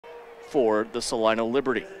for the Salina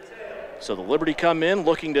Liberty. So the Liberty come in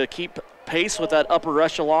looking to keep pace with that upper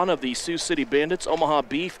echelon of the Sioux City Bandits, Omaha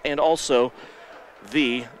Beef, and also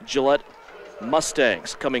the Gillette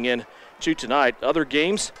Mustangs coming in to tonight. Other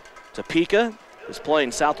games, Topeka is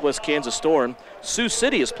playing Southwest Kansas Storm. Sioux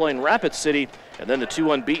City is playing Rapid City, and then the 2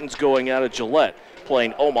 unbeatens going out of Gillette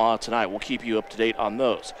playing Omaha tonight. We'll keep you up to date on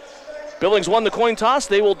those. Billings won the coin toss.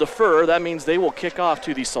 They will defer. That means they will kick off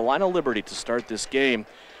to the Salina Liberty to start this game.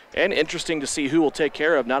 And interesting to see who will take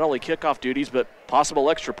care of not only kickoff duties but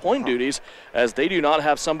possible extra point duties, as they do not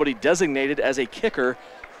have somebody designated as a kicker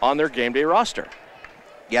on their game day roster.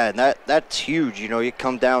 Yeah, and that's huge. You know, you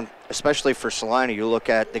come down, especially for Salina, you look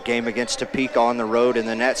at the game against Topeka on the road and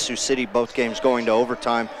then at Sioux City, both games going to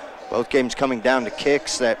overtime, both games coming down to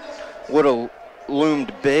kicks that would have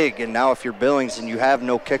loomed big. And now if you're Billings and you have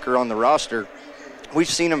no kicker on the roster, we've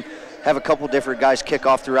seen them have a couple different guys kick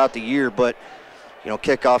off throughout the year, but, you know,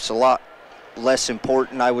 kickoff's a lot less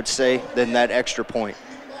important, I would say, than that extra point.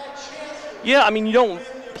 Yeah, I mean, you don't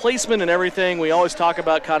placement and everything, we always talk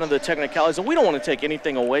about kind of the technicalities, and we don't want to take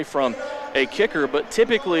anything away from a kicker, but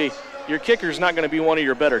typically your kicker's not going to be one of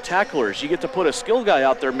your better tacklers. You get to put a skill guy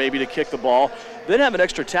out there maybe to kick the ball, then have an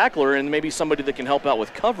extra tackler and maybe somebody that can help out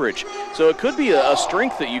with coverage. So it could be a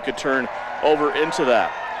strength that you could turn over into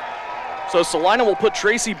that. So Salina will put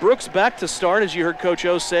Tracy Brooks back to start. As you heard Coach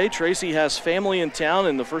O say, Tracy has family in town,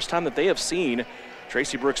 and the first time that they have seen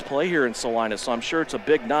Tracy Brooks play here in Salina, so I'm sure it's a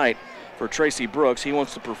big night for Tracy Brooks. He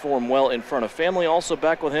wants to perform well in front of family. Also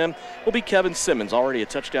back with him will be Kevin Simmons, already a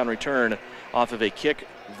touchdown return off of a kick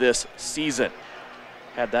this season.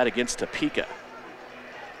 Had that against Topeka.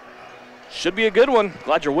 Should be a good one.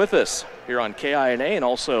 Glad you're with us here on KINA and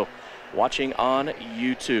also watching on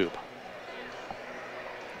YouTube.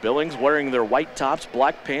 Billings wearing their white tops,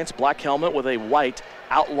 black pants, black helmet with a white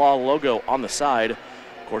Outlaw logo on the side.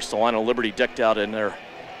 Of course, Salina Liberty decked out in their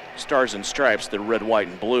stars and stripes, the red, white,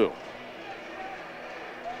 and blue.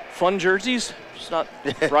 Fun jerseys, just not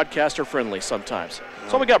broadcaster friendly sometimes.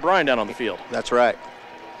 So we got Brian down on the field. That's right.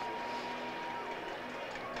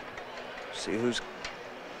 See who's...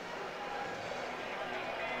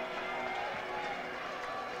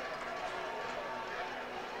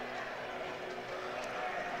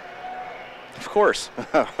 Of course.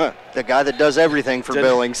 The guy that does everything for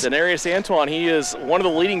Billings. Denarius Antoine, he is one of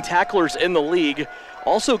the leading tacklers in the league.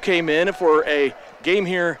 Also came in for a game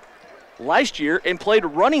here last year and played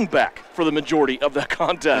running back for the majority of the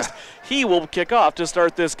contest. He will kick off to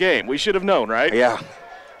start this game. We should have known, right? Yeah.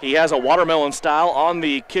 He has a watermelon style on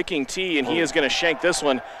the kicking tee, and he is going to shank this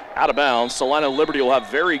one out of bounds. Salina Liberty will have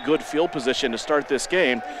very good field position to start this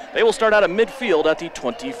game. They will start out of midfield at the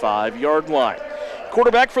 25-yard line.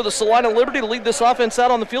 Quarterback for the Salina Liberty to lead this offense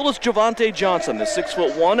out on the field is Javante Johnson, the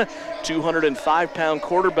 6'1", 205-pound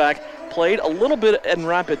quarterback. Played a little bit in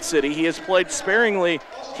Rapid City. He has played sparingly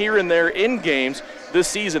here and there in games this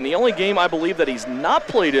season. The only game I believe that he's not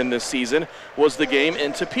played in this season was the game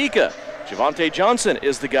in Topeka. Javante Johnson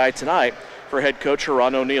is the guy tonight for head coach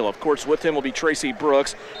Haran O'Neal. Of course, with him will be Tracy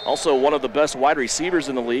Brooks, also one of the best wide receivers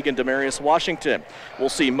in the league, and Demarius Washington. We'll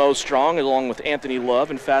see Mo Strong along with Anthony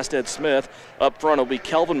Love and Fast Ed Smith. Up front will be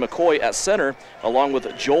Kelvin McCoy at center, along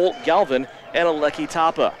with Joel Galvin and Aleki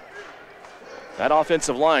Tapa. That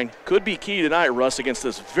offensive line could be key tonight, Russ, against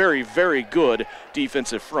this very, very good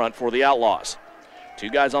defensive front for the Outlaws. Two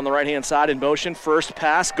guys on the right-hand side in motion. First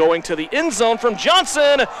pass going to the end zone from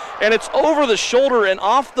Johnson, and it's over the shoulder and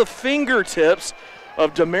off the fingertips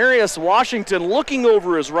of Demarius Washington, looking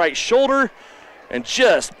over his right shoulder, and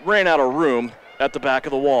just ran out of room at the back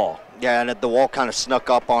of the wall. Yeah, and the wall kind of snuck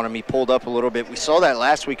up on him. He pulled up a little bit. We saw that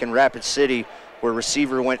last week in Rapid City where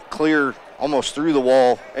receiver went clear almost through the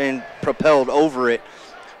wall and propelled over it.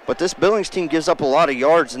 But this Billings team gives up a lot of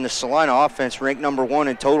yards, and the Salina offense ranked number 1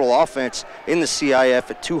 in total offense in the CIF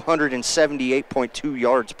at 278.2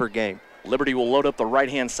 yards per game. Liberty will load up the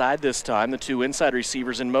right-hand side this time. The two inside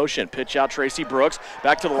receivers in motion. Pitch out Tracy Brooks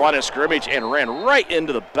back to the line of scrimmage and ran right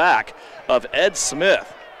into the back of Ed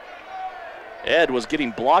Smith. Ed was getting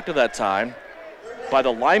blocked at that time by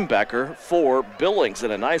the linebacker for Billings,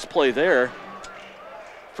 and a nice play there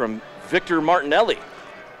from Victor Martinelli.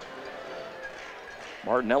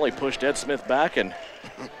 Martinelli pushed Ed Smith back, and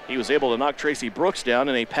he was able to knock Tracy Brooks down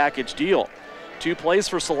in a package deal. 2 plays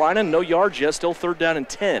for Salina, no yards yet, still 3rd down and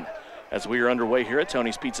 10 as we are underway here at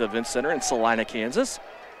Tony's Pizza Event Center in Salina, Kansas.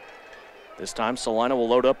 This time Salina will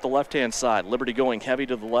load up the left-hand side. Liberty going heavy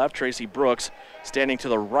to the left. Tracy Brooks standing to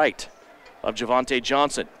the right of Javante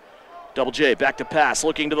Johnson. Double J back to pass,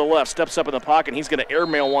 looking to the left, steps up in the pocket. He's going to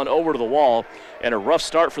airmail one over to the wall. And a rough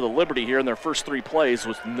start for the Liberty here in their first 3 plays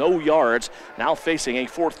with no yards. Now facing a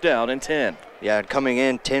 4th down and 10. Yeah, coming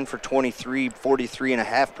in 10 for 23,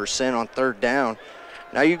 43.5% on 3rd down.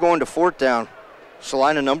 Now you go into 4th down.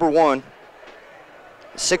 Salina number 1,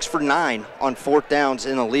 6 for 9 on 4th downs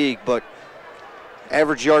in the league, but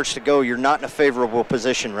average yards to go, you're not in a favorable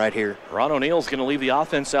position right here. Ron O'Neill's going to leave the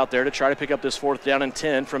offense out there to try to pick up this 4th down and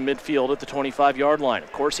 10 from midfield at the 25-yard line.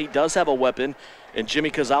 Of course, he does have a weapon in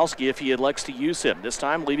Jimmy Kozlowski if he elects to use him. This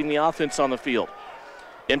time, leaving the offense on the field.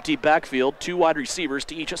 Empty backfield, 2 wide receivers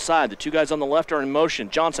to each side. The 2 guys on the left are in motion.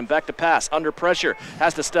 Johnson back to pass, under pressure,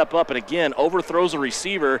 has to step up and again overthrows a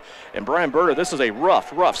receiver. And Brian Berta, this is a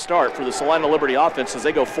rough start for the Salina Liberty offense as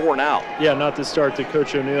they go 4 and out. Yeah, not the start that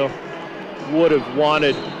Coach O'Neill would have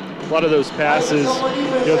wanted. A lot of those passes,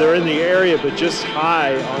 they're in the area, but just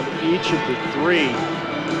high on each of the 3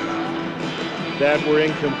 that were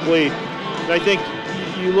incomplete. And I think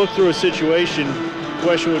you look through a situation, the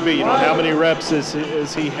question would be, how many reps has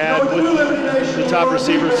he had with the top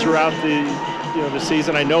receivers throughout the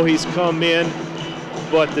season? I know he's come in,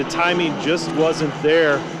 but the timing just wasn't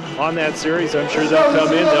there on that series. I'm sure they'll come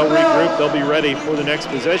in, they'll regroup, they'll be ready for the next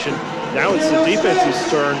possession. Now it's the defense's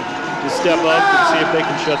turn to step up and see if they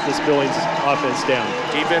can shut this Billings offense down.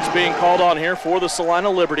 Defense being called on here for the Salina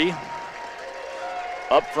Liberty.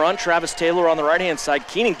 Up front, Travis Taylor on the right-hand side.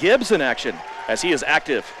 Keenan Gibbs in action as he is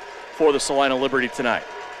active for the Salina Liberty tonight.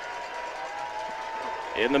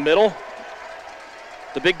 In the middle,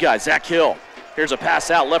 the big guy, Zach Hill. Here's a pass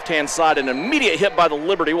out, left-hand side. An immediate hit by the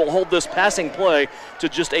Liberty will hold this passing play to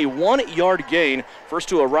just a 1-yard gain. First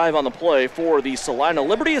to arrive on the play for the Salina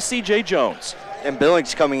Liberty is C.J. Jones. And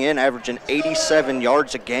Billings coming in, averaging 87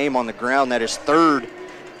 yards a game on the ground. That is 3rd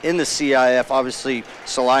in the CIF. Obviously,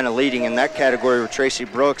 Salina leading in that category with Tracy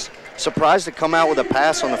Brooks. Surprised to come out with a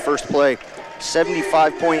pass on the first play.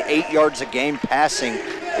 75.8 yards a game passing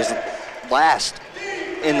is last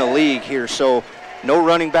in the league here. So no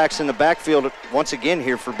running backs in the backfield once again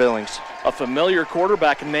here for Billings. A familiar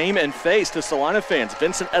quarterback name and face to Salina fans,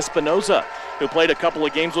 Vincent Espinoza, who played a couple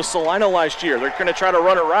of games with Salina last year. They're going to try to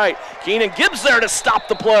run it right. Keenan Gibbs there to stop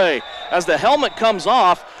the play. As the helmet comes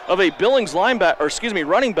off of a Billings running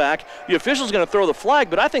back, the official's going to throw the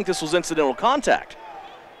flag, but I think this was incidental contact.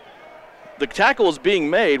 The tackle is being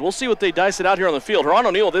made. We'll see what they dice it out here on the field. Ron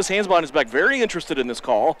O'Neill with his hands behind his back, very interested in this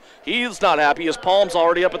call. He's not happy. His palm's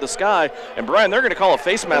already up at the sky. And, Brian, they're going to call a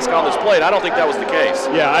face mask on this play. I don't think that was the case.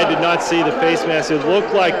 Yeah, I did not see the face mask. It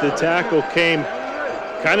looked like the tackle came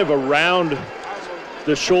kind of around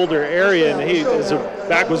the shoulder area, and as the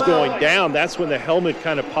back was going down, that's when the helmet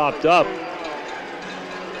kind of popped up.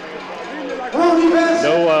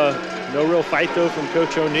 No real fight, though, from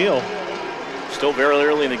Coach O'Neill. Still very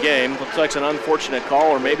early in the game. Looks like it's an unfortunate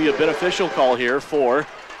call or maybe a beneficial call here for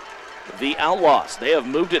the Outlaws. They have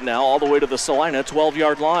moved it now all the way to the Salina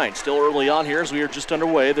 12-yard line. Still early on here as we are just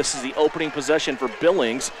underway. This is the opening possession for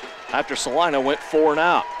Billings after Salina went 4 and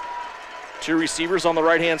out. 2 receivers on the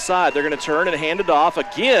right-hand side. They're going to turn and hand it off.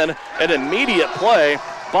 Again, an immediate play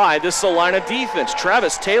by the Salina defense.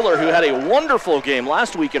 Travis Taylor, who had a wonderful game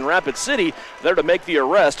last week in Rapid City, there to make the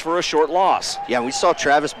arrest for a short loss. Yeah, we saw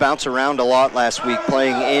Travis bounce around a lot last week,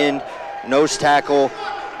 playing in, nose tackle.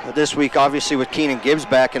 This week, obviously, with Keenan Gibbs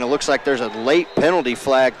back, and it looks like there's a late penalty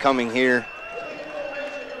flag coming here.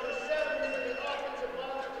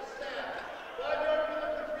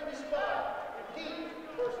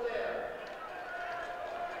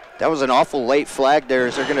 That was an awful late flag there,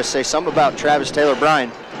 as they're going to say something about Travis Taylor.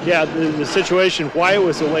 Brian. Yeah, the situation, why it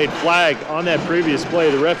was a late flag on that previous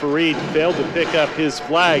play, the referee failed to pick up his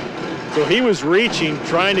flag. So he was reaching,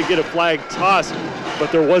 trying to get a flag tossed,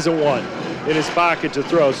 but there wasn't one in his pocket to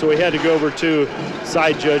throw. So he had to go over to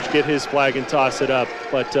side judge, get his flag, and toss it up.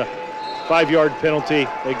 But 5-yard penalty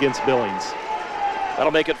against Billings.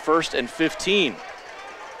 That'll make it 1st and 15.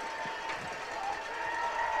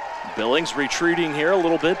 Billings retreating here a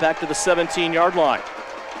little bit back to the 17-yard line.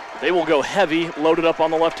 They will go heavy, loaded up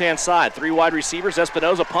on the left-hand side. 3 wide receivers.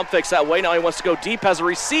 Espinoza pump fakes that way. Now he wants to go deep, has a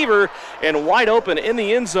receiver, and wide open in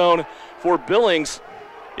the end zone for Billings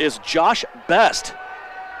is Josh Best.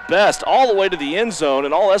 Best all the way to the end zone,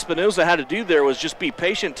 and all Espinoza had to do there was just be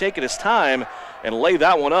patient, taking his time, and lay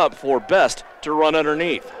that one up for Best to run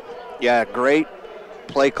underneath. Yeah, great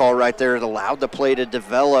play call right there. It allowed the play to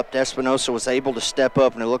develop. Espinoza was able to step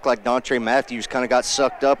up, and it looked like Dontre Matthews kind of got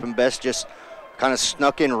sucked up, and Best just kind of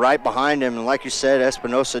snuck in right behind him. And like you said,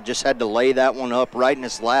 Espinoza just had to lay that one up right in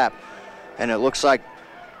his lap. And it looks like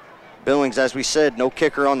Billings, as we said, no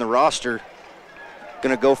kicker on the roster,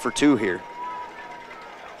 going to go for 2 here.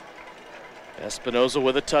 Espinoza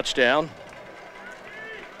with a touchdown.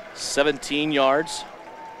 17 yards.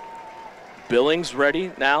 Billings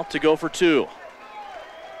ready now to go for 2.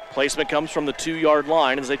 Placement comes from the 2-yard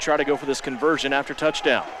line as they try to go for this conversion after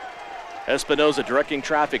touchdown. Espinoza directing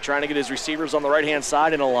traffic, trying to get his receivers on the right-hand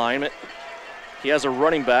side in alignment. He has a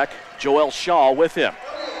running back, Joel Shaw, with him.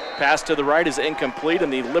 Pass to the right is incomplete,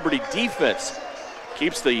 and the Liberty defense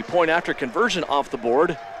keeps the point after conversion off the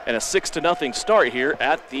board, and a 6-0 start here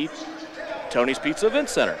at the Tony's Pizza Event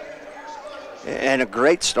Center. And a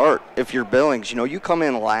great start if you're Billings. You know, you come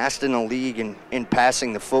in last in the league in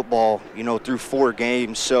passing the football, you know, through 4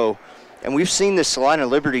 games. So, and we've seen this Salina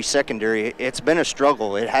Liberty secondary. It's been a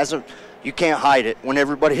struggle. It hasn't, you can't hide it. When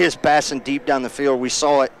everybody is passing deep down the field, we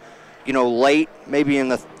saw it, you know, late in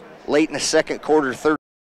the second quarter, third.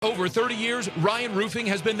 Over 30 years, Ryan Roofing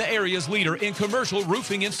has been the area's leader in commercial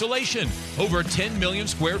roofing installation. Over 10 million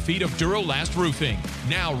square feet of Durolast roofing.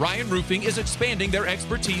 Now, Ryan Roofing is expanding their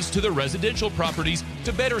expertise to the residential properties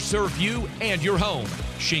to better serve you and your home.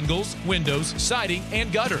 Shingles, windows, siding,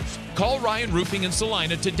 and gutters. Call Ryan Roofing in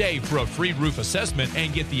Salina today for a free roof assessment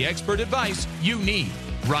and get the expert advice you need.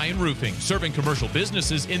 Ryan Roofing, serving commercial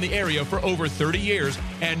businesses in the area for over 30 years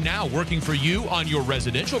and now working for you on your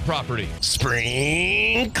residential property.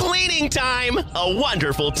 Spring cleaning time! A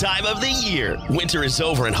wonderful time of the year. Winter is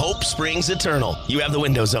over and hope springs eternal. You have the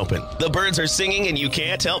windows open. The birds are singing and you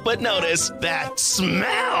can't help but notice that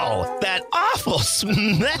smell. That awful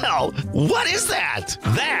smell. What is that?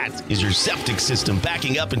 That is your septic system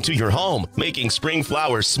backing up into your home, making spring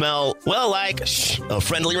flowers smell, well, like a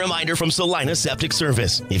friendly reminder from Salina Septic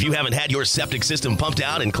Service. If you haven't had your septic system pumped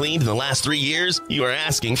out and cleaned in the last 3 years, you are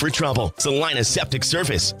asking for trouble. Salina Septic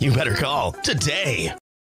Service. You better call today.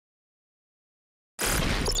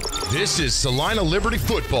 This is Salina Liberty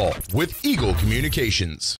football with Eagle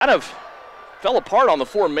Communications. Kind of fell apart on the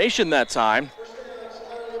formation that time.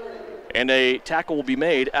 And a tackle will be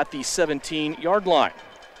made at the 17-yard line.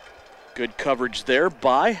 Good coverage there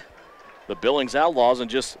by the Billings Outlaws,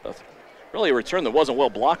 and just really a return that wasn't well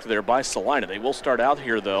blocked there by Salina. They will start out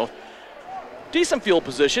here, though. Decent field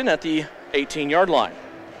position at the 18-yard line.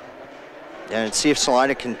 Yeah, and see if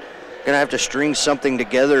Salina gonna have to string something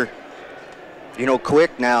together, you know,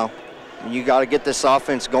 quick now. You got to get this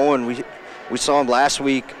offense going. We saw him last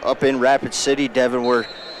week up in Rapid City, Devin, where,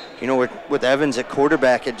 you know, with Evans at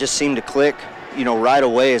quarterback, it just seemed to click, you know, right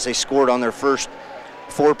away as they scored on their first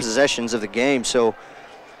 4 possessions of the game. So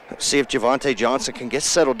see if Javante Johnson can get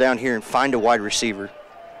settled down here and find a wide receiver.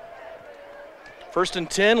 1st and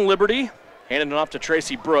 10, Liberty. Handing it off to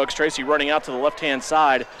Tracy Brooks. Tracy running out to the left-hand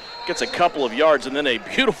side. Gets a couple of yards, and then a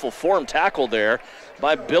beautiful form tackle there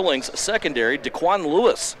by Billings secondary. Daquan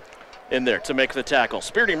Lewis in there to make the tackle.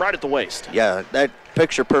 Speared him right at the waist. Yeah, that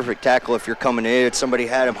picture-perfect tackle if you're coming in. Somebody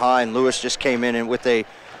had him high, and Lewis just came in and with a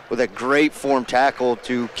great form tackle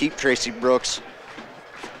to keep Tracy Brooks,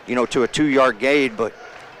 you know, to a 2-yard gain. But,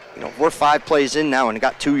 you know, we're 5 plays in now and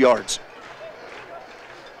got 2 yards.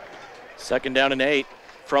 2nd down and 8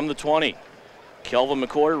 from the 20. Kelvin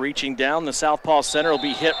McCoy reaching down. The southpaw center will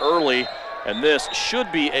be hit early, and this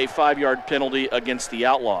should be a 5-yard penalty against the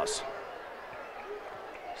Outlaws.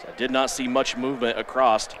 So I did not see much movement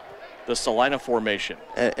across the Salina formation.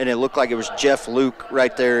 And it looked like it was Jeff Luke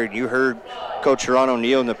right there. And you heard Coach Ron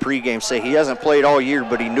O'Neill in the pregame say he hasn't played all year,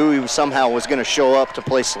 but he knew he somehow was going to show up to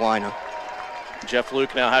play Salina. Jeff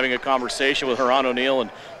Luke now having a conversation with Ron O'Neill, and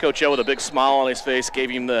Coach O with a big smile on his face gave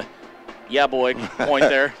him the yeah boy point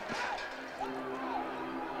there.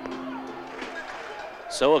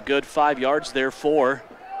 So a good 5 yards there for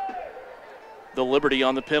the Liberty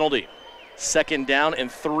on the penalty. 2nd down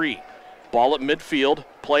and 3. Ball at midfield.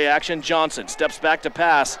 Play action. Johnson steps back to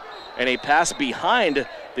pass, and a pass behind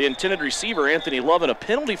the intended receiver, Anthony Love, and a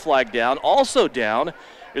penalty flag down. Also down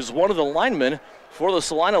is one of the linemen for the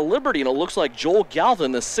Salina Liberty, and it looks like Joel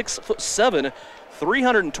Galvin, the 6'7",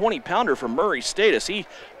 320-pounder from Murray State, as he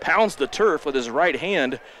pounds the turf with his right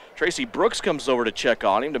hand. Tracy Brooks comes over to check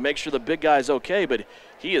on him to make sure the big guy's okay, but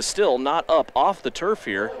he is still not up off the turf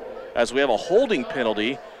here as we have a holding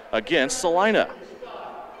penalty against Salina.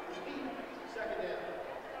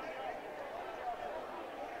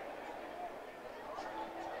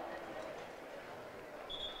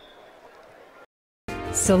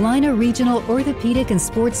 Salina Regional Orthopedic and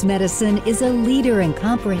Sports Medicine is a leader in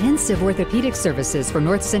comprehensive orthopedic services for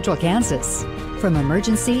North Central Kansas. From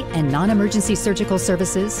emergency and non-emergency surgical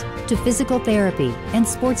services to physical therapy and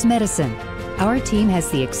sports medicine, our team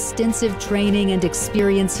has the extensive training and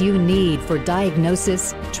experience you need for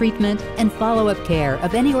diagnosis, treatment, and follow-up care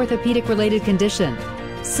of any orthopedic-related condition.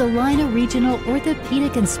 Salina Regional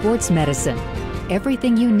Orthopedic and Sports Medicine.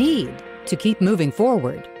 Everything you need to keep moving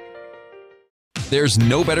forward. There's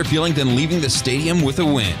no better feeling than leaving the stadium with a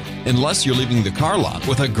win, unless you're leaving the car lot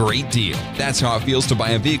with a great deal. That's how it feels to buy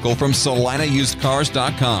a vehicle from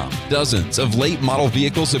SalinaUsedCars.com. Dozens of late model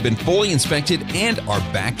vehicles have been fully inspected and are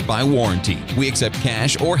backed by warranty. We accept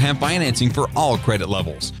cash or have financing for all credit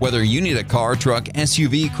levels. Whether you need a car, truck,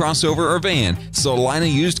 SUV, crossover, or van,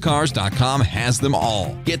 SalinaUsedCars.com has them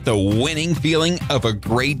all. Get the winning feeling of a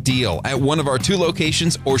great deal at one of our 2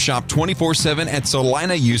 locations or shop 24/7 at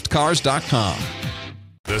SalinaUsedCars.com.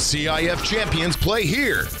 The CIF champions play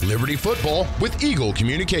here. Liberty Football with Eagle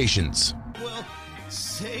Communications. Well,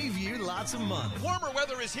 save you lots of money. Warmer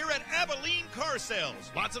weather is here at Abilene Car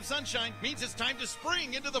Sales. Lots of sunshine means it's time to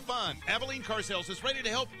spring into the fun. Abilene Car Sales is ready to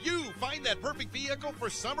help you find that perfect vehicle for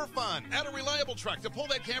summer fun. Add a reliable truck to pull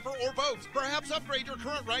that camper or boat. Perhaps upgrade your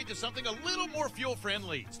current ride to something a little more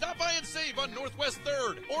fuel-friendly. Stop by and save on Northwest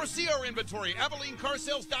 3rd or see our inventory,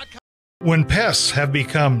 AbileneCarsales.com. When pests have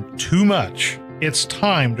become too much, it's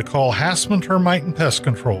time to call Hassman Termite and Pest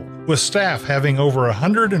Control. With staff having over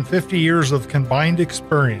 150 years of combined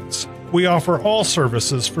experience, we offer all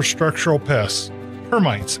services for structural pests: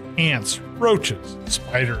 termites, ants, roaches,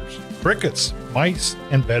 spiders, crickets, mice,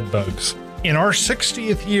 and bed bugs. In our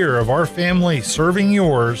 60th year of our family serving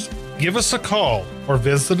yours, give us a call or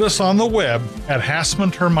visit us on the web at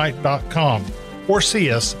HassmanTermite.com or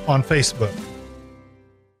see us on Facebook.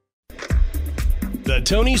 The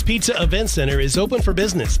Tony's Pizza Event Center is open for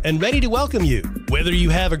business and ready to welcome you. Whether you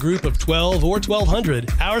have a group of 12 or 1,200,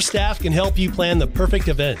 our staff can help you plan the perfect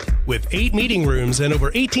event. With 8 meeting rooms and over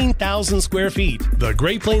 18,000 square feet, the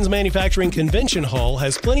Great Plains Manufacturing Convention Hall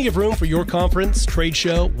has plenty of room for your conference, trade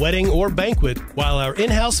show, wedding, or banquet, while our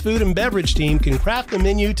in-house food and beverage team can craft a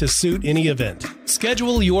menu to suit any event.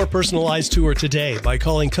 Schedule your personalized tour today by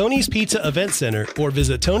calling Tony's Pizza Event Center or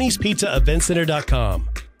visit Tony'sPizzaEventCenter.com.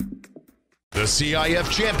 The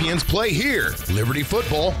CIF champions play here. Liberty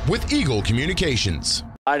Football with Eagle Communications.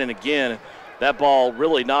 And again, that ball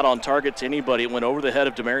really not on target to anybody. It went over the head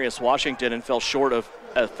of Demarius Washington and fell short of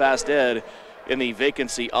a fast Ed in the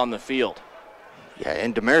vacancy on the field. Yeah,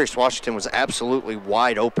 and Demarius Washington was absolutely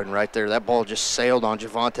wide open right there. That ball just sailed on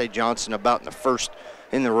Javante Johnson about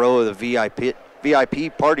in the row of the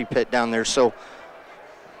VIP party pit down there. So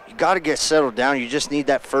you got to get settled down. You just need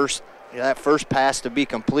that first pass to be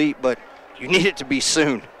complete, but you need it to be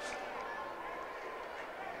soon.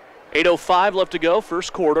 8:05 left to go,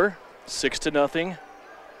 first quarter, 6-0.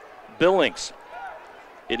 Billings.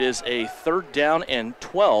 It is a 3rd down and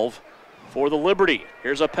 12 for the Liberty.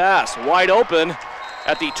 Here's a pass, wide open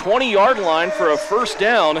at the 20-yard line for a first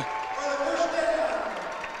down.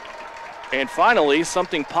 And finally,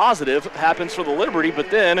 something positive happens for the Liberty, but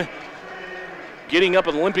then getting up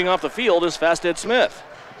and limping off the field is Fast Ed Smith.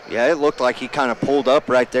 Yeah, it looked like he kind of pulled up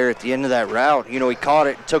right there at the end of that route. You know, he caught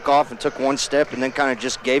it, took off, and took one step, and then kind of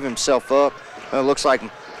just gave himself up. It looks like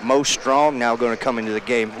Mo Strong now going to come into the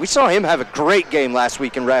game. We saw him have a great game last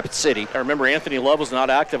week in Rapid City. I remember Anthony Love was not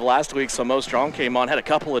active last week, so Mo Strong came on, had a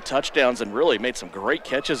couple of touchdowns, and really made some great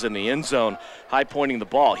catches in the end zone, high-pointing the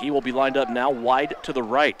ball. He will be lined up now wide to the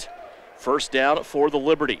right. First down for the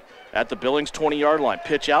Liberty at the Billings 20-yard line.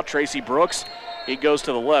 Pitch out, Tracy Brooks. He goes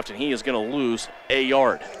to the left, and he is going to lose a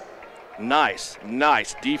yard. Nice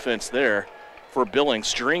defense there for Billings,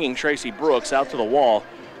 stringing Tracy Brooks out to the wall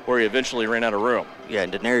where he eventually ran out of room. Yeah,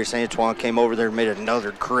 and Denarius Antoine came over there and made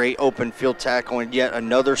another great open field tackle, and yet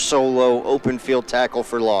another solo open field tackle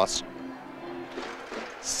for loss.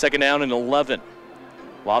 2nd down and 11.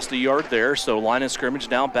 Lost a yard there, so line of scrimmage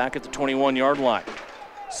now back at the 21-yard line.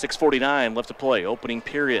 6:49 left to play, opening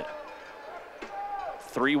period.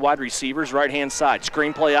 3 wide receivers, right-hand side.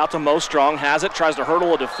 Screen play out to Mo Strong, has it, tries to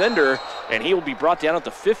hurdle a defender, and he will be brought down at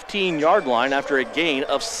the 15-yard line after a gain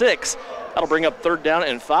of 6. That'll bring up 3rd down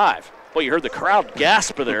and 5. Well, you heard the crowd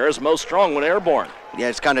gasp there as Mo Strong went airborne. Yeah,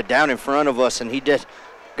 it's kind of down in front of us, and he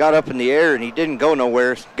got up in the air, and he didn't go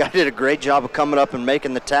nowhere. Guy did a great job of coming up and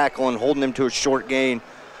making the tackle and holding him to a short gain.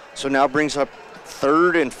 So now brings up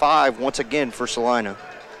 3rd and 5 once again for Salina.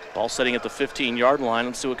 Ball setting at the 15-yard line.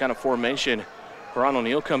 Let's see what kind of formation Ron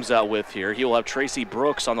O'Neill comes out with here. He will have Tracy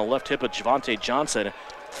Brooks on the left hip of Javante Johnson.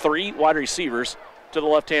 3 wide receivers to the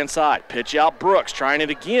left-hand side. Pitch out Brooks, trying it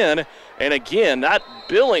again. And again, that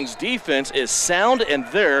Billings defense is sound and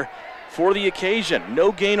there for the occasion.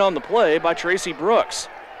 No gain on the play by Tracy Brooks.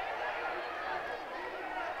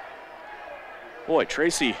 Boy,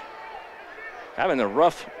 Tracy having a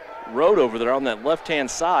rough road over there on that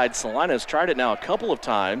left-hand side. Salina has tried it now a couple of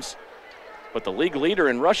times, but the league leader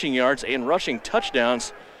in rushing yards and rushing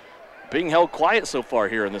touchdowns being held quiet so far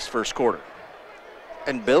here in this first quarter.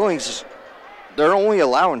 And Billings they're only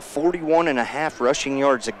allowing 41.5 rushing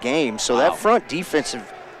yards a game. So that front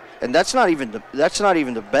defensive, and that's not even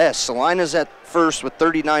the best. Salina's at first with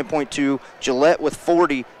 39.2, Gillette with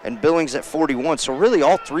 40, and Billings at 41. So really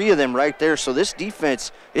all three of them right there. So this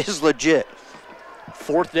defense is legit.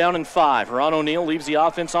 4th down and 5. Ron O'Neill leaves the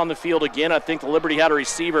offense on the field again. I think the Liberty had a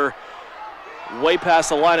receiver way past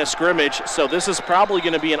the line of scrimmage, so this is probably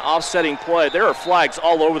going to be an offsetting play. There are flags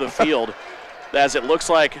all over the field as it looks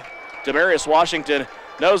like Demarius Washington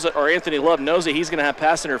knows it, or Anthony Love knows that he's going to have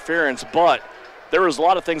pass interference, but there was a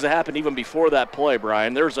lot of things that happened even before that play,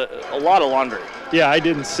 Brian. There's a lot of laundry. Yeah, I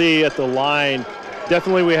didn't see at the line.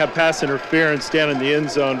 Definitely we have pass interference down in the end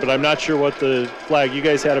zone, but I'm not sure what the flag. You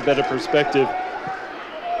guys had a better perspective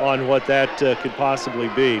on what that could possibly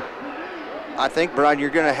be. I think, Brian, you're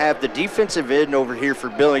going to have the defensive end over here for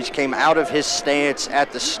Billings came out of his stance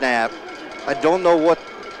at the snap. I don't know what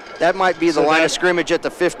that might be, the line of scrimmage at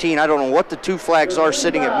the 15. I don't know what the 2 flags are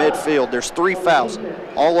sitting at midfield. There's 3 fouls,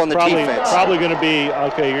 all on the defense. Probably going to be,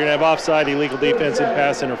 okay, you're going to have offside, illegal defense, and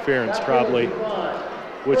pass interference probably,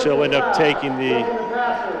 which they'll end up taking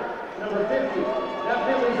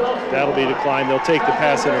that'll be declined. They'll take the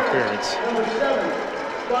pass interference.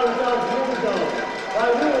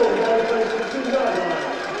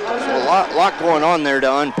 So a lot going on there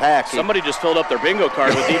to unpack. Somebody just filled up their bingo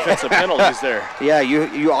card with defensive penalties there. Yeah,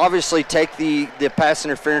 you obviously take the pass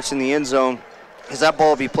interference in the end zone because that ball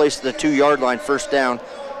will be placed at the 2-yard line, 1st down.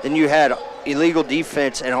 Then you had illegal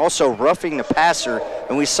defense and also roughing the passer.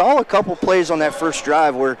 And we saw a couple plays on that first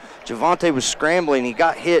drive where Javante was scrambling. He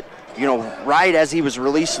got hit, right as he was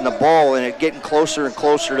releasing the ball and it getting closer and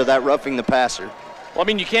closer to that roughing the passer. Well, I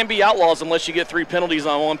mean, you can't be Outlaws unless you get 3 penalties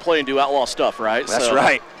on one play and do outlaw stuff, right? That's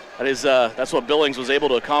right. That's what Billings was able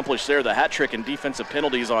to accomplish there, the hat trick and defensive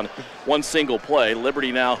penalties on one single play.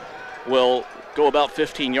 Liberty now will go about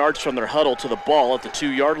 15 yards from their huddle to the ball at the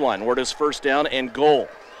 2-yard line, where it is 1st down and goal.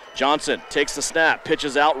 Johnson takes the snap,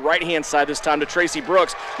 pitches out right-hand side this time to Tracy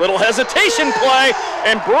Brooks. Little hesitation play,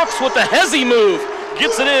 and Brooks with the hezzy move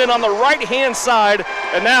gets it in on the right-hand side,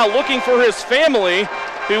 and now looking for his family,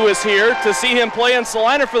 who is here to see him play in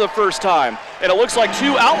Salina for the first time. And it looks like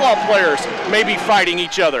 2 Outlaw players may be fighting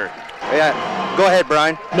each other. Yeah, go ahead,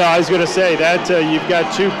 Brian. No, I was going to say that you've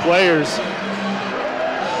got 2 players.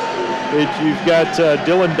 You've got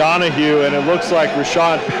Dylan Donahue, and it looks like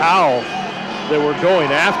Rashawn Powell that were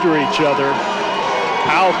going after each other.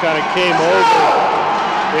 Powell kind of came over,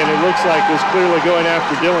 and it looks like was clearly going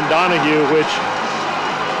after Dylan Donahue, which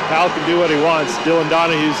Powell can do what he wants. Dylan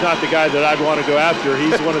Donahue's not the guy that I'd want to go after.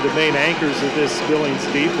 He's one of the main anchors of this Billings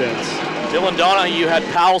defense. Dylan Donahue had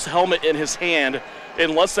Powell's helmet in his hand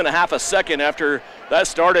in less than a half a second after that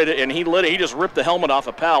started, and he just ripped the helmet off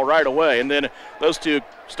of Powell right away, and then those 2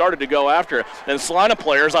 started to go after it. And Salina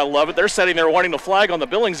players, I love it, they're sitting there wanting to flag on the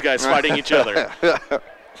Billings guys fighting each other.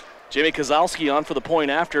 Jimmy Kozlowski on for the point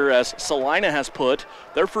after, as Salina has put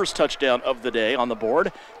their first touchdown of the day on the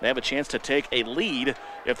board. They have a chance to take a lead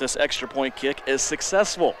if this extra point kick is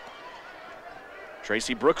successful.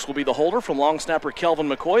 Tracy Brooks will be the holder from long snapper Kelvin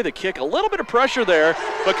McCoy. The kick, a little bit of pressure there,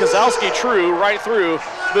 but Kozlowski true right through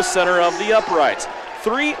the center of the uprights.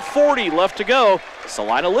 3:40 left to go.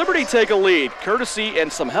 Salina Liberty take a lead, courtesy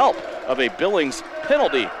and some help of a Billings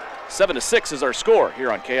penalty. 7-6 is our score here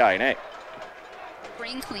on KINA.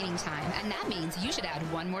 Spring cleaning time, and that means you should add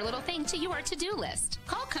one more little thing to your to-do list.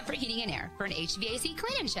 Call Comfort Heating and Air for an HVAC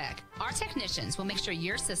clean and check. Our technicians will make sure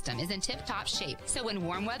your system is in tip-top shape, so when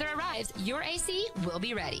warm weather arrives, your AC will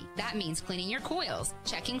be ready. That means cleaning your coils,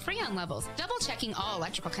 checking Freon levels, double-checking all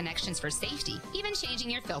electrical connections for safety, even changing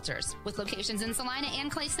your filters. With locations in Salina and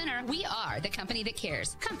Clay Center, we are the company that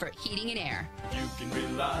cares. Comfort Heating and Air. You can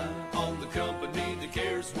rely on the company that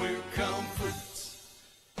cares. We're Comfort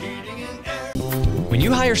Heating and Air. When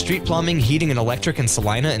you hire Street Plumbing, Heating, and Electric in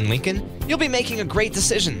Salina and Lincoln, you'll be making a great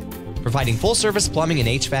decision. Providing full-service plumbing and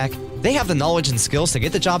HVAC, they have the knowledge and skills to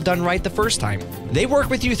get the job done right the first time. They work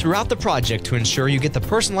with you throughout the project to ensure you get the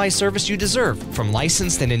personalized service you deserve from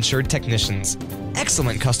licensed and insured technicians.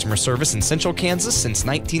 Excellent customer service in Central Kansas since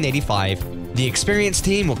 1985. The experienced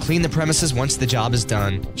team will clean the premises once the job is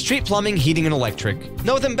done. Street Plumbing, Heating, and Electric.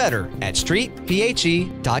 Know them better at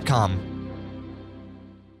streetphe.com.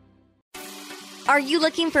 Are you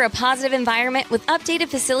looking for a positive environment with updated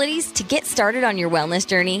facilities to get started on your wellness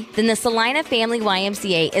journey? Then the Salina Family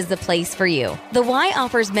YMCA is the place for you. The Y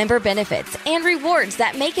offers member benefits and rewards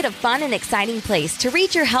that make it a fun and exciting place to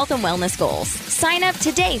reach your health and wellness goals. Sign up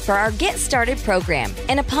today for our Get Started program,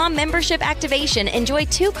 and upon membership activation, enjoy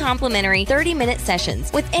 2 complimentary 30-minute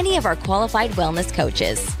sessions with any of our qualified wellness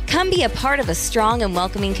coaches. Come be a part of a strong and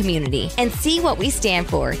welcoming community and see what we stand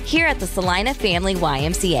for here at the Salina Family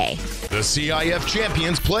YMCA. The CIF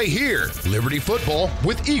champions play here. Liberty Football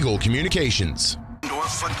with Eagle Communications. Indoor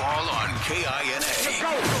football on KINA.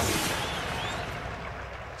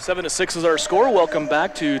 7-6 is our score. Welcome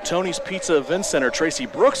back to Tony's Pizza Event Center. Tracy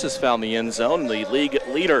Brooks has found the end zone, the league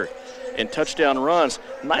leader in touchdown runs.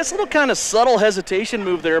 Nice little kind of subtle hesitation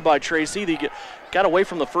move there by Tracy. He got away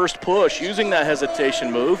from the first push using that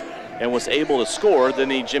hesitation move and was able to score. Then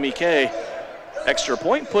the Jimmy K extra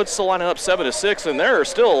point puts Salina up 7-6, and there are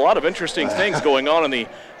still a lot of interesting things going on in the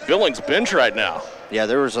Billings bench right now. Yeah,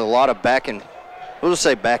 there was a lot of back and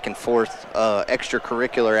forth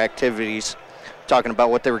extracurricular activities, talking about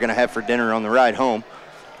what they were going to have for dinner on the ride home.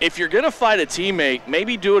 If you're going to fight a teammate,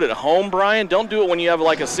 maybe do it at home, Brian. Don't do it when you have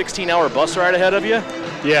like a 16-hour bus ride ahead of you.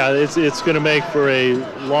 Yeah, it's going to make for a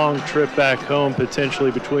long trip back home, potentially,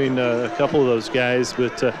 between a couple of those guys.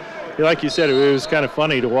 But like you said, it was kind of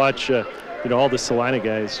funny to watch all the Salina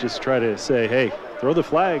guys just try to say, hey, throw the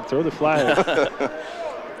flag, throw the flag.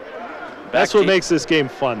 That's what makes this game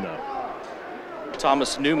fun, though.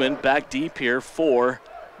 Thomas Newman back deep here for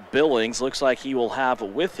Billings. Looks like he will have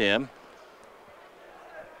with him.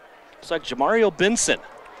 Looks like Jamario Benson.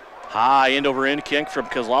 High end over end kick from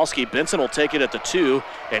Kozlowski. Benson will take it at the 2,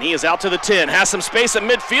 and he is out to the 10. Has some space at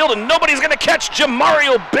midfield, and nobody's going to catch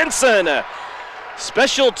Jamario Benson.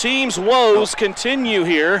 Special teams woes continue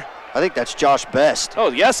here. I think that's Josh Best.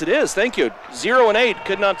 Oh, yes, it is. Thank you. 0 and 8.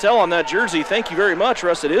 Could not tell on that jersey. Thank you very much,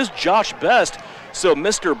 Russ. It is Josh Best. So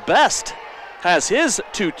Mr. Best has his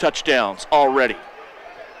 2 touchdowns already.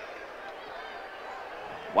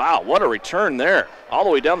 Wow, what a return there. All the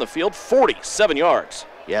way down the field, 47 yards.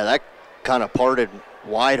 Yeah, that kind of parted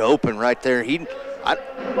wide open right there. I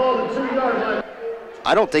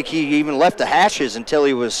don't think he even left the hashes until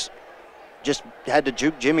he was just had to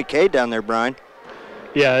juke Jimmy K down there, Brian.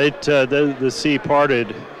 Yeah, the sea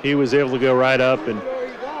parted. He was able to go right up, and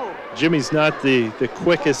Jimmy's not the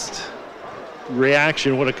quickest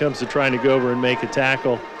reaction when it comes to trying to go over and make a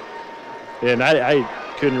tackle. And I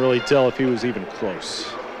couldn't really tell if he was even close.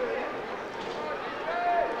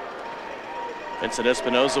 Vincent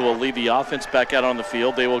Espinoza will lead the offense back out on the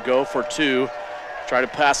field. They will go for 2. Try to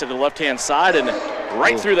pass it to the left-hand side and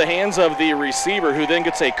right through the hands of the receiver, who then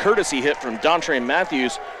gets a courtesy hit from Dontre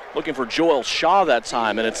Matthews, looking for Joel Shaw that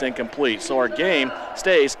time, and it's incomplete. So our game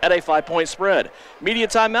stays at a 5-point spread. Media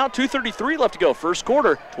timeout, 2:33 left to go. First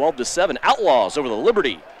quarter, 12-7. Outlaws over the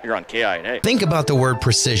Liberty here on KINA. Think about the word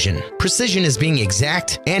precision. Precision is being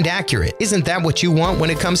exact and accurate. Isn't that what you want when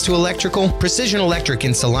it comes to electrical? Precision Electric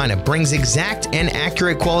in Salina brings exact and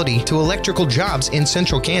accurate quality to electrical jobs in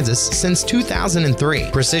central Kansas since 2003.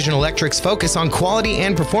 Precision Electric's focus on quality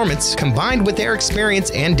and performance, combined with their experience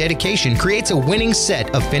and dedication, creates a winning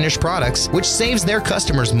set of finished products, which saves their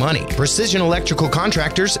customers money. Precision Electrical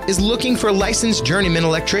Contractors is looking for licensed journeyman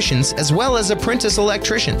electricians as well as apprentice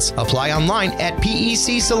electricians. Apply online at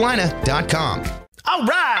pecsalina.com. All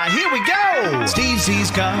right, here we go. Steve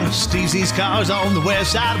Z's Cars on the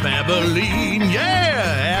west side of Abilene.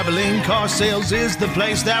 Yeah, Abilene Car Sales is the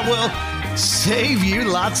place that will save you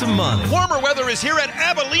lots of money. Warmer weather is here at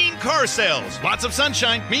Abilene Car Sales. Lots of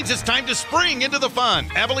sunshine means it's time to spring into the fun.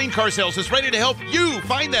 Abilene Car Sales is ready to help you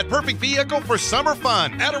find that perfect vehicle for summer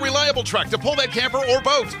fun. Add a reliable truck to pull that camper or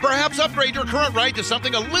boat. Perhaps upgrade your current ride to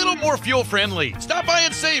something a little more fuel-friendly. Stop by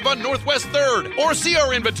and save on Northwest 3rd or see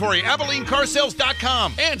our inventory,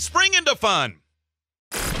 AbileneCarsales.com, and spring into fun.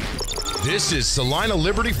 This is Salina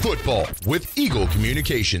Liberty Football with Eagle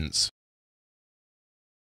Communications.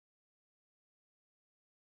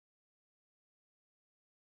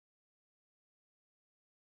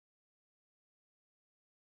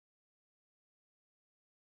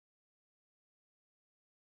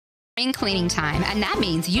 Spring cleaning time, and that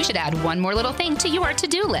means you should add one more little thing to your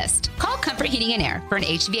to-do list. Call Comfort Heating and Air for an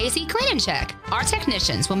HVAC clean and check. Our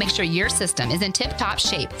technicians will make sure your system is in tip-top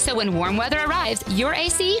shape, so when warm weather arrives, your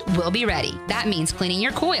AC will be ready. That means cleaning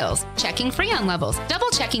your coils, checking Freon levels,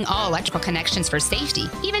 double-checking all electrical connections for safety,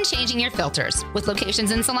 even changing your filters. With locations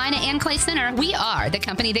in Salina and Clay Center, we are the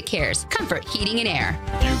company that cares. Comfort Heating and Air.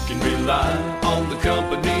 You can rely on the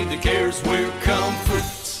company that cares. We're Comfort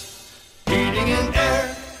Heating and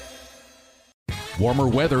Air. Warmer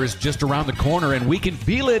weather is just around the corner, and we can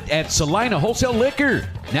feel it at Salina Wholesale Liquor.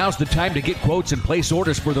 Now's the time to get quotes and place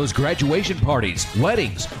orders for those graduation parties,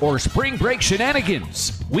 weddings, or spring break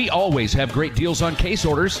shenanigans. We always have great deals on case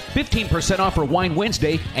orders, 15% off for Wine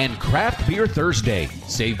Wednesday and Craft Beer Thursday.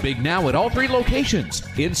 Save big now at all 3 locations.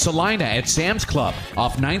 In Salina at Sam's Club,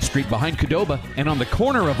 off 9th Street behind Cadova, and on the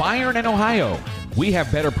corner of Iron and Ohio. We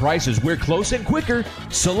have better prices. We're close and quicker.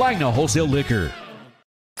 Salina Wholesale Liquor.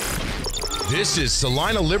 This is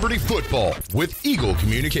Salina Liberty Football with Eagle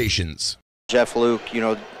Communications. Jeff Luke,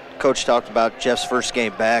 Coach talked about Jeff's first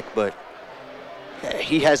game back, but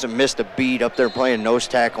he hasn't missed a beat up there playing nose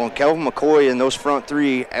tackle. And Kelvin McCoy and those front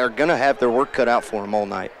 3 are going to have their work cut out for him all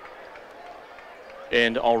night.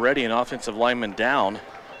 And already an offensive lineman down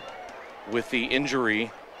with the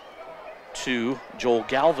injury to Joel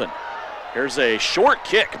Galvin. Here's a short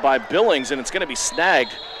kick by Billings, and it's going to be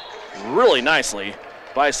snagged really nicely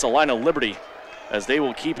by Salina Liberty as they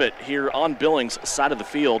will keep it here on Billings' side of the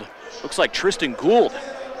field. Looks like Tristan Gould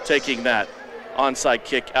taking that onside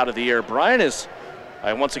kick out of the air. Brian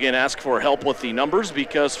I once again ask for help with the numbers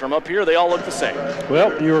because from up here they all look the same.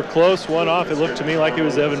 Well, you were close, one off. It looked to me like it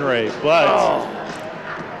was Evan Ray, but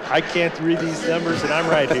I can't read these numbers, and I'm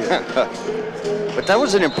right here. But that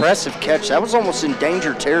was an impressive catch. That was almost in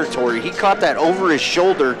danger territory. He caught that over his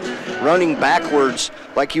shoulder, running backwards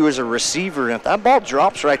like he was a receiver. And if that ball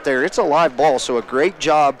drops right there, it's a live ball. So a great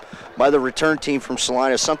job by the return team from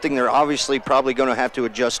Salina, something they're obviously probably going to have to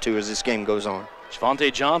adjust to as this game goes on.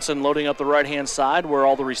 Javante Johnson loading up the right-hand side where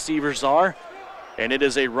all the receivers are. And it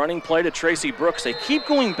is a running play to Tracy Brooks. They keep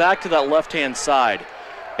going back to that left-hand side.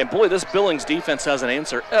 And boy, this Billings defense has an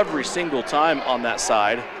answer every single time on that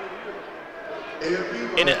side.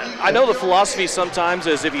 And I know the philosophy sometimes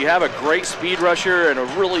is if you have a great speed rusher and a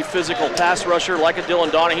really physical pass rusher like a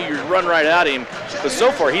Dylan Donahue, you run right at him. But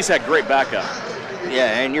so far, he's had great backup.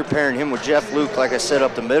 Yeah, and you're pairing him with Jeff Luke, like I said,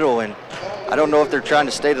 up the middle. And I don't know if they're trying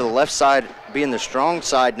to stay to the left side, being the strong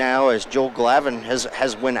side now, as Joel Glavin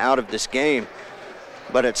has went out of this game.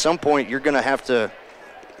 But at some point, you're going to have to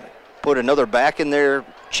put another back in there,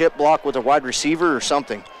 chip block with a wide receiver or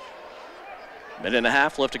something. Minute and a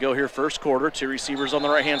half left to go here first quarter. 2 receivers on the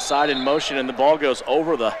right-hand side in motion, and the ball goes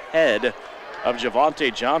over the head of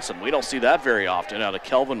Javante Johnson. We don't see that very often out of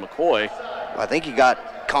Kelvin McCoy. I think he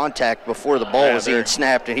got contact before the ball was even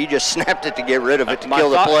snapped, and he just snapped it to get rid of it to kill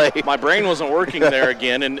the play. My brain wasn't working there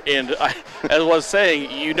again, and as I was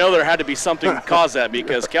saying, there had to be something to cause that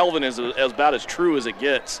because Kelvin is about as true as it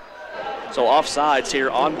gets. So offsides here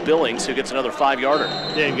on Billings, who gets another 5-yarder.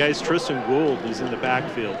 Yeah, and guys, Tristan Gould is in the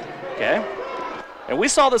backfield. Okay. And we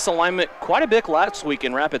saw this alignment quite a bit last week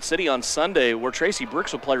in Rapid City on Sunday where Tracy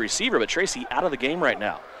Brooks would play receiver, but Tracy out of the game right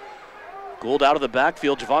now. Gould out of the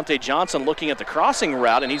backfield. Javante Johnson looking at the crossing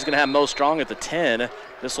route, and he's going to have Mo Strong at the 10.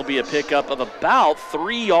 This will be a pickup of about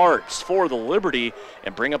 3 yards for the Liberty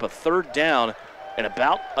and bring up a 3rd down and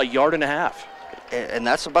about 1.5 yards. And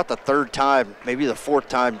that's about the 3rd time, maybe the 4th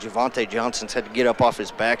time Javante Johnson's had to get up off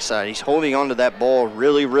his backside. He's holding onto that ball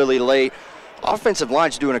really, really late. Offensive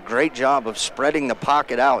line's doing a great job of spreading the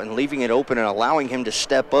pocket out and leaving it open and allowing him to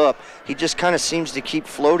step up. He just kind of seems to keep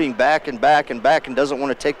floating back and back and back and doesn't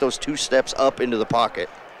want to take those 2 steps up into the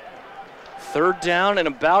pocket. 3rd down and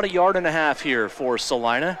about 1.5 yards here for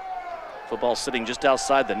Salina. Football sitting just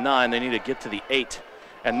outside the 9. They need to get to the 8.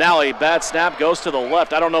 And now a bad snap goes to the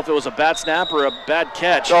left. I don't know if it was a bad snap or a bad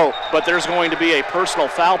catch, but there's going to be a personal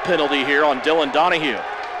foul penalty here on Dylan Donahue,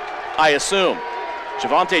 I assume.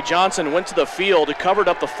 Javante Johnson went to the field, covered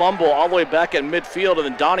up the fumble all the way back at midfield, and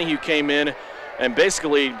then Donahue came in and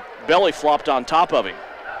basically belly flopped on top of him.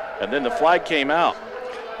 And then the flag came out.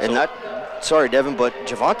 And sorry, Devin, but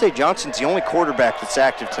Javante Johnson's the only quarterback that's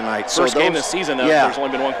active tonight. First game this season, though, there's only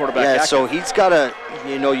been one quarterback active. So he's got to,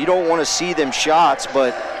 you don't want to see them shots,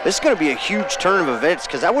 but this is going to be a huge turn of events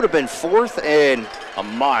because that would have been 4th and a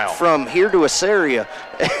mile from here to Assyria.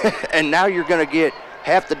 And now you're going to get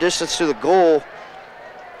half the distance to the goal,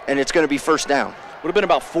 and it's going to be 1st down. Would have been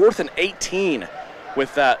about 4th and 18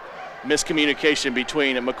 with that miscommunication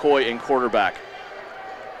between McCoy and quarterback.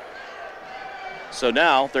 So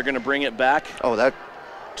now they're going to bring it back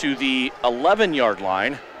to the 11-yard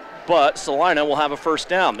line, but Salina will have a 1st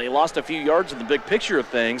down. They lost a few yards in the big picture of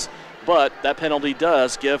things, but that penalty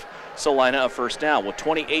does give Salina a 1st down with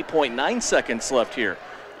 28.9 seconds left here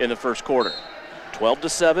in the first quarter.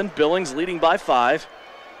 12-7, Billings leading by 5.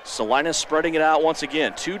 Salina spreading it out once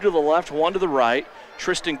again. 2 to the left, 1 to the right.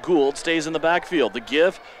 Tristan Gould stays in the backfield. The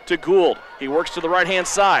give to Gould. He works to the right-hand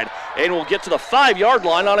side and will get to the 5-yard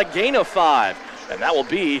line on a gain of 5. And that will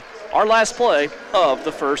be our last play of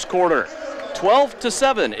the first quarter.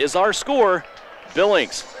 12-7 is our score.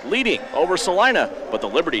 Billings leading over Salina, but the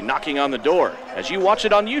Liberty knocking on the door as you watch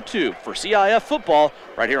it on YouTube for CIF football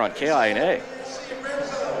right here on KINA.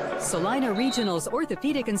 Salina Regional's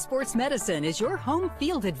Orthopedic and Sports Medicine is your home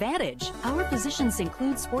field advantage. Our physicians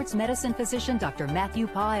include sports medicine physician Dr. Matthew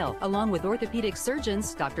Pyle, along with orthopedic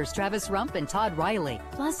surgeons Drs. Travis Rump and Todd Riley,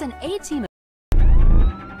 plus an A-team.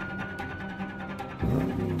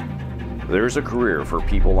 There's a career for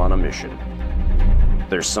people on a mission.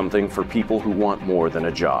 There's something for people who want more than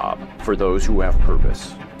a job, for those who have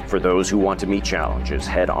purpose, for those who want to meet challenges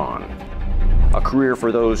head on. A career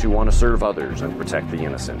for those who want to serve others and protect the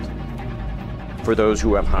innocent. For those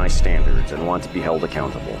who have high standards and want to be held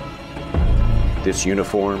accountable. This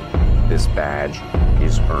uniform, this badge,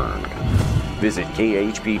 is earned. Visit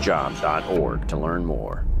khpjobs.org to learn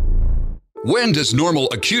more. When does normal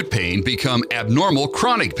acute pain become abnormal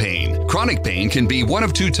chronic pain? Chronic pain can be one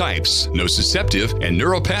of two types, nociceptive and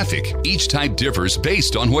neuropathic. Each type differs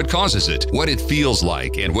based on what causes it, what it feels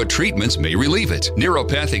like, and what treatments may relieve it.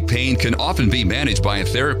 Neuropathic pain can often be managed by a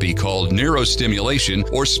therapy called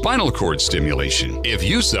neurostimulation or spinal cord stimulation. If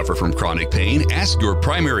you suffer from chronic pain, ask your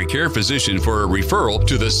primary care physician for a referral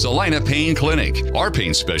to the Salina Pain Clinic. Our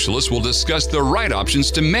pain specialist will discuss the right options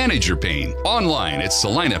to manage your pain. Online at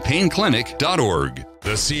salinapainclinic.org.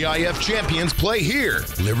 The CIF champions play here.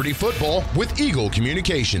 Liberty Football with Eagle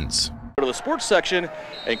Communications. Go to the sports section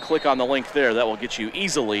and click on the link there. That will get you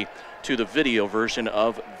easily to the video version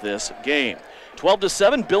of this game.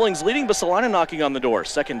 12-7, Billings leading, but Salina knocking on the door.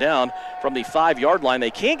 Second down from the 5-yard line. They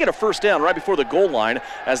can't get a first down right before the goal line,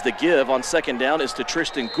 as the give on second down is to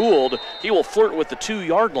Tristan Gould. He will flirt with the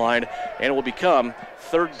 2-yard line, and it will become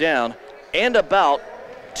third down and about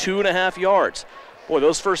 2.5 yards. Boy,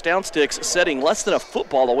 those first down sticks setting less than a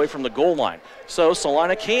football away from the goal line. So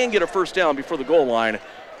Salina can get a first down before the goal line,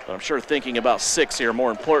 but I'm sure thinking about 6 here, more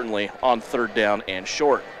importantly, on third down and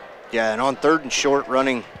short. Yeah, and on third and short,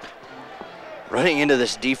 running into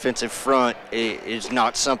this defensive front is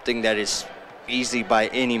not something that is easy by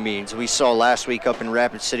any means. We saw last week up in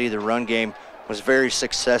Rapid City the run game was very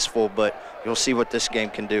successful, but you'll see what this game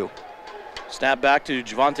can do. Snap back to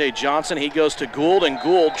Javante Johnson. He goes to Gould, and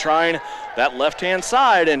Gould trying that left-hand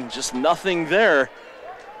side, and just nothing there.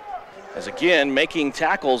 As again, making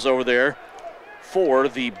tackles over there for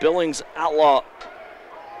the Billings Outlaw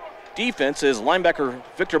defense is linebacker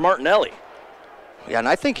Victor Martinelli. Yeah, and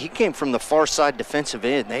I think he came from the far side defensive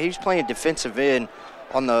end. He's playing defensive end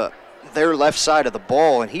on their left side of the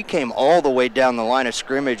ball, and he came all the way down the line of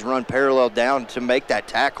scrimmage, run parallel down to make that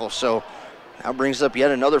tackle. So that brings up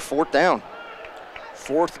yet another fourth down.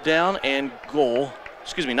 Fourth down and goal.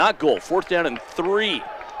 Excuse me, not goal. Fourth down and 3.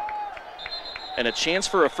 And a chance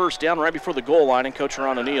for a first down right before the goal line, and Coach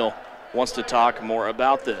Ron O'Neill wants to talk more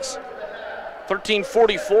about this.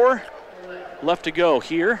 13:44 left to go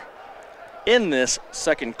here in this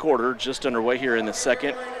second quarter, just underway here in the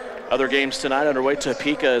second. Other games tonight underway.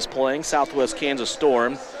 Topeka is playing Southwest Kansas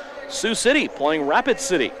Storm. Sioux City playing Rapid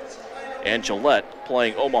City. And Gillette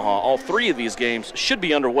playing Omaha. All 3 of these games should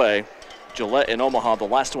be underway. Gillette and Omaha, the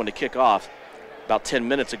last one to kick off about 10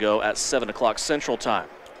 minutes ago at 7 o'clock Central Time.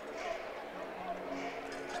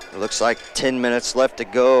 It looks like 10 minutes left to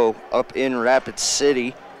go up in Rapid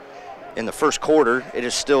City in the first quarter. It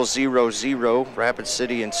is still 0-0, Rapid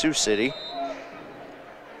City and Sioux City.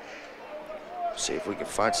 See if we can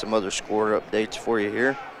find some other score updates for you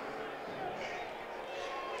here.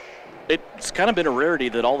 It's kind of been a rarity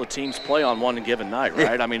that all the teams play on one given night,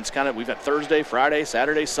 right? I mean, it's kind of, we've got Thursday, Friday,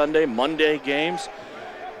 Saturday, Sunday, Monday games,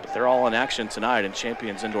 but they're all in action tonight in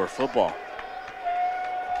Champions Indoor Football.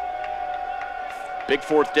 Big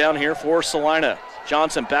fourth down here for Salina.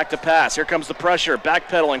 Johnson back to pass. Here comes the pressure.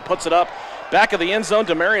 Backpedaling, puts it up. Back of the end zone.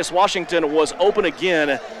 Demarius Washington was open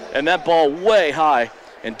again, and that ball way high.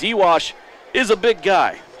 And D-Wash is a big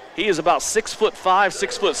guy. He is about 6'5",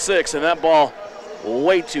 6'6", and that ball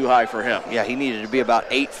way too high for him. Yeah, he needed to be about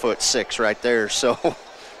 8'6" right there. So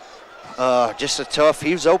just a tough.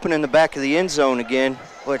 He was open in the back of the end zone again,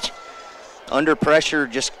 which under pressure,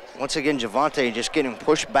 just once again, Javante just getting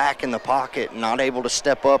pushed back in the pocket, not able to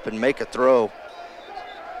step up and make a throw.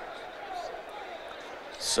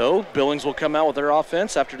 So Billings will come out with their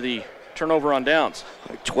offense after the turnover on downs.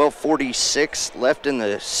 12:46 left in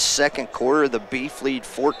the second quarter. The Beef lead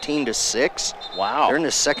 14-6. Wow. They're in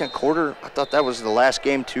the second quarter. I thought that was the last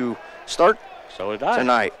game to start so did I.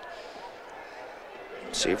 tonight.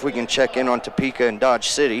 See if we can check in on Topeka and Dodge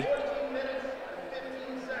City.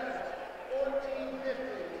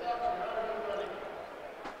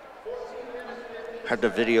 Had the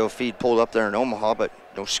video feed pulled up there in Omaha, but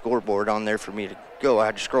no scoreboard on there for me to go. I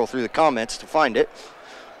had to scroll through the comments to find it.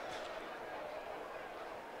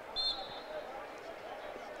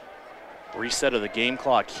 Reset of the game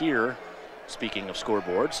clock here, speaking of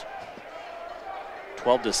scoreboards.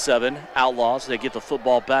 12-7, Outlaws, they get the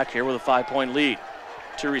football back here with a 5-point lead.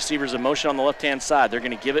 Two receivers in motion on the left-hand side. They're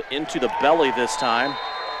going to give it into the belly this time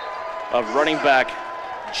of running back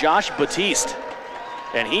Josh Batiste,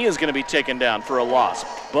 and he is going to be taken down for a loss.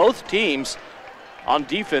 Both teams on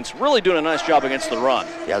defense really doing a nice job against the run.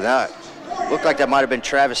 Yeah, that looked like that might have been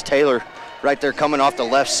Travis Taylor right there coming off the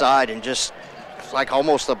left side, and just like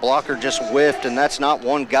almost the blocker just whiffed, and that's not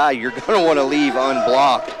one guy you're going to want to leave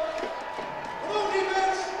unblocked.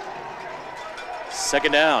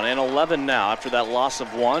 Second down and 11 now after that loss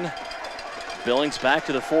of 1. Billings back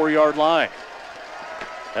to the 4-yard line.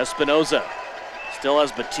 Espinoza still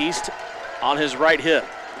has Batiste on his right hip.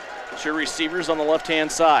 Two receivers on the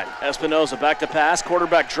left-hand side. Espinoza back to pass,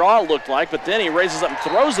 quarterback draw it looked like, but then he raises up and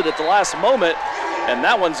throws it at the last moment, and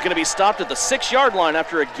that one's going to be stopped at the 6-yard line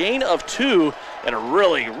after a gain of 2, and a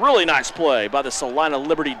really, really nice play by the Salina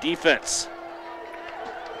Liberty defense.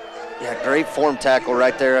 Yeah, great form tackle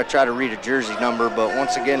right there. I try to read a jersey number, but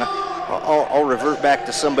once again, I'll revert back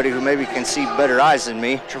to somebody who maybe can see better eyes than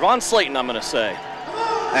me. Trevon Slayton, I'm going to say.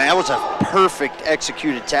 And that was a perfect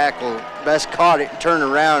executed tackle. Best caught it and turned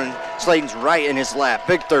around, and Slayton's right in his lap.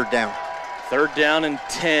 Big third down. Third down and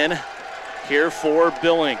 10 here for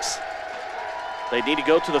Billings. They need to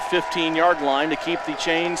go to the 15-yard line to keep the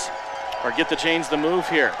chains, or get the chains to move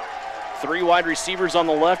here. 3 wide receivers on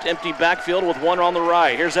the left, empty backfield with 1 on the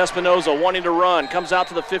right. Here's Espinoza wanting to run, comes out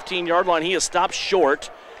to the 15-yard line. He is stopped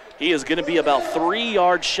short. He is going to be about 3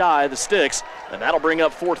 yards shy of the sticks, and that'll bring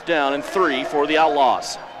up 4th down and 3 for the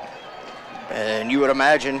Outlaws. And you would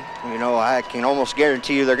imagine, you know, I can almost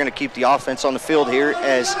guarantee you they're going to keep the offense on the field here,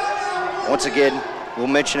 as once again, we'll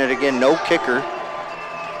mention it again, no kicker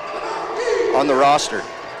on the roster.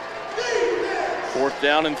 4th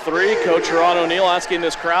down and 3. Coach Ron O'Neill asking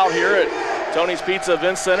this crowd here at Tony's Pizza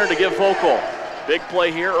Event Center to get vocal. Big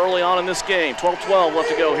play here early on in this game. 12-12 left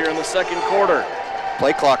to go here in the second quarter.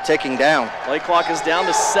 Play clock ticking down. Play clock is down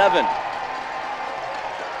to 7.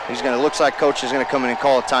 Looks like coach is gonna come in and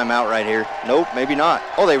call a timeout right here. Nope, maybe not.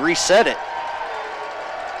 Oh, they reset it.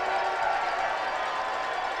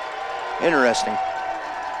 Interesting.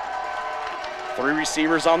 3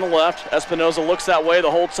 receivers on the left. Espinoza looks that way the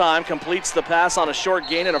whole time, completes the pass on a short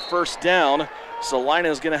gain and a 1st down. Salina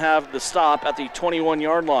is going to have the stop at the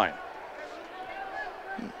 21-yard line.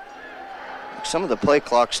 Some of the play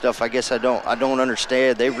clock stuff, I guess I don't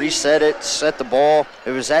understand. They reset it, set the ball.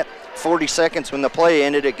 It was at 40 seconds when the play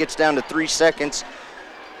ended. It gets down to 3 seconds.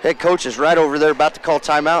 Head coach is right over there about to call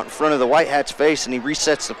timeout in front of the White Hat's face, and he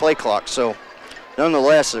resets the play clock. So,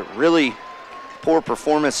 nonetheless, a really poor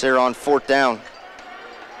performance there on 4th down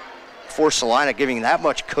for Salina, giving that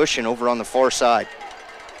much cushion over on the far side.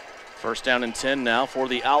 1st down and 10 now for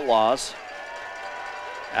the Outlaws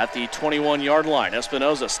at the 21-yard line.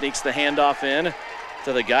 Espinoza sneaks the handoff in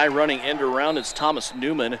to the guy running end around. It's Thomas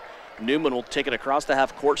Newman. Newman will take it across the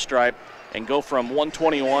half-court stripe and go from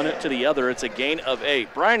 121 to the other. It's a gain of 8.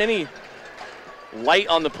 Brian, any light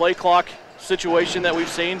on the play clock situation that we've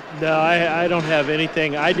seen? No, I don't have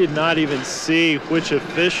anything. I did not even see which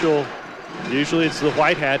official. Usually it's the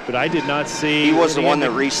White Hat, but I did not see. He was the one that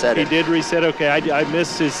reset it. He did reset. Okay, I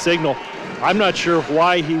missed his signal. I'm not sure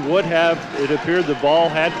why he would have. It appeared the ball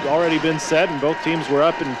had already been set and both teams were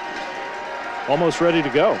up and almost ready to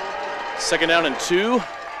go. 2nd down and 2.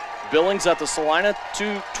 Billings at the Salina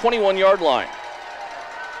 21-yard line.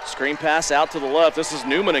 Screen pass out to the left. This is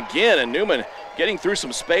Newman again, and Newman getting through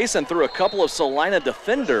some space and through a couple of Salina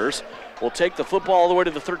defenders will take the football all the way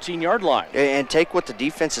to the 13-yard line. And take what the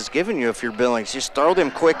defense has given you if you're Billings. Just throw them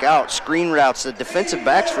quick out, screen routes. The defensive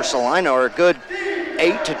backs for Salina are a good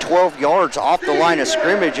 8 to 12 yards off the line of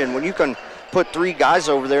scrimmage, and when you can put 3 guys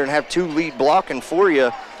over there and have 2 lead blocking for you,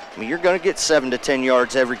 I mean, you're going to get 7 to 10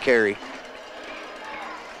 yards every carry.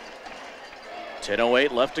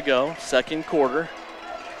 10:08 left to go, second quarter.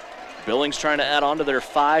 Billings trying to add on to their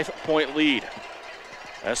 5-point lead.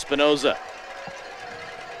 Espinoza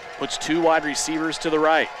puts 2 wide receivers to the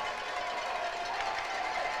right.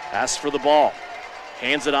 Asks for the ball.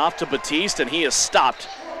 Hands it off to Batiste, and he is stopped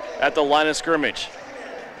at the line of scrimmage.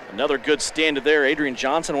 Another good stand there. Adrian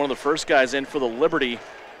Johnson, one of the first guys in for the Liberty,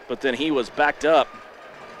 but then he was backed up.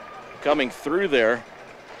 Coming through there,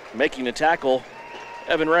 making the tackle,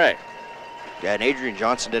 Evan Ray. Yeah, and Adrian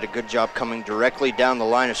Johnson did a good job coming directly down the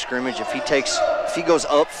line of scrimmage. If he goes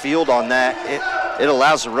upfield on that, it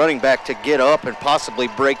allows the running back to get up and possibly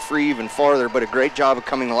break free even farther, but a great job of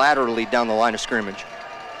coming laterally down the line of scrimmage.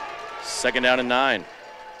 2nd down and 9.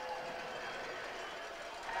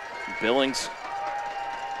 Billings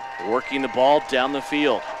working the ball down the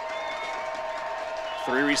field.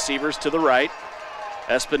 Three receivers to the right.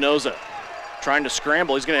 Espinoza trying to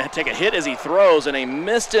scramble. He's going to take a hit as he throws, and a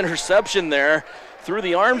missed interception there through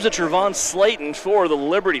the arms of Trevon Slayton for the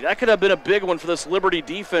Liberty. That could have been a big one for this Liberty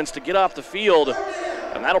defense to get off the field,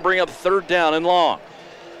 and that'll bring up 3rd down and long.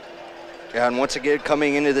 Yeah, and once again,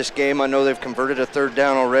 coming into this game, I know they've converted a 3rd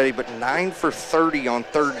down already, but 9 for 30 on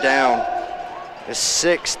 3rd down is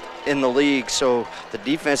 6th in the league, so the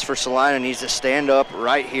defense for Salina needs to stand up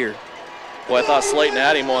right here. Boy, I thought Slayton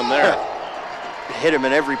had him on there. Hit him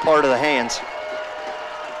in every part of the hands.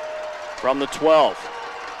 From the 12,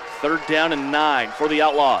 3rd down and 9 for the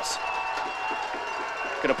Outlaws.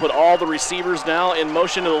 Going to put all the receivers now in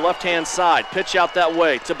motion to the left-hand side. Pitch out that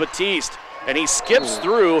way to Batiste, and he skips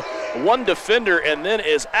through one defender and then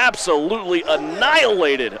is absolutely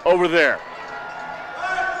annihilated over there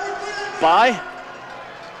by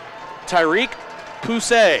Tyreek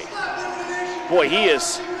Poussey. Boy,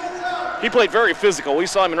 he played very physical. We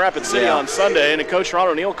saw him in Rapid City on Sunday, and Coach Ron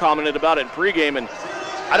O'Neill commented about it in pregame, and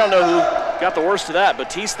I don't know who got the worst of that,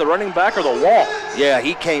 Batiste, the running back, or the wall. Yeah,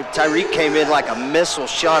 Tyreek came in like a missile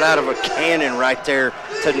shot out of a cannon right there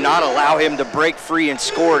to not allow him to break free and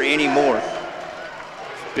score anymore.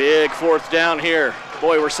 Big 4th down here.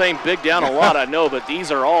 Boy, we're saying big down a lot, I know, but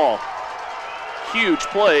these are all huge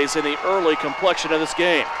plays in the early complexion of this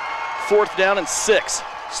game. 4th down and 6.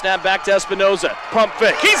 Snap back to Espinoza. Pump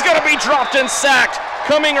fake. He's going to be dropped and sacked.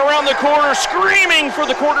 Coming around the corner, screaming for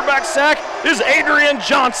the quarterback sack, is Adrian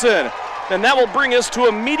Johnson. And that will bring us to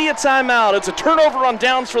immediate timeout. It's a turnover on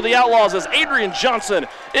downs for the Outlaws as Adrian Johnson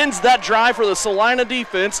ends that drive for the Salina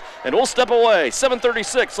defense. And we'll step away.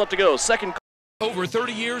 7:36 left to go. Second. Over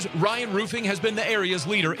 30 years, Ryan Roofing has been the area's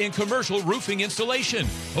leader in commercial roofing installation.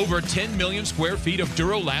 Over 10 million square feet of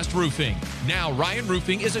Durolast roofing. Now, Ryan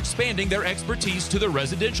Roofing is expanding their expertise to the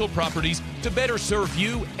residential properties to better serve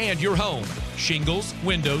you and your home. Shingles,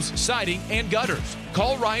 windows, siding, and gutters.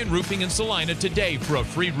 Call Ryan Roofing in Salina today for a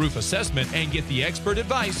free roof assessment and get the expert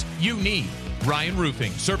advice you need. Ryan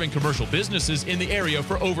Roofing, serving commercial businesses in the area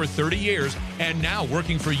for over 30 years and now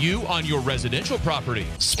working for you on your residential property.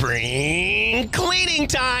 Spring cleaning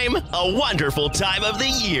time! A wonderful time of the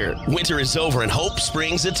year. Winter is over and hope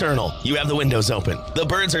springs eternal. You have the windows open. The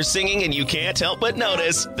birds are singing and you can't help but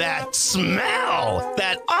notice that smell.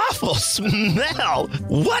 That awful smell.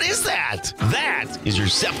 What is that? That is your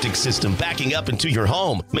septic system backing up into your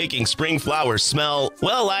home, making spring flowers smell,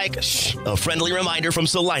 well, like a friendly reminder from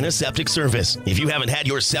Salina Septic Service. If you haven't had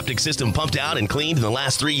your septic system pumped out and cleaned in the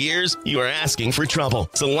last 3 years, you are asking for trouble.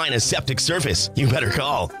 Salina Septic Service. You better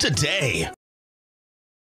call today.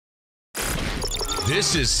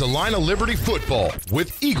 This is Salina Liberty Football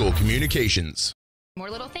with Eagle Communications. More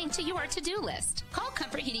little thing to your to-do list. Call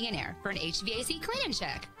Comfort Heating and Air for an HVAC clean and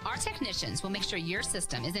check. Our technicians will make sure your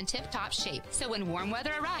system is in tip-top shape, so when warm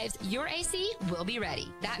weather arrives, your AC will be ready.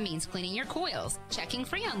 That means cleaning your coils, checking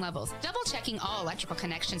Freon levels, double-checking all electrical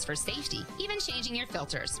connections for safety, even changing your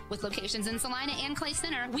filters. With locations in Salina and Clay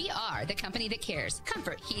Center, we are the company that cares.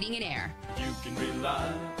 Comfort Heating and Air. You can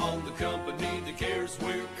rely on the company that cares.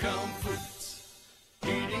 We're Comfort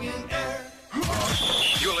Heating and Air.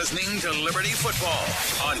 You're listening to Liberty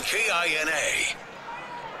Football on KINA.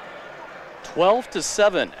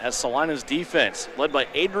 12-7 as Salina's defense, led by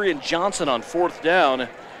Adrian Johnson on 4th down,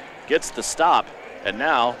 gets the stop. And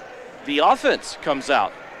now the offense comes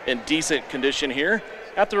out in decent condition here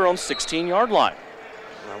at their own 16-yard line.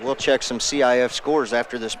 We'll check some CIF scores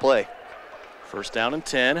after this play. 1st down and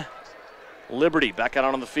 10. Liberty back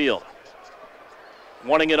out on the field.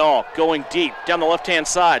 Wanting it all, going deep down the left-hand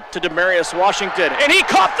side to Demarius Washington, and he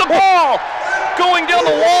caught the ball! Going down the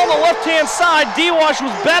wall on the left-hand side, D-Wash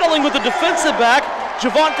was battling with the defensive back.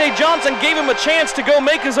 Javonte Johnson gave him a chance to go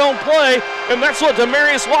make his own play, and that's what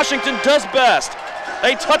Demarius Washington does best.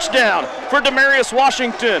 A touchdown for Demarius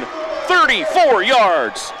Washington, 34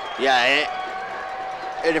 yards. Yeah,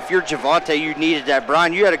 and if you're Javonte, you needed that.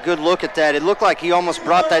 Brian, you had a good look at that. It looked like he almost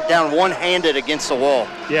brought that down one-handed against the wall.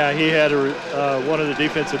 Yeah, he had one of the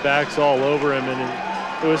defensive backs all over him,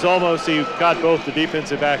 and it was almost he got both the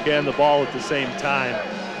defensive back and the ball at the same time.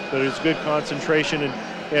 But it was good concentration,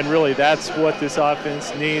 and really that's what this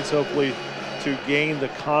offense needs, hopefully, to gain the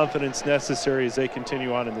confidence necessary as they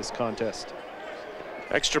continue on in this contest.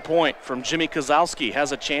 Extra point from Jimmy Kozlowski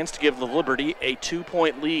has a chance to give the Liberty a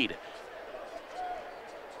 2-point lead.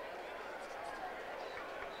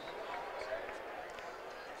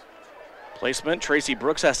 Placement, Tracy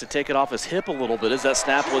Brooks has to take it off his hip a little bit as that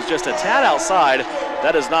snap was just a tad outside.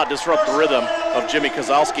 That does not disrupt the rhythm of Jimmy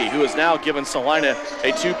Kozlowski, who has now given Salina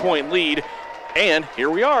a 2-point lead And here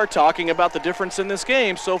we are talking about the difference in this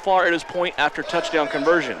game. So far it is point after touchdown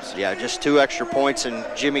conversions. Yeah, just 2 extra points, and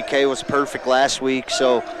Jimmy K was perfect last week,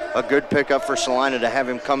 so a good pickup for Salina to have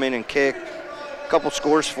him come in and kick. A couple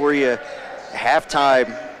scores for you.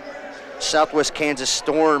 Halftime, Southwest Kansas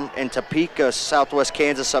Storm and Topeka. Southwest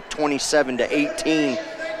Kansas up 27-18.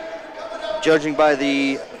 Judging by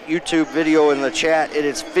the YouTube video in the chat, it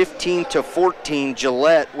is 15-14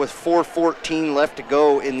 Gillette with 4:14 left to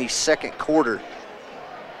go in the second quarter.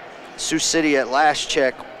 Sioux City at last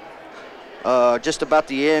check, just about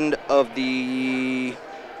the end of the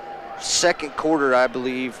second quarter, I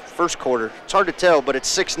believe, first quarter. It's hard to tell, but it's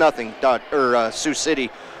 6-0 Sioux City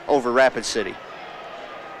over Rapid City.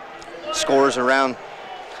 Scores around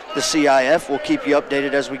the CIF. We'll keep you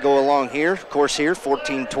updated as we go along here. Of course, here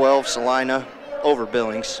 14-12 Salina over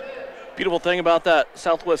Billings. Beautiful thing about that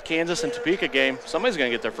Southwest Kansas and Topeka game, somebody's going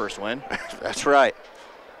to get their first win. That's right.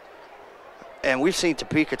 And we've seen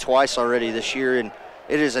Topeka twice already this year, and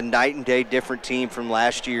it is a night and day different team from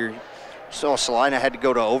last year. So Salina had to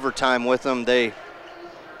go to overtime with them. The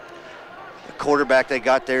quarterback they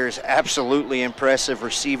got there is absolutely impressive.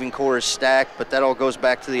 Receiving core is stacked, but that all goes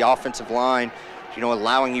back to the offensive line,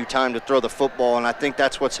 allowing you time to throw the football, and I think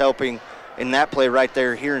that's what's helping in that play right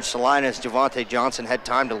there here in Salina, as Javante Johnson had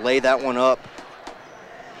time to lay that one up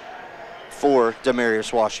for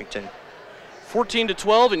Demarius Washington.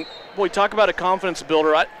 14-12, and boy, talk about a confidence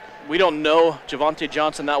builder. We don't know Javante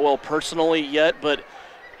Johnson that well personally yet, but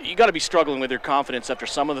you got to be struggling with your confidence after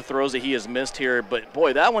some of the throws that he has missed here. But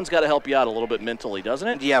boy, that one's got to help you out a little bit mentally, doesn't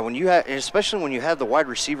it? Yeah, especially when you have the wide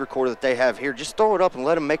receiver core that they have here, just throw it up and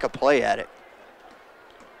let him make a play at it.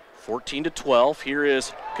 14-12. Here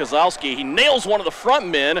is Kozlowski. He nails one of the front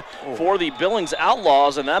men for the Billings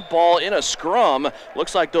Outlaws, and that ball in a scrum.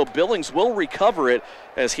 Looks like, though, Billings will recover it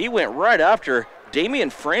as he went right after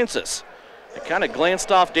Damian Francis. It kind of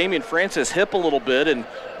glanced off Damian Francis' hip a little bit and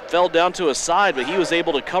fell down to his side, but he was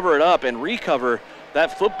able to cover it up and recover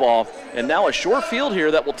that football. And now a short field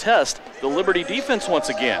here that will test the Liberty defense once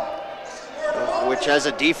again. Which, as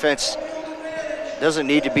a defense, doesn't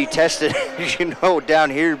need to be tested,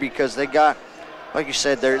 down here, because they got, like you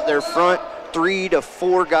said, their front 3 to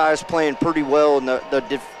 4 guys playing pretty well, in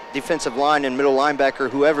the defensive line and middle linebacker,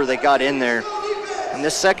 whoever they got in there. And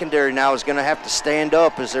this secondary now is going to have to stand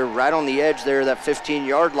up as they're right on the edge there of that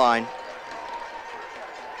 15-yard line.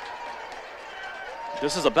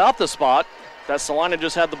 This is about the spot that Salina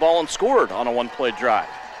just had the ball and scored on a one-play drive.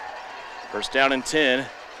 First down and 10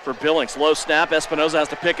 for Billings. Low snap. Espinoza has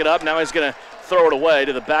to pick it up. Now he's going to throw it away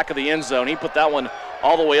to the back of the end zone. He put that one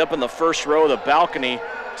all the way up in the first row of the balcony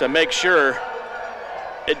to make sure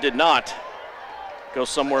it did not go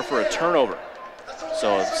somewhere for a turnover.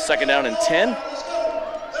 So second down and 10.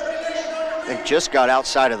 And just got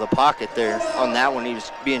outside of the pocket there on that one. He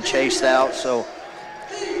was being chased out. So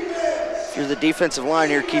if you're the defensive line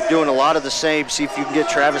here, keep doing a lot of the same. See if you can get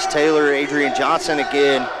Travis Taylor, Adrian Johnson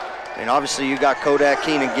again. And obviously you got Kodak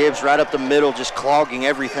Keenan Gibbs right up the middle, just clogging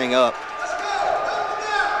everything up.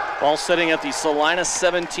 Ball sitting at the Salina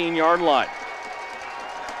 17-yard line.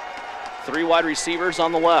 3 wide receivers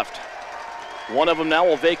on the left. One of them now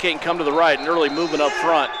will vacate and come to the right. An early movement up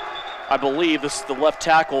front. I believe this is the left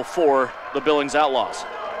tackle for the Billings Outlaws.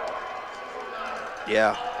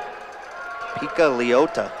 Yeah. Pika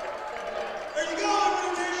Leota.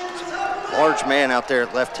 Large man out there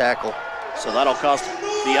at left tackle. So that'll cost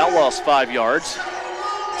the Outlaws 5 yards.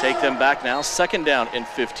 Take them back now. Second down and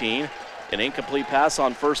 15. An incomplete pass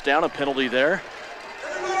on first down, a penalty there.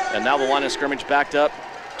 And now the line of scrimmage backed up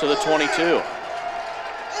to the 22.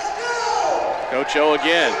 Coach O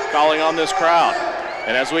again calling on this crowd.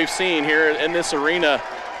 And as we've seen here in this arena,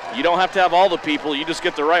 you don't have to have all the people, you just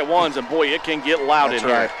get the right ones, and boy, it can get loud in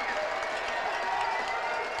here.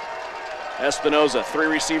 Espinoza, 3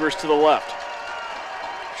 receivers to the left.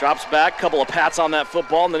 Drops back, couple of pats on that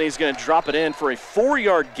football, and then he's going to drop it in for a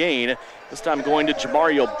 4-yard gain. This time going to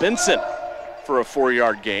Jamario Benson for a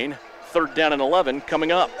 4-yard gain. Third down and 11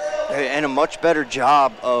 coming up. And a much better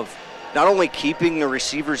job of not only keeping the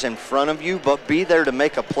receivers in front of you, but be there to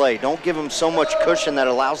make a play. Don't give them so much cushion that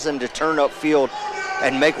allows them to turn upfield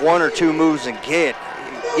and make 1 or 2 moves and get.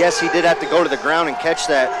 Yes, he did have to go to the ground and catch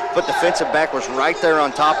that, but defensive back was right there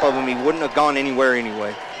on top of him. He wouldn't have gone anywhere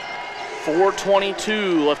anyway.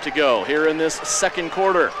 4:22 left to go here in this second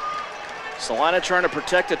quarter. Salina trying to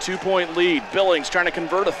protect a 2-point lead. Billings trying to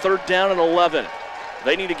convert a third down and 11.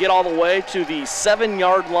 They need to get all the way to the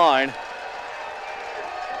 7-yard line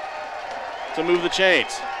to move the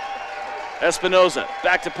chains. Espinoza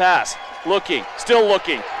back to pass. Looking, still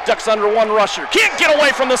looking. Ducks under one rusher. Can't get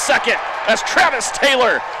away from the second as Travis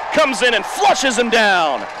Taylor comes in and flushes him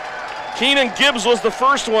down. Keenan Gibbs was the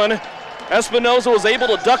first one. Espinoza was able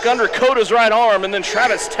to duck under Coda's right arm, and then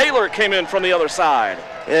Travis Taylor came in from the other side.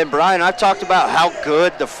 And Brian, I've talked about how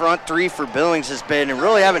good the front three for Billings has been, and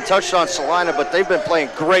really haven't touched on Salina, but they've been playing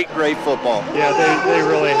great football. Yeah, they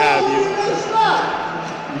really have.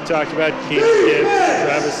 You talked about Keenan Gibbs,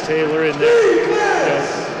 Travis Taylor in there. You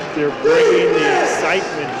know, they're bringing the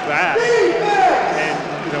excitement back.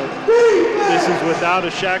 And, you know, this is without a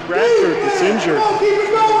Shaq Bradford that's injured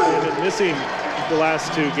and been missing the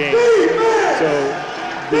last 2 games. So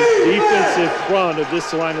the defensive front of this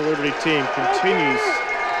Salina Liberty team continues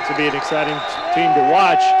to be an exciting team to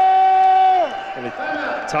watch. And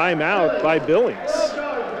a timeout by Billings.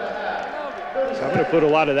 So I'm going to put a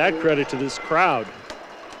lot of that credit to this crowd.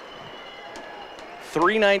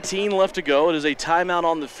 3:19 left to go. It is a timeout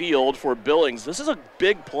on the field for Billings. This is a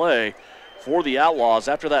big play for the Outlaws.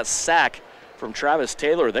 After that sack from Travis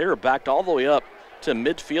Taylor, they are backed all the way up to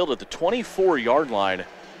midfield at the 24-yard line.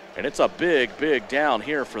 And it's a big down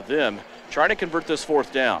here for them, trying to convert this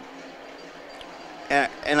 4th down.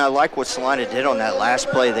 And I like what Salina did on that last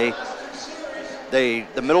play.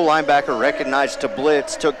 The middle linebacker recognized to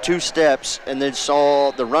blitz, took 2 steps, and then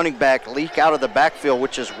saw the running back leak out of the backfield,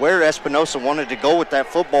 which is where Espinosa wanted to go with that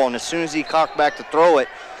football. And as soon as he cocked back to throw it,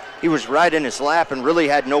 he was right in his lap and really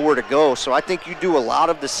had nowhere to go. So I think you do a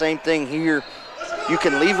lot of the same thing here. You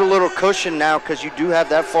can leave a little cushion now because you do have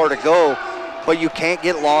that far to go, but you can't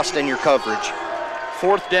get lost in your coverage.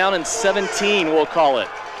 4th down and 17, we'll call it.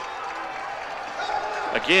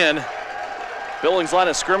 Again, Billings line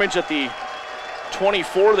of scrimmage at the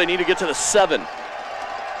 24. They need to get to the 7.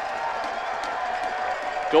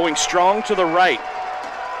 Going strong to the right.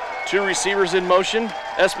 2 receivers in motion.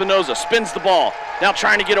 Espinoza spins the ball. Now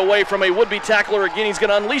trying to get away from a would-be tackler again. He's going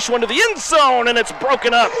to unleash one to the end zone, and it's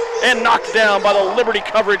broken up and knocked down by the Liberty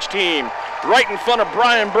coverage team. Right in front of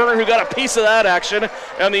Brian Berner, who got a piece of that action.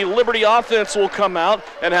 And the Liberty offense will come out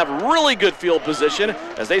and have really good field position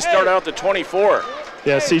as they start out at the 24.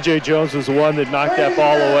 Yeah, C.J. Jones was the one that knocked that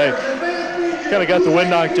ball away. Kind of got the wind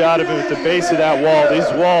knocked out of him at the base of that wall. These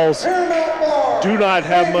walls do not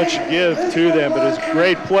have much give to them, but it's a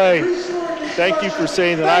great play. Thank you for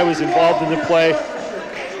saying that I was involved in the play.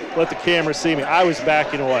 Let the camera see me. I was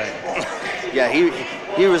backing away. Yeah,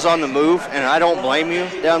 he was on the move, and I don't blame you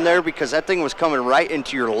down there because that thing was coming right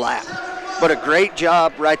into your lap. But a great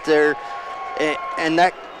job right there, and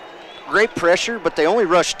that great pressure, but they only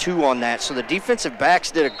rushed 2 on that, so the defensive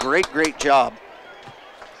backs did a great job.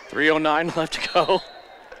 3:09 left to go.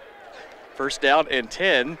 1st down and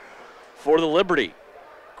 10 for the Liberty.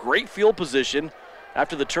 Great field position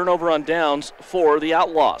after the turnover on downs for the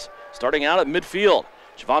Outlaws. Starting out at midfield,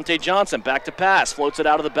 Javante Johnson back to pass, floats it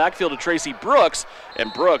out of the backfield to Tracy Brooks,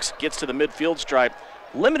 and Brooks gets to the midfield stripe,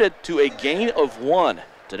 limited to a gain of 1.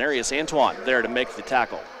 Denarius Antoine there to make the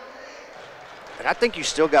tackle. And I think you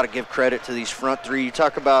still got to give credit to these front 3. You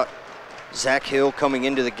talk about Zach Hill coming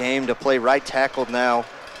into the game to play right tackle now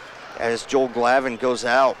as Joel Glavin goes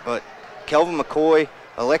out, but Kelvin McCoy,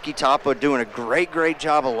 Aleki Tapa doing a great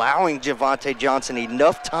job allowing Javante Johnson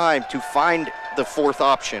enough time to find the 4th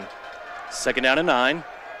option. 2nd down and 9.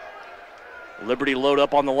 Liberty load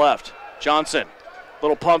up on the left. Johnson,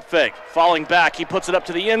 little pump fake, falling back. He puts it up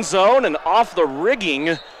to the end zone, and off the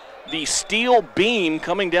rigging, the steel beam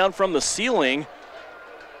coming down from the ceiling.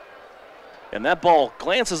 And that ball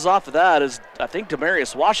glances off of that as I think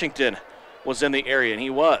Demarius Washington was in the area, and he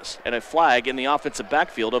was. And a flag in the offensive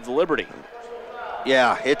backfield of the Liberty.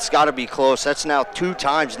 Yeah, it's got to be close. That's now 2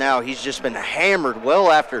 times now. He's just been hammered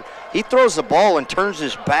well after. He throws the ball and turns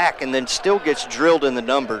his back and then still gets drilled in the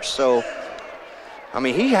numbers. So, I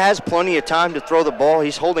mean, he has plenty of time to throw the ball.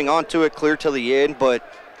 He's holding on to it clear to the end, but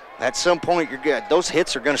at some point, you're good. Those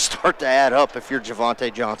hits are going to start to add up if you're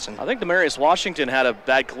Javante Johnson. I think Demarius Washington had a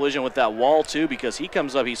bad collision with that wall, too, because he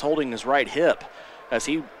comes up, he's holding his right hip as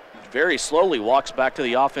he very slowly walks back to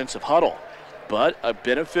the offensive huddle. But a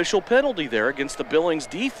beneficial penalty there against the Billings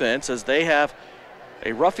defense as they have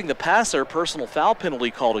a roughing the passer personal foul penalty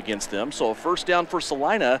called against them. So a 1st down for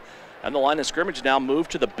Salina, and the line of scrimmage now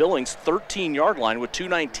moved to the Billings 13-yard line with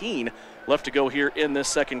 2:19 left to go here in this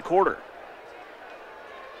 2nd quarter.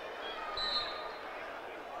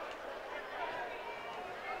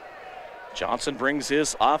 Johnson brings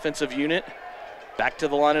his offensive unit back to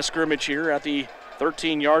the line of scrimmage here at the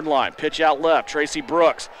 13-yard line. Pitch out left. Tracy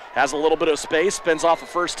Brooks has a little bit of space, spins off a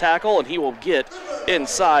 1st tackle, and he will get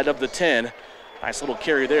inside of the 10. Nice little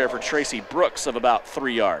carry there for Tracy Brooks of about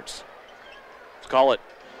 3 yards. Let's call it,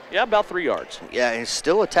 yeah, about 3 yards. Yeah, and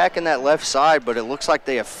still attacking that left side, but it looks like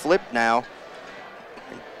they have flipped now.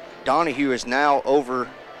 Donahue is now over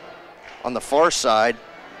on the far side.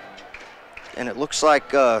 And it looks like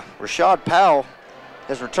Rashad Powell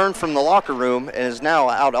has returned from the locker room and is now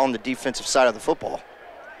out on the defensive side of the football.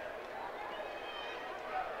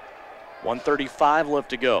 1:35 left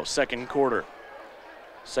to go, second quarter.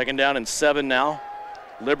 Second down and 7 now.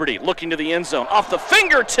 Liberty looking to the end zone. Off the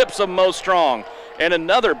fingertips of Mo Strong. And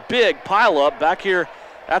another big pileup back here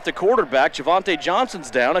at the quarterback. Javante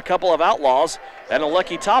Johnson's down, a couple of Outlaws, and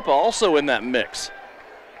Aleki Tapa also in that mix.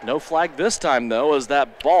 No flag this time, though, as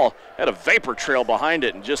that ball had a vapor trail behind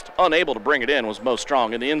it and just unable to bring it in was Mo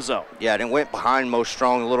Strong in the end zone. Yeah, and it went behind Mo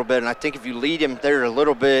Strong a little bit, and I think if you lead him there a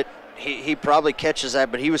little bit, he probably catches that,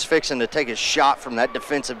 but he was fixing to take a shot from that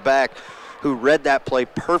defensive back who read that play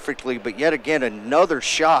perfectly, but yet again, another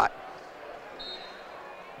shot.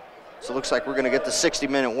 So it looks like we're going to get the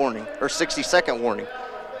 60-minute warning, or 60-second warning.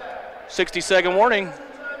 60-second warning.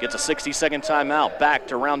 Gets a 60-second timeout back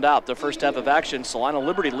to round out the first half of action. Salina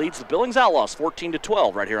Liberty leads the Billings Outlaws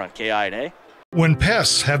 14-12 right here on KINA. When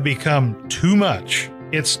pests have become too much,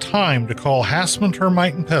 it's time to call Hassman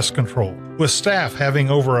Termite and Pest Control. With staff having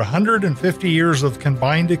over 150 years of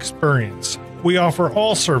combined experience, we offer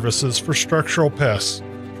all services for structural pests: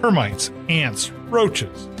 termites, ants,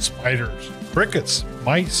 roaches, spiders, crickets,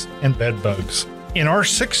 mice, and bed bugs. In our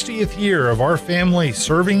 60th year of our family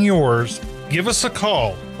serving yours, give us a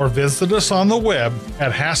call or visit us on the web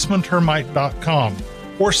at hassmantermite.com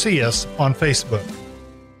or see us on Facebook.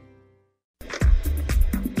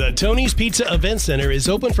 The Tony's Pizza Event Center is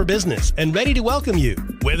open for business and ready to welcome you.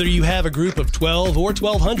 Whether you have a group of 12 or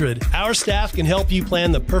 1,200, our staff can help you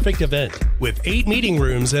plan the perfect event. With 8 meeting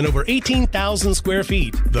rooms and over 18,000 square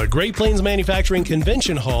feet, the Great Plains Manufacturing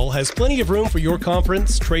Convention Hall has plenty of room for your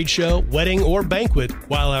conference, trade show, wedding, or banquet,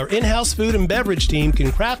 while our in-house food and beverage team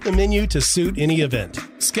can craft a menu to suit any event.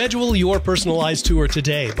 Schedule your personalized tour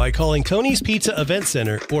today by calling Tony's Pizza Event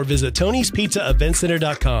Center or visit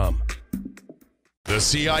Tony'sPizzaEventCenter.com. The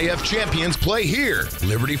CIF champions play here.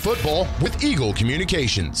 Liberty Football with Eagle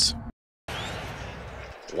Communications.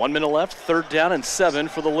 1 minute left, third down and 7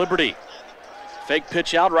 for the Liberty. Fake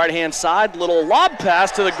pitch out, right-hand side, little lob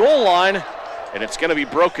pass to the goal line, and it's going to be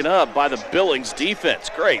broken up by the Billings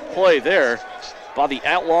defense. Great play there by the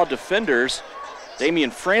Outlaw defenders.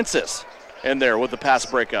 Damian Francis in there with the pass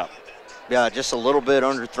breakup. Yeah, just a little bit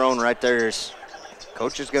underthrown right there.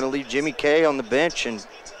 Coach is going to leave Jimmy Kay on the bench, and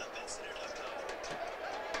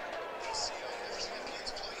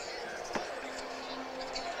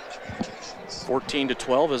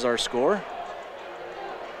 14-12 is our score.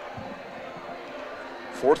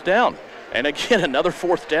 Fourth down. And again, another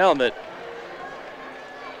fourth down that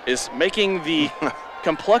is making the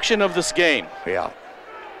complexion of this game. Yeah.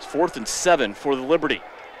 It's 4th and 7 for the Liberty.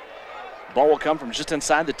 Ball will come from just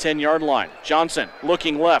inside the 10-yard line. Johnson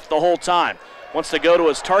looking left the whole time. Wants to go to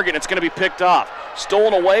his target. It's going to be picked off.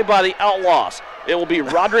 Stolen away by the Outlaws. It will be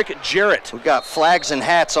Roderick Jarrett. We've got flags and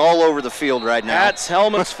hats all over the field right now. Hats,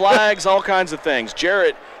 helmets, flags, all kinds of things.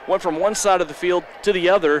 Jarrett went from one side of the field to the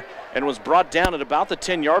other and was brought down at about the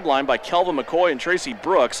 10-yard line by Kelvin McCoy and Tracy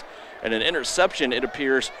Brooks. And an interception, it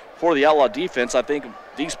appears, for the Outlaw defense. I think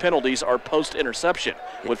these penalties are post-interception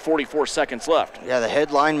with 44 seconds left. Yeah, the head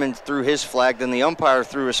lineman threw his flag, then the umpire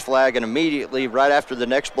threw his flag, and immediately, right after the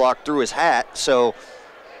next block, threw his hat. So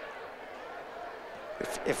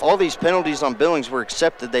if all these penalties on Billings were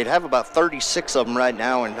accepted, they'd have about 36 of them right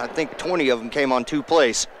now, and I think 20 of them came on 2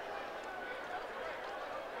 plays.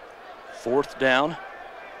 Fourth down.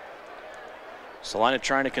 Salina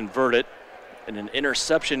trying to convert it, and an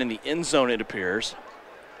interception in the end zone, it appears.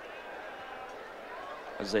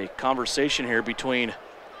 There's a conversation here between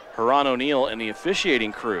Haran O'Neill and the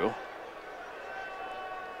officiating crew.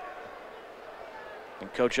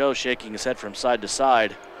 And Coach O shaking his head from side to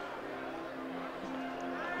side,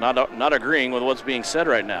 not agreeing with what's being said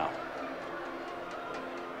right now.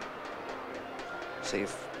 See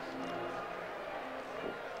if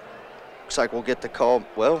looks like we'll get the call.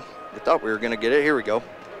 Well, we thought we were going to get it. Here we go.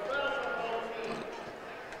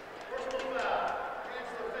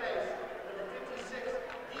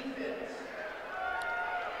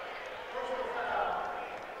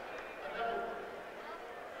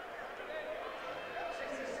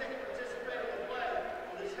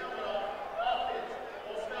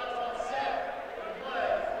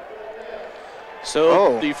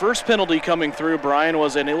 So the first penalty coming through, Brian,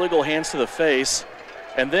 was an illegal hands to the face,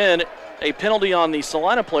 and then a penalty on the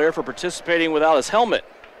Salina player for participating without his helmet.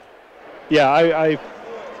 Yeah, I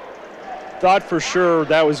thought for sure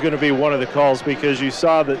that was going to be one of the calls because you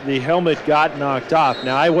saw that the helmet got knocked off.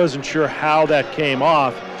 Now, I wasn't sure how that came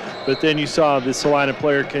off, but then you saw the Salina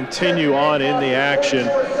player continue on in the action,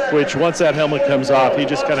 which once that helmet comes off, he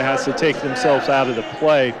just kind of has to take themselves out of the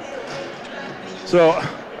play. So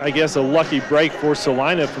I guess a lucky break for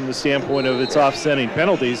Salina from the standpoint of its offsetting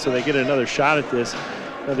penalties, so they get another shot at this.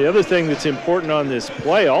 Now, the other thing that's important on this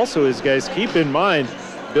play also is, guys, keep in mind,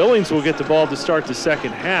 Billings will get the ball to start the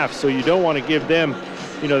second half, so you don't want to give them,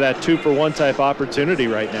 you know, that 2-for-1 type opportunity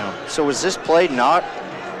right now. So was this play not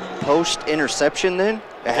post-interception then?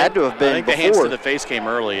 It had to have been I think before. the hands to the face came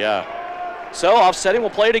early, yeah. So offsetting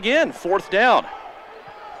will play it again, 4th down.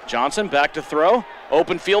 Johnson back to throw.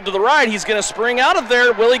 Open field to the right. He's going to spring out of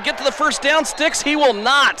there. Will he get to the first down sticks? He will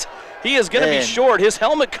not. He is going to be short. His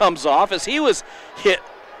helmet comes off as he was hit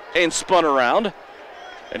and spun around.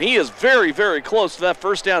 And he is very, very close to that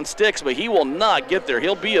first down sticks, but he will not get there.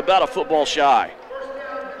 He'll be about a football shy.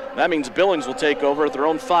 That means Billings will take over at their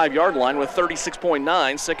own 5-yard line with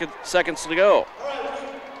 36.9 seconds to go.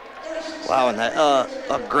 Wow, and that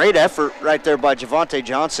a great effort right there by Javante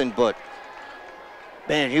Johnson, but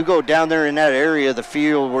man, you go down there in that area of the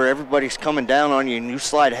field where everybody's coming down on you and you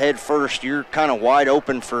slide head first, you're kind of wide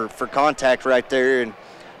open for contact right there, and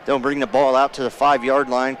they'll bring the ball out to the 5-yard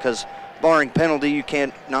line because barring penalty, you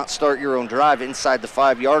can't not start your own drive inside the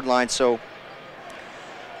 5-yard line. So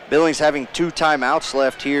Billings having 2 timeouts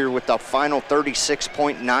left here with the final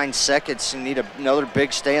 36.9 seconds. You need another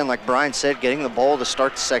big stand, like Brian said, getting the ball to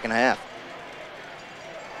start the second half.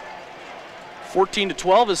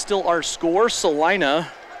 14-12 is still our score. Salina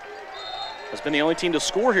has been the only team to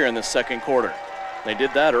score here in this second quarter. They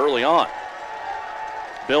did that early on.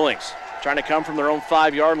 Billings trying to come from their own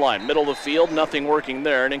 5-yard line. Middle of the field, nothing working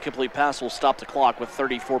there. An incomplete pass will stop the clock with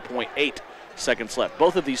 34.8 seconds left.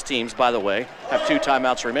 Both of these teams, by the way, have 2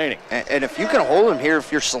 timeouts remaining. And if you can hold them here,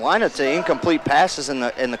 if you're Salina, to incomplete passes and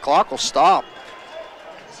the clock will stop.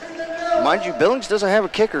 Mind you, Billings doesn't have a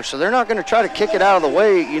kicker, so they're not going to try to kick it out of the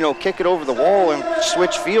way, you know, kick it over the wall and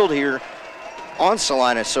switch field here on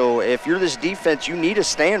Salina. So if you're this defense, you need a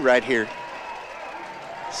stand right here.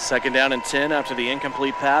 2nd down and 10 after the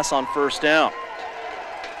incomplete pass on 1st down.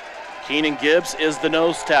 Keenan Gibbs is the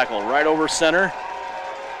nose tackle right over center.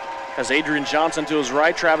 Has Adrian Johnson to his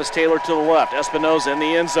right, Travis Taylor to the left. Espinoza in the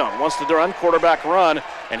end zone. Wants to run, quarterback run,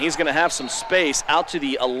 and he's going to have some space out to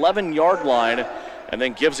the 11-yard line and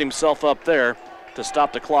then gives himself up there to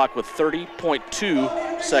stop the clock with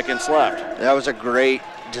 30.2 seconds left. That was a great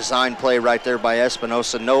design play right there by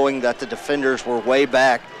Espinosa, knowing that the defenders were way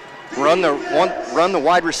back. Run the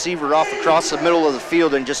wide receiver off across the middle of the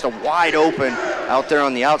field and just a wide open out there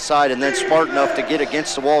on the outside, and then smart enough to get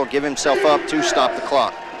against the wall, give himself up to stop the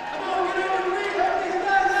clock.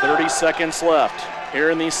 30 seconds left here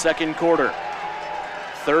in the second quarter.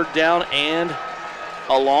 3rd down and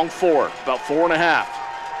a long 4, about 4.5.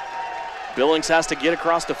 Billings has to get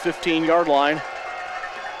across the 15-yard line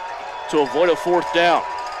to avoid a 4th down.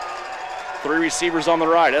 3 receivers on the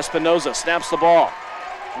right. Espinoza snaps the ball.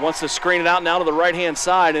 Wants to screen it out now to the right-hand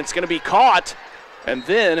side, and it's going to be caught and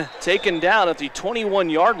then taken down at the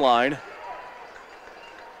 21-yard line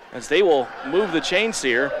as they will move the chains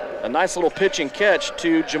here. A nice little pitch and catch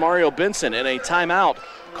to Jamario Benson, and a timeout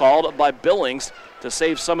called by Billings to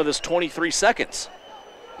save some of this 23 seconds.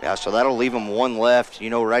 Yeah, so that'll leave them 1 left. You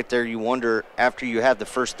know, right there you wonder, after you have the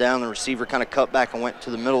first down, the receiver kind of cut back and went to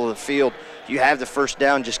the middle of the field. You have the first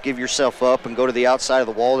down, just give yourself up and go to the outside of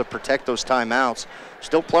the wall to protect those timeouts.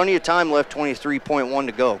 Still plenty of time left, 23.1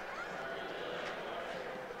 to go.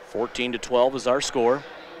 14-12 is our score.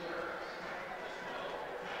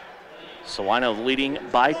 Salina leading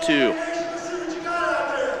by 2.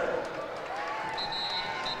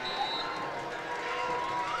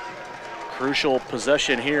 Crucial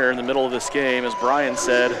possession here in the middle of this game, as Brian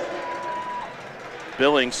said.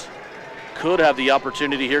 Billings could have the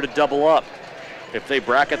opportunity here to double up if they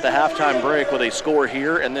bracket the halftime break with a score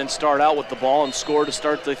here and then start out with the ball and score to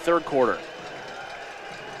start the 3rd quarter.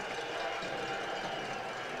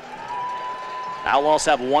 Outlaws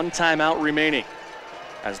have 1 timeout remaining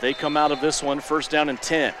as they come out of this one. 1st down and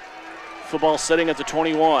 10. Football sitting at the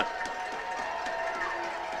 21.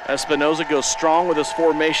 Espinoza goes strong with his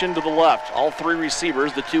formation to the left. All 3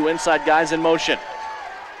 receivers, the 2 inside guys in motion.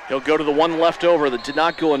 He'll go to the 1 left over that did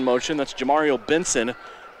not go in motion. That's Jamario Benson.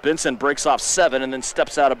 Benson breaks off 7 and then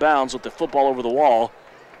steps out of bounds with the football over the wall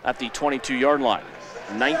at the 22-yard line.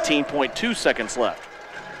 19.2 seconds left.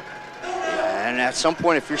 And at some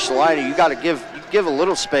point, if you're Salina, you got to give a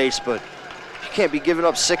little space, but you can't be giving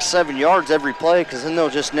up 6-7 yards every play, because then they'll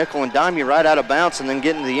just nickel and dime you right out of bounds and then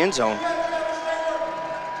get into the end zone.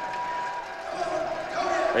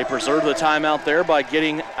 They preserve the timeout there by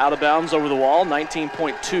getting out of bounds over the wall.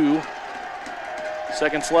 19.2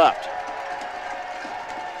 seconds left.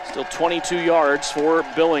 Still 22 yards for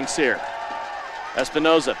Billings here.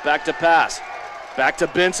 Espinoza back to pass. Back to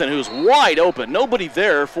Benson, who's wide open. Nobody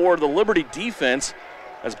there for the Liberty defense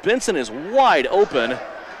as Benson is wide open.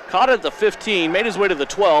 Caught it at the 15, made his way to the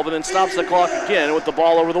 12, and then stops the clock again with the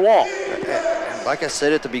ball over the wall. Like I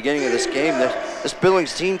said at the beginning of this game, this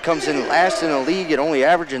Billings team comes in last in the league at only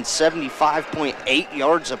averaging 75.8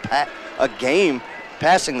 yards a game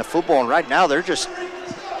passing the football, and right now they're just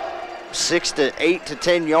 6 to 8 to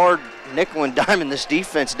 10 yard nickel and diming this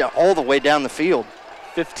defense all the way down the field.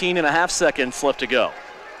 15 and a half seconds left to go.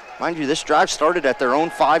 Mind you, this drive started at their own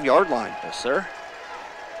 5-yard line. Yes, sir.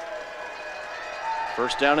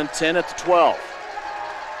 First down and 10 at the 12.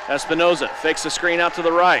 Espinoza fakes the screen out to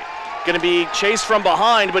the right. Going to be chased from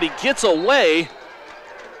behind, but he gets away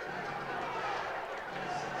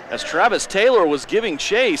as Travis Taylor was giving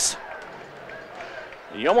chase.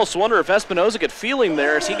 You almost wonder if Espinoza could feel him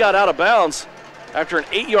there as he got out of bounds after an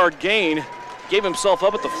 8-yard gain. Gave himself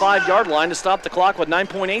up at the 5-yard line to stop the clock with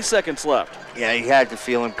 9.8 seconds left. Yeah, he had to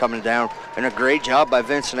feel him coming down. And a great job by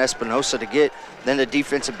Vincent Espinoza to get. Then the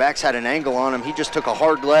defensive backs had an angle on him. He just took a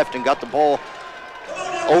hard left and got the ball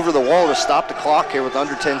over the wall to stop the clock here with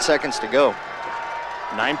under 10 seconds to go.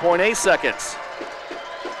 9.8 seconds.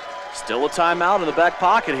 Still a timeout in the back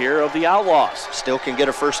pocket here of the Outlaws. Still can get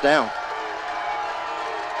a first down.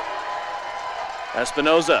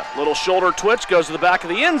 Espinoza, little shoulder twitch, goes to the back of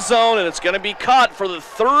the end zone, and it's going to be caught for the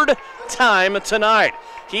third time tonight.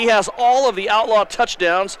 He has all of the Outlaw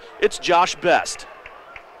touchdowns. It's Josh Best.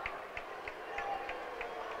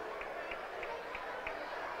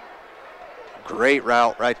 Great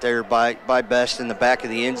route right there by Best in the back of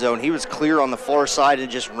the end zone. He was clear on the far side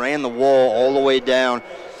and just ran the wall all the way down.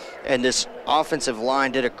 And this offensive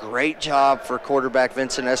line did a great job for quarterback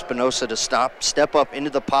Vincent Espinoza to step up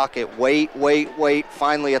into the pocket, wait,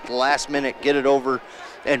 finally at the last minute, get it over,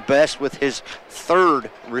 and Best with his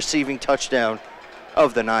third receiving touchdown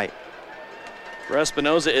of the night. For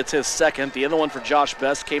Espinoza, it's his second. The other one for Josh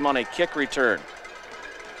Best came on a kick return.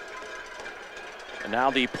 And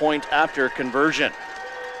now the point after conversion.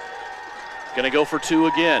 Going to go for two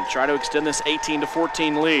again, try to extend this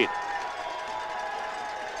 18-14 lead.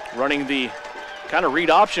 Running the kind of read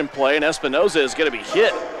option play, and Espinoza is going to be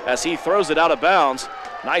hit as he throws it out of bounds.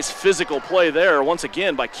 Nice physical play there once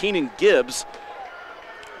again by Keenan Gibbs.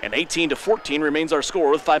 And 18-14 remains our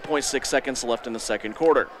score with 5.6 seconds left in the second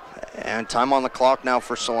quarter. And time on the clock now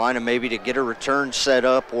for Salina maybe to get a return set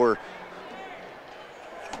up, or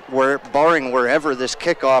barring wherever this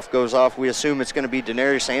kickoff goes off, we assume it's going to be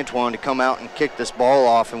Denarius Antoine to come out and kick this ball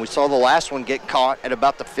off. And we saw the last one get caught at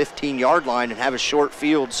about the 15-yard line and have a short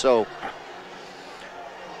field. So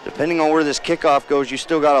depending on where this kickoff goes, you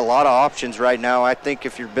still got a lot of options right now. I think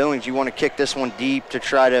if you're Billings, you want to kick this one deep to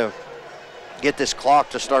try to get this clock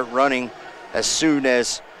to start running as soon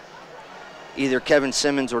as either Kevin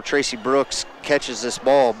Simmons or Tracy Brooks catches this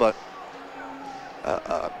ball. But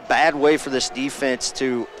a bad way for this defense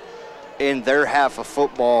to in their half of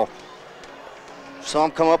football. So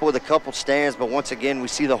I'm coming up with a couple stands, but once again, we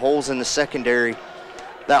see the holes in the secondary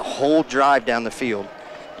that whole drive down the field.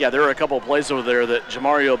 Yeah, there were a couple of plays over there that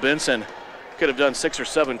Jamario Benson could have done 6 or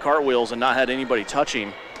 7 cartwheels and not had anybody touch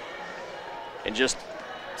him. And just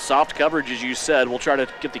soft coverage, as you said. We'll try to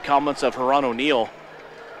get the comments of Haran O'Neal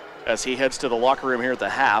as he heads to the locker room here at the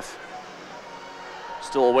half.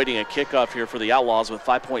 Still awaiting a kickoff here for the Outlaws with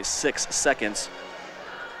 5.6 seconds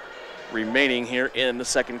remaining here in the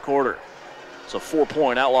second quarter. So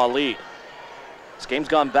 4-point Outlaw lead. This game's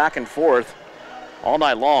gone back and forth all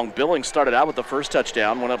night long. Billings started out with the first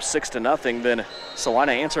touchdown, went up 6-0. Then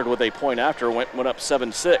Salina answered with a point after, went up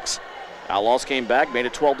 7-6. Outlaws came back, made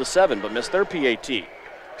it 12-7, but missed their PAT.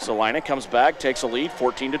 Salina comes back, takes a lead,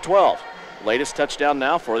 14-12. Latest touchdown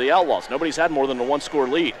now for the Outlaws. Nobody's had more than a 1-score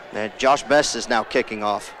lead. And Josh Best is now kicking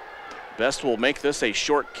off. Best will make this a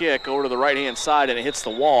short kick over to the right-hand side, and it hits the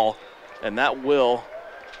wall, and that will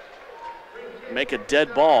make a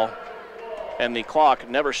dead ball, and the clock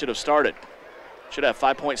never should have started. Should have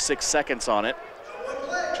 5.6 seconds on it,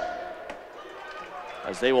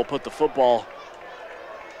 as they will put the football,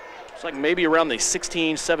 it's like maybe around the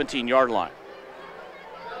 16, 17-yard line.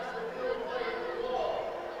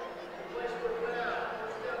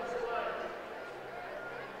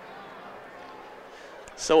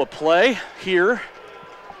 So a play here.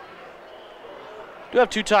 Do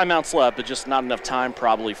have 2 timeouts left, but just not enough time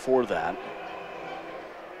probably for that.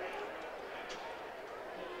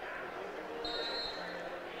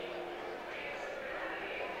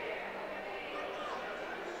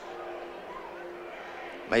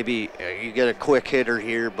 Maybe you get a quick hitter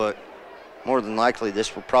here, but more than likely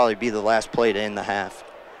this will probably be the last play to end the half.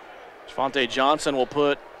 Javonte Johnson will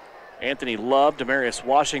put Anthony Love, Demarius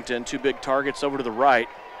Washington, 2 big targets over to the right.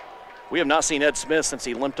 We have not seen Ed Smith since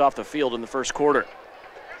he limped off the field in the first quarter.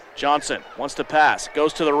 Johnson wants to pass,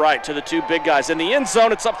 goes to the right to the 2 big guys in the end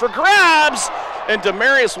zone. It's up for grabs, and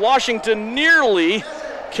Demarius Washington nearly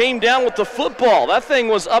came down with the football. That thing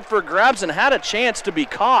was up for grabs and had a chance to be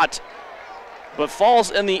caught, but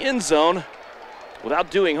falls in the end zone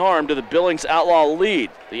without doing harm to the Billings Outlaw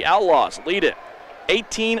lead. The Outlaws lead it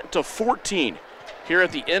 18-14 here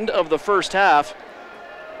at the end of the first half.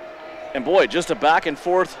 And boy, just a back and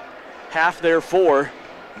forth half there for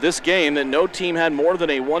this game that no team had more than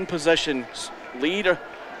a 1-possession lead.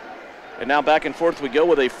 And now back and forth we go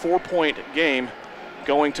with a 4-point game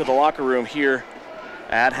going to the locker room here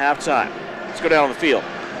at halftime. Let's go down on the field.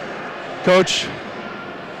 Coach,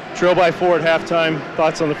 trail by 4 at halftime.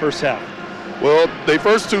 Thoughts on the first half? Well, the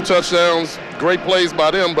first 2 touchdowns, great plays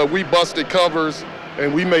by them, but we busted covers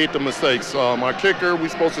and we made the mistakes. Our kicker, we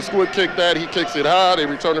supposed to squib kick that. He kicks it high. They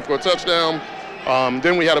return it for a touchdown.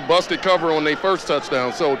 Then we had a busted cover on their first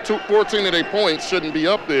touchdown. So 14 of their points shouldn't be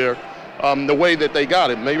up there the way that they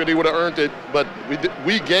got it. Maybe they would have earned it, but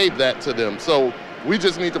we gave that to them. So we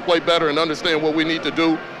just need to play better and understand what we need to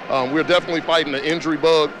do. We're definitely fighting the injury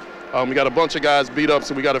bug. We got a bunch of guys beat up,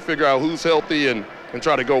 so we got to figure out who's healthy and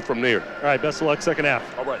try to go from there. All right, best of luck second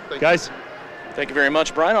half. All right, guys. Thank you very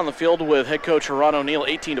much, Brian. On the field with head coach Ron O'Neill,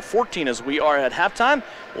 18-14 as we are at halftime.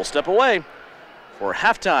 We'll step away for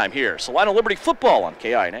halftime here. Salina Liberty football on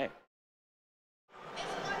KINA.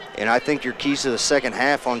 And I think your keys to the second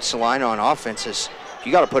half on Salina on offense is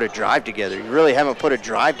you got to put a drive together. You really haven't put a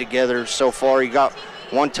drive together so far. You got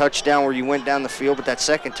 1 touchdown where you went down the field, but that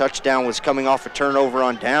second touchdown was coming off a turnover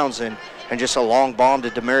on downs and just a long bomb to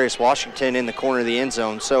Demarius Washington in the corner of the end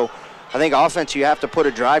zone. So I think offense, you have to put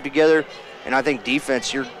a drive together, and I think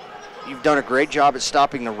defense, you've done a great job at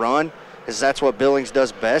stopping the run, because that's what Billings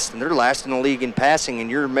does best, and they're last in the league in passing, and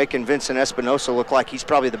you're making Vincent Espinosa look like he's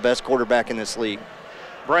probably the best quarterback in this league.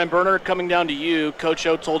 Brian Berner, coming down to you. Coach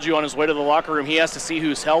O told you on his way to the locker room he has to see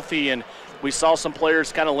who's healthy, and we saw some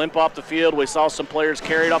players kind of limp off the field. We saw some players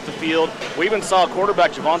carried off the field. We even saw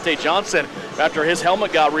quarterback Javonte Johnson, after his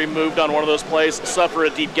helmet got removed on one of those plays, suffer a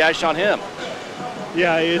deep gash on him.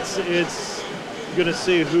 Yeah, it's going to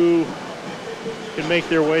see who can make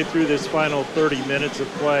their way through this final 30 minutes of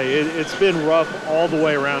play. It's been rough all the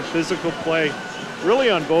way around. Physical play really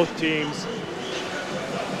on both teams,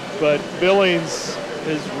 but Billings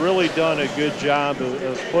has really done a good job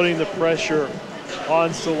of putting the pressure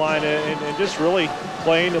on Salina and just really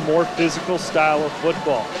playing a more physical style of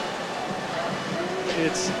football.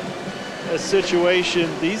 It's a situation,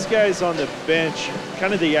 these guys on the bench,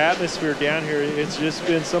 kind of the atmosphere down here, it's just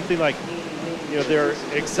been something like, you know, they're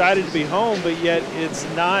excited to be home, but yet it's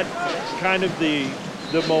not kind of the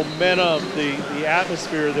momentum, the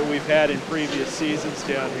atmosphere that we've had in previous seasons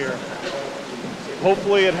down here.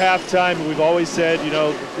 Hopefully at halftime, we've always said, you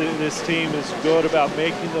know, this team is good about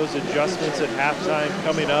making those adjustments at halftime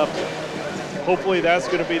coming up. Hopefully that's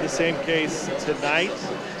going to be the same case tonight.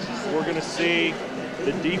 We're going to see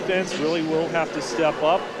the defense really will have to step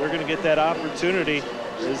up. They're going to get that opportunity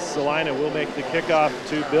as Salina will make the kickoff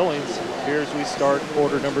to Billings here as we start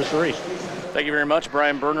quarter number 3. Thank you very much,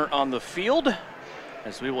 Brian Berner on the field,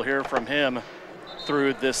 as we will hear from him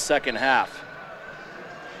through this second half.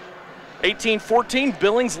 18-14,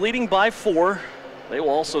 Billings leading by 4. They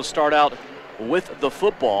will also start out with the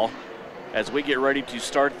football as we get ready to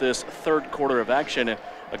start this third quarter of action. And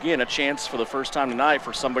again, a chance for the first time tonight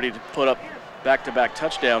for somebody to put up back-to-back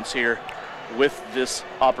touchdowns here with this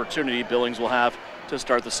opportunity Billings will have to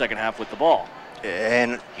start the second half with the ball.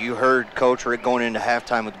 And you heard Coach Rick going into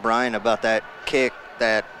halftime with Brian about that kick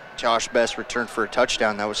that Josh Best returned for a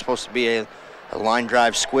touchdown. That was supposed to be a line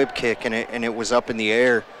drive squib kick, and it was up in the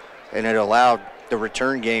air, and it allowed the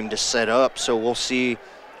return game to set up. So we'll see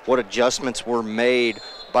what adjustments were made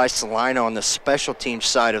by Salina on the special teams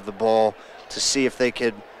side of the ball to see if they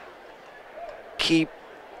could keep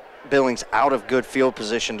Billings out of good field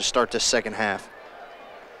position to start the second half.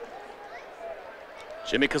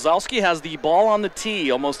 Jimmy Kozlowski has the ball on the tee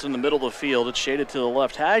almost in the middle of the field. It's shaded to the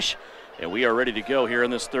left hash, and we are ready to go here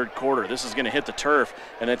in this third quarter. This is going to hit the turf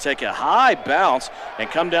and then take a high bounce and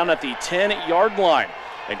come down at the 10-yard line.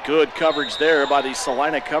 And good coverage there by the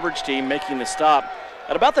Salina coverage team, making the stop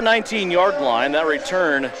at about the 19-yard line. That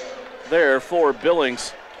return there for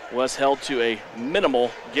Billings was held to a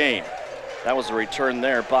minimal gain. That was a return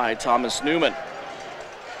there by Thomas Newman.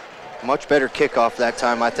 Much better kickoff that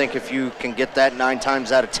time. I think if you can get that 9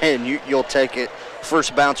 times out of 10, you'll take it.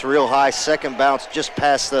 First bounce real high, second bounce just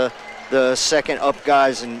past the the second up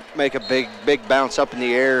guys and make a big bounce up in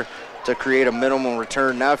the air to create a minimal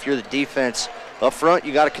return. Now if you're the defense up front,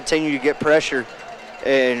 you got to continue to get pressure.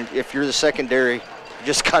 And if you're the secondary, you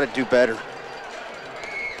just got to do better.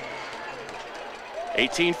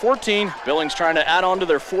 18-14. Billings trying to add on to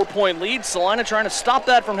their 4-point lead. Salina trying to stop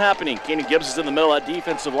that from happening. Keenan Gibbs is in the middle of that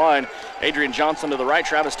defensive line. Adrian Johnson to the right.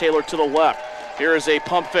 Travis Taylor to the left. Here is a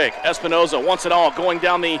pump fake. Espinoza wants it all, going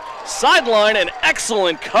down the sideline, and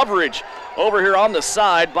excellent coverage over here on the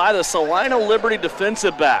side by the Salina Liberty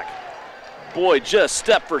defensive back. Boy, just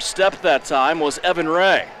step for step that time was Evan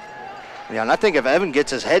Ray. Yeah, and I think if Evan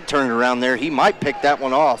gets his head turned around there, he might pick that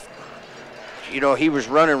one off. You know, he was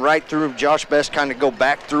running right through him. Josh Best kind of go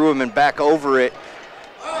back through him and back over it.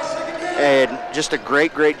 And just a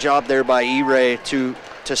great job there by E-Ray to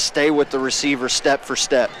stay with the receiver step for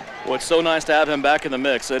step. Well, it's so nice to have him back in the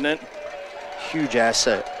mix, isn't it? Huge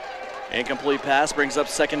asset. Incomplete pass brings up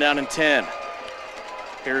 2nd down and 10.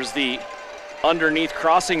 Here's the underneath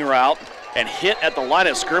crossing route, and hit at the line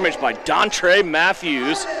of scrimmage by Dontre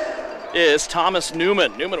Matthews is Thomas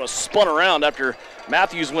Newman. Newman was spun around after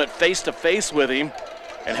Matthews went face-to-face with him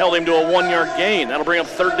and held him to a 1-yard gain. That'll bring up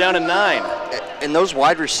 3rd down and 9. And those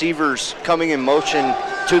wide receivers coming in motion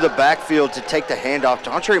to the backfield to take the handoff.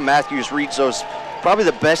 Dontre Matthews reads those, probably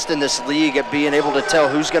the best in this league at being able to tell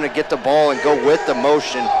who's going to get the ball and go with the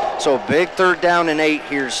motion. So a big 3rd down and 8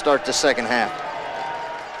 here to start the second half.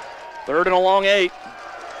 3rd and a long 8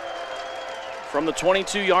 from the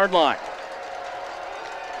 22-yard line.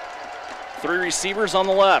 3 receivers on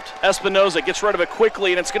the left. Espinoza gets rid of it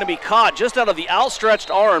quickly, and it's going to be caught just out of the outstretched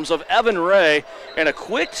arms of Evan Ray. And a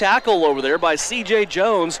quick tackle over there by C.J.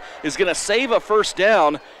 Jones is going to save a 1st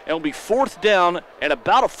down, and it'll be 4th down and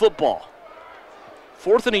about a football.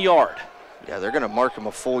 4th and a yard. Yeah, they're going to mark him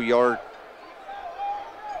a full yard.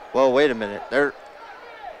 Well, wait a minute.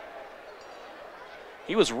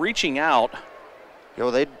 He was reaching out.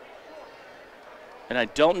 And I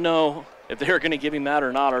don't know if they were going to give him that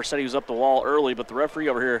or not, or said he was up the wall early, but the referee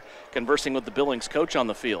over here conversing with the Billings coach on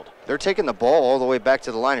the field. They're taking the ball all the way back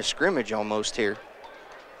to the line of scrimmage almost here.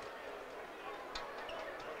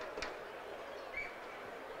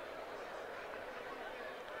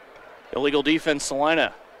 Illegal defense,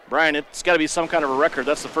 Salina. Brian, it's got to be some kind of a record.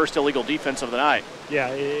 That's the first illegal defense of the night. Yeah,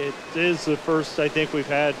 it is the first I think we've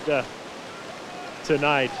had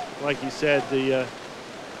tonight. Like you said, the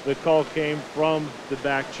call came from the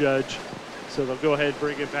back judge. So they'll go ahead and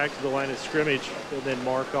bring it back to the line of scrimmage and then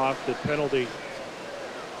mark off the penalty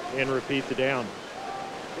and repeat the down.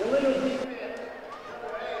 I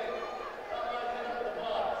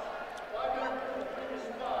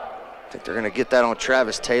think they're going to get that on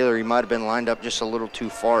Travis Taylor. He might have been lined up just a little too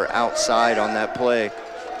far outside on that play.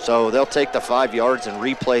 So they'll take the 5 yards and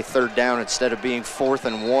replay 3rd down. Instead of being 4th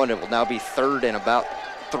and 1, it will now be 3rd and about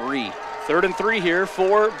 3. 3rd and 3 here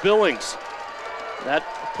for Billings. That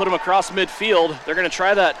put him across midfield. They're going to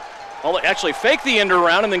try that. Well, they actually fake the end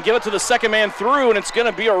around and then give it to the second man through, and it's going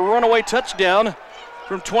to be a runaway touchdown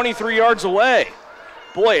from 23 yards away.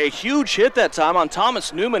 Boy, a huge hit that time on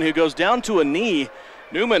Thomas Newman, who goes down to a knee.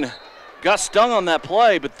 Newman got stung on that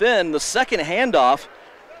play, but then the second handoff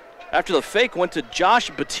after the fake went to Josh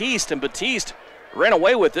Batiste, and Batiste ran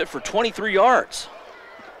away with it for 23 yards.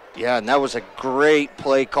 Yeah, and that was a great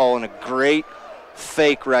play call and a great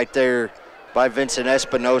fake right there by Vincent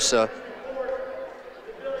Espinosa.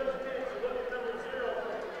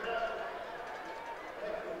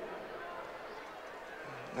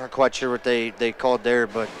 Not quite sure what they called there,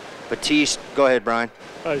 but Batiste, go ahead, Brian.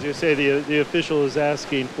 I was going to say the official is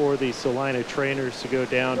asking for the Salina trainers to go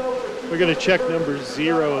down. We're going to check number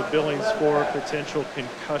 0 of Billings for potential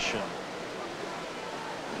concussion.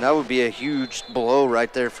 And that would be a huge blow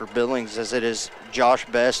right there for Billings, as it is Josh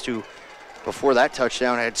Best, who before that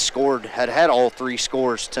touchdown had all 3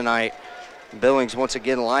 scores tonight. Billings once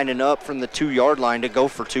again lining up from the 2-yard line to go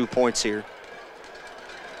for 2 points here.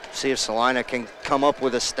 See if Salina can come up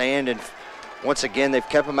with a stand, and once again they've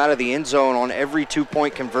kept them out of the end zone on every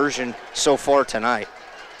 2-point conversion so far tonight.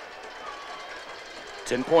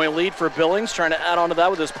 10-point lead for Billings, trying to add on to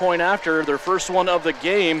that with his point after their first one of the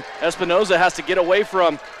game. Espinoza has to get away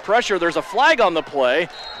from pressure. There's a flag on the play.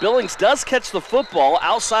 Billings does catch the football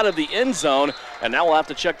outside of the end zone, and now we'll have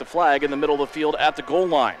to check the flag in the middle of the field at the goal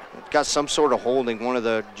line. Got some sort of holding. One of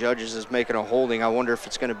the judges is making a holding. I wonder if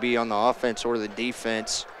it's going to be on the offense or the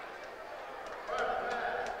defense.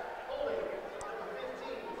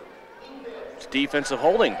 It's defensive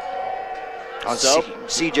holding. On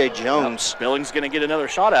C.J. Jones. Billings going to get another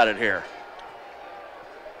shot at it here.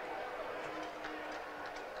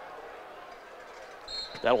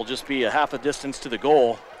 That will just be a half a distance to the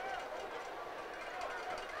goal.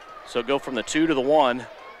 So go from the 2 to the 1,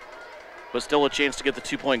 but still a chance to get the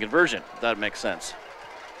 2-point conversion. That makes sense.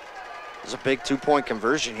 There's a big 2-point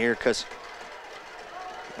conversion here because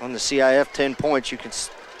on the CIF 10 points, you can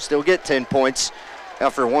still get 10 points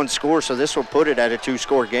after one score, so this will put it at a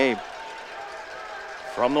 2-score game.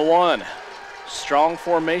 From the 1, strong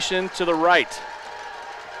formation to the right.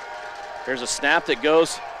 Here's a snap that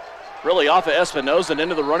goes really off of Espinoza and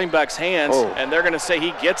into the running back's hands, and they're going to say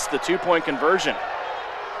he gets the 2-point conversion.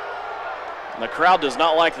 And the crowd does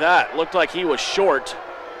not like that. Looked like he was short.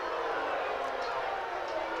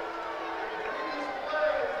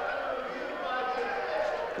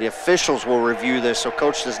 The officials will review this, so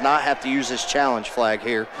coach does not have to use his challenge flag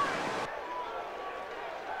here.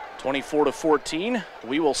 24-14,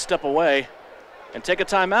 we will step away and take a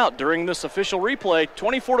timeout during this official replay.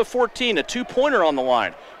 24-14, a 2-pointer on the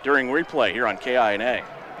line during replay here on KINA.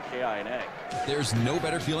 There's no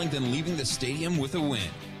better feeling than leaving the stadium with a win,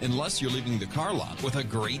 unless you're leaving the car lot with a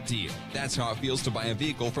great deal. That's how it feels to buy a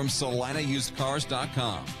vehicle from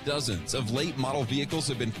SalinaUsedCars.com. Dozens of late model vehicles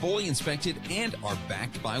have been fully inspected and are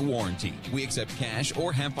backed by warranty. We accept cash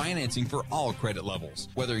or have financing for all credit levels.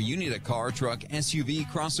 Whether you need a car, truck, SUV,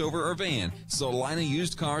 crossover, or van,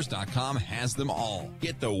 SalinaUsedCars.com has them all.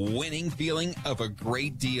 Get the winning feeling of a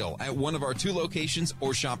great deal at one of our 2 locations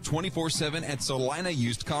or shop 24/7 at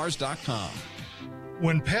SalinaUsedCars.com.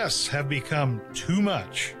 When pests have become too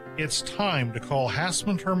much, it's time to call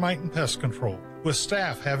Hassman Termite and Pest Control. With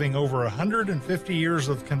staff having over 150 years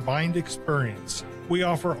of combined experience, we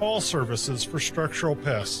offer all services for structural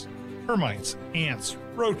pests: termites, ants,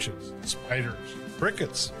 roaches, spiders,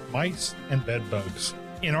 crickets, mice, and bed bugs.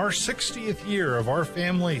 In our 60th year of our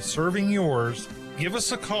family serving yours, give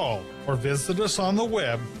us a call or visit us on the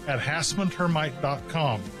web at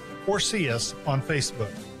HassmanTermite.com or see us on Facebook.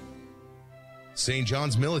 St.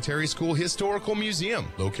 John's Military School Historical Museum,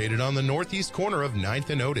 located on the northeast corner of 9th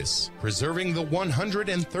and Otis, preserving the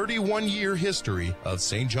 131-year history of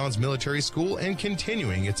St. John's Military School and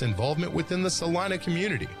continuing its involvement within the Salina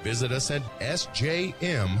community. Visit us at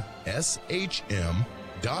sjmshm.org.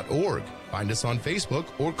 Find us on Facebook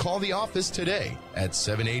or call the office today at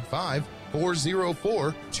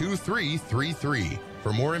 785-404-2333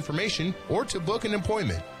 for more information or to book an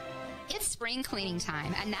appointment. It's spring cleaning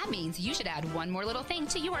time, and that means you should add one more little thing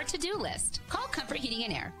to your to-do list. Call Comfort Heating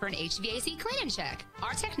and Air for an HVAC clean and check.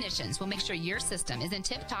 Our technicians will make sure your system is in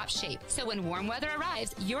tip-top shape, so when warm weather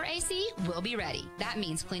arrives, your AC will be ready. That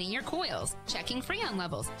means cleaning your coils, checking Freon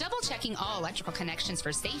levels, double-checking all electrical connections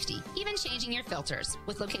for safety, even changing your filters.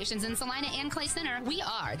 With locations in Salina and Clay Center, we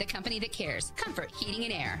are the company that cares. Comfort Heating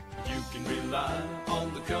and Air. You can rely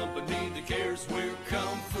on the company that cares. We're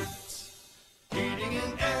Comfort Heating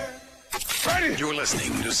and Air. You're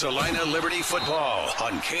listening to Salina Liberty Football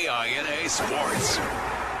on KINA Sports.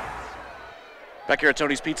 Back here at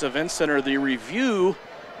Tony's Pizza Event Center, the review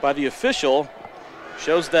by the official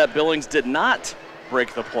shows that Billings did not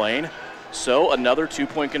break the plane, so another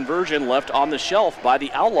 2-point conversion left on the shelf by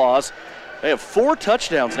the Outlaws. They have 4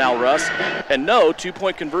 touchdowns now, Russ, and no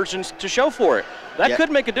 2-point conversions to show for it. That could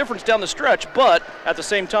make a difference down the stretch, but at the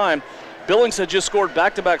same time, Billings had just scored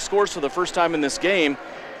back-to-back scores for the first time in this game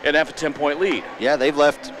and have a 10-point lead. Yeah, they've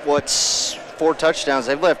left, 4 touchdowns.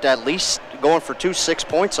 They've left at least going for 6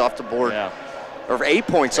 points off the board. Yeah. Or 8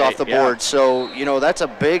 points off the board. So, you know, that's a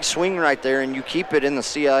big swing right there, and you keep it in the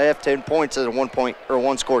CIF 10 points at a 1-point or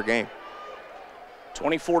 1-score game.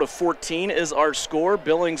 24-14 is our score.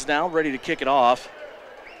 Billings now ready to kick it off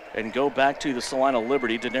and go back to the Salina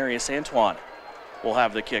Liberty. Denarius Antoine will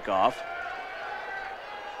have the kickoff.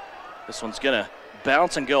 This one's going to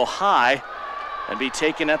bounce and go high and be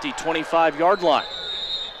taken at the 25-yard line.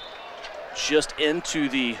 Just into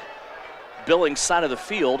the Billings side of the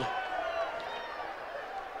field.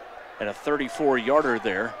 And a 34-yarder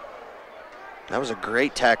there. That was a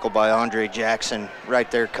great tackle by Andre Jackson right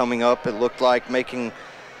there coming up. It looked like making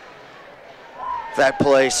that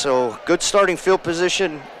play. So good starting field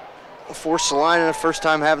position for Salina. First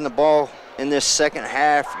time having the ball in this second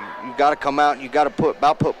half. You got to come out and you got to put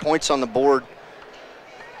points on the board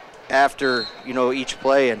after, you know, each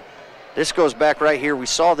play. And this goes back right here. We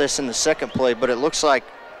saw this in the second play, but it looks like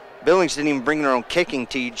Billings didn't even bring their own kicking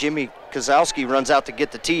tee. Jimmy Kozlowski runs out to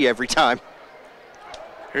get the tee every time.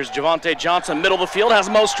 Here's Javante Johnson, middle of the field, has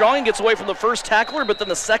Mo Strong and gets away from the first tackler, but then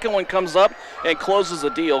the second one comes up and closes the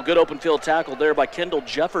deal. Good open field tackle there by Kendall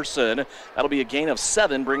Jefferson. That'll be a gain of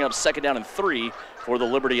 7, bring up 2nd down and 3 for the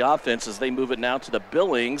Liberty offense as they move it now to the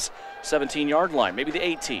Billings 17-yard line, maybe the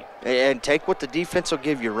 18. And take what the defense will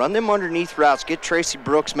give you. Run them underneath routes. Get Tracy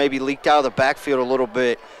Brooks maybe leaked out of the backfield a little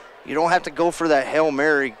bit. You don't have to go for that Hail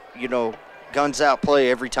Mary, you know, guns out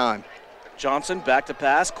play every time. Johnson back to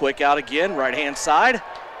pass, quick out again, right-hand side.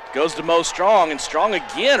 Goes to Mo Strong, and Strong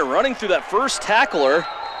again running through that first tackler.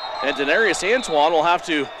 And Denarius Antoine will have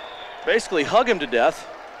to basically hug him to death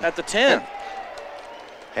at the 10.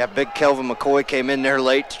 Yeah, big Kelvin McCoy came in there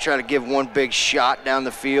late to try to give one big shot down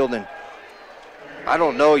the field, and I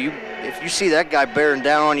don't know, if you see that guy bearing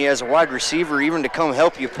down on you as a wide receiver, even to come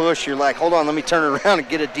help you push, you're like, hold on, let me turn around and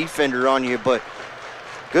get a defender on you. But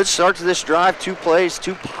good start to this drive, 2 plays,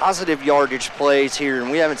 2 positive yardage plays here,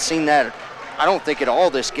 and we haven't seen that, I don't think, at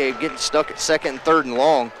all this game, getting stuck at 2nd and 3rd and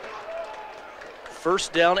long.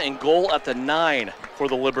 First down and goal at the 9 for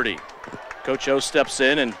the Liberty. Coach O steps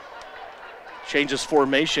in and changes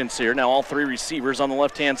formations here. Now all 3 receivers on the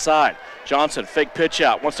left-hand side. Johnson, fake pitch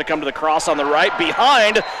out, wants to come to the cross on the right,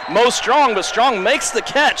 behind Mo Strong, but Strong makes the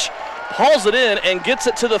catch, hauls it in, and gets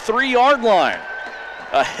it to the 3-yard line.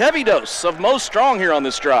 A heavy dose of Mo Strong here on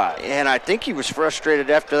this drive. And I think he was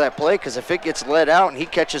frustrated after that play, because if it gets let out and he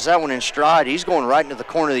catches that one in stride, he's going right into the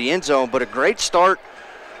corner of the end zone. But a great start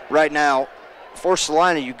right now for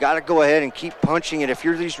Salina. You got to go ahead and keep punching it. If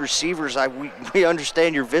you're these receivers, we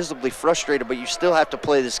understand you're visibly frustrated, but you still have to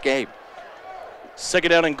play this game. 2nd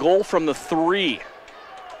down and goal from the 3.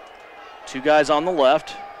 2 guys on the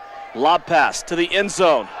left. Lob pass to the end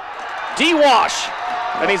zone. D-Wash,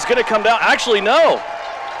 and he's going to come down. Actually, no.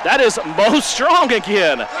 That is Mo Strong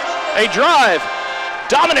again. A drive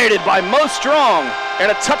dominated by Mo Strong,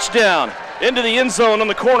 and a touchdown into the end zone on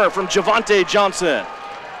the corner from Javante Johnson.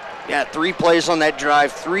 Yeah, 3 plays on that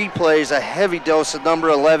drive, 3 plays, a heavy dose of number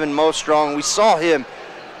 11, Mo Strong. We saw him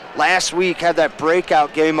last week have that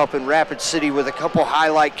breakout game up in Rapid City with a couple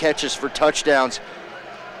highlight catches for touchdowns.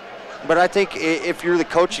 But I think if you're the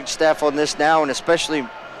coaching staff on this now, and especially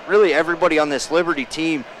really everybody on this Liberty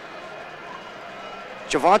team,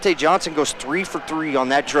 Javante Johnson goes 3 for 3 on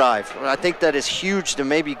that drive. I think that is huge to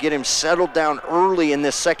maybe get him settled down early in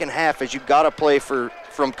this second half, as you got to play from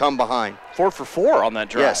come behind. 4 for 4 on that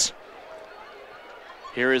drive. Yes.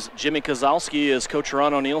 Here is Jimmy Kozlowski as Coach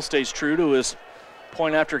Ron O'Neill stays true to his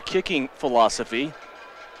point after kicking philosophy.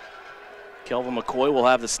 Kelvin McCoy will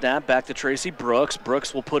have the snap, back to Tracy Brooks.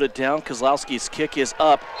 Brooks will put it down. Kozlowski's kick is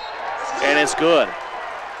up, and it's good.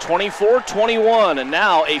 24-21, and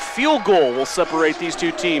now a field goal will separate these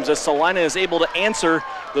 2 teams as Salina is able to answer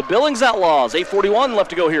the Billings Outlaws. 8:41 left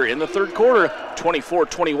to go here in the 3rd quarter.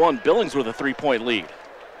 24-21, Billings with a 3-point lead.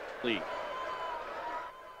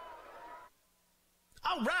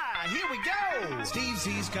 All right, here we go. Steve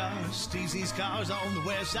Z's Cars on the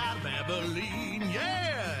west side of Abilene.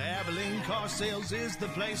 Yeah, Abilene Car Sales is the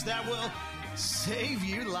place that will save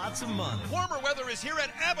you lots of money. Warmer weather is here at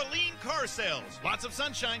Abilene Car Sales. Lots of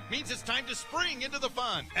sunshine means it's time to spring into the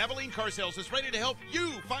fun. Abilene Car Sales is ready to help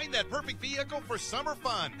you find that perfect vehicle for summer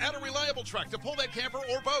fun. Add a reliable truck to pull that camper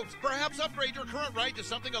or boat. Perhaps upgrade your current ride to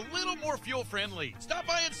something a little more fuel-friendly. Stop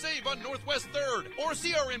by and save on Northwest 3rd or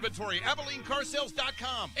see our inventory,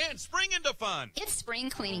 AbileneCarSales.com, and spring into fun. It's spring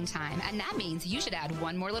cleaning time, and that means you should add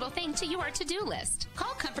one more little thing to your to-do list.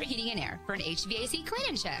 Call Comfort Heating and Air for an HVAC clean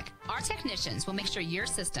and check. Our technicians will make sure your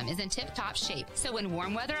system is in tip-top shape, so when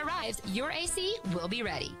warm weather arrives, your AC will be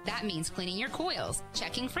ready. That means cleaning your coils,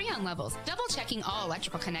 checking Freon levels, double-checking all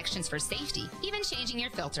electrical connections for safety, even changing your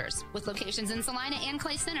filters. With locations in Salina and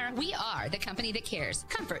Clay Center, we are the company that cares.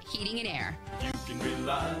 Comfort Heating and Air. You can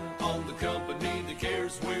rely on the company that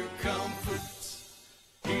cares. We're Comfort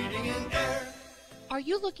Heating and Air. Are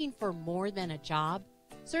you looking for more than a job?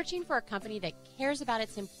 Searching for a company that cares about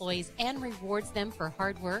its employees and rewards them for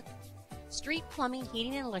hard work? Street Plumbing,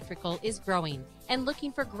 Heating, and Electrical is growing and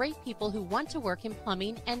looking for great people who want to work in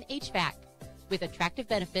plumbing and HVAC. With attractive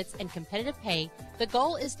benefits and competitive pay, the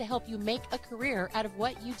goal is to help you make a career out of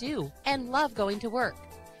what you do and love going to work.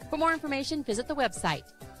 For more information, visit the website,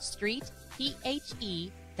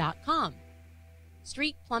 streetphe.com.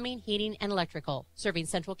 Street Plumbing, Heating, and Electrical, serving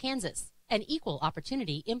Central Kansas, an equal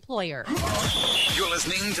opportunity employer. You're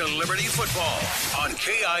listening to Liberty Football on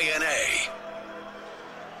KINA.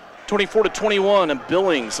 24-21, and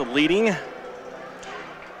Billings leading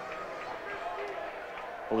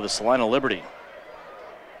over the Salina Liberty.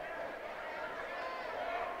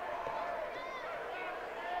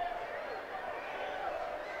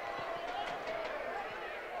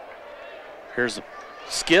 Here's a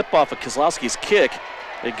skip off of Kozlowski's kick.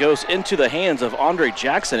 It goes into the hands of Andre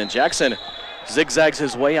Jackson, and Jackson zigzags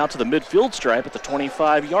his way out to the midfield stripe at the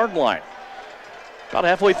 25-yard line. About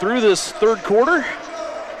halfway through this 3rd quarter.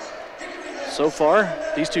 So far,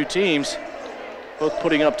 these 2 teams both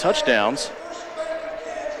putting up touchdowns.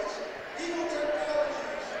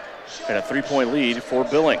 And a 3-point lead for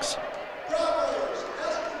Billings.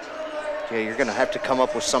 Yeah, you're going to have to come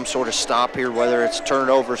up with some sort of stop here, whether it's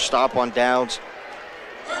turnover, stop on downs.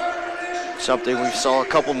 Something we saw a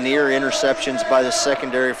couple near interceptions by the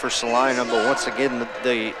secondary for Salina, but once again,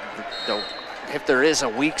 if there is a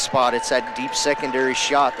weak spot, it's that deep secondary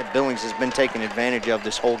shot that Billings has been taking advantage of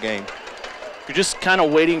this whole game. You're just kind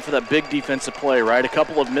of waiting for that big defensive play, right? A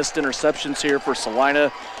couple of missed interceptions here for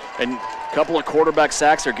Salina and a couple of quarterback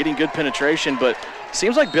sacks. They're getting good penetration, but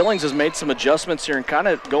seems like Billings has made some adjustments here and kind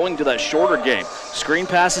of going to that shorter game. Screen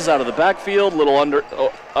passes out of the backfield, little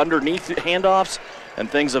underneath handoffs, and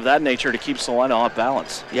things of that nature to keep Salina off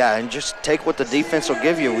balance. Yeah, and just take what the defense will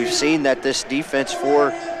give you. We've seen that this defense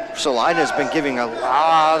for Salina has been giving a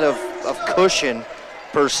lot of cushion,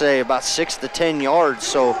 per se, about 6 to 10 yards.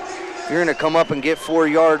 So if you're going to come up and get 4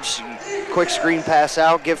 yards, quick screen pass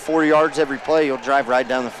out, get 4 yards every play, you'll drive right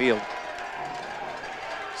down the field.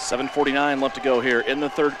 7:49 left to go here in the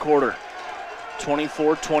third quarter.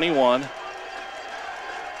 24-21.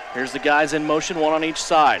 Here's the guys in motion, one on each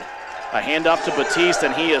side. A handoff to Batiste,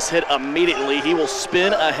 and he is hit immediately. He will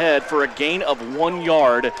spin ahead for a gain of 1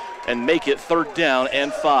 yard and make it 3rd down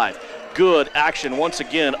and 5. Good action once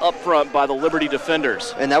again up front by the Liberty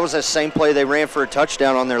defenders. And that was the same play they ran for a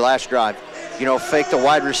touchdown on their last drive. You know, fake the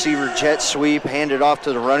wide receiver jet sweep, hand it off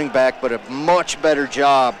to the running back, but a much better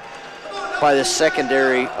job by the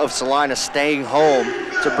secondary of Salina staying home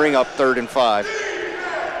to bring up 3rd and 5.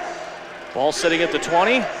 Ball sitting at the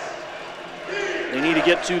 20. They need to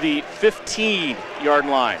get to the 15-yard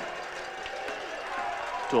line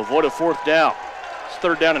to avoid a 4th down. It's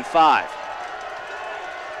 3rd down and 5.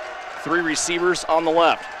 3 receivers on the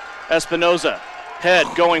left. Espinoza, head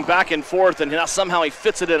going back and forth, and now somehow he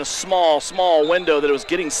fits it in a small window that it was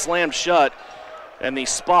getting slammed shut. And the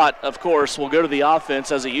spot, of course, will go to the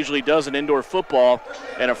offense as it usually does in indoor football,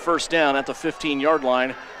 and a 1st down at the 15-yard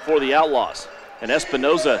line for the Outlaws. And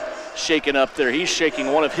Espinoza shaking up there. He's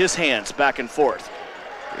shaking one of his hands back and forth.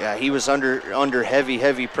 Yeah, he was under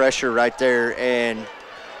heavy pressure right there and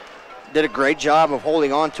did a great job of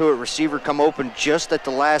holding on to it. Receiver come open just at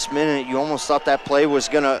the last minute. You almost thought that play was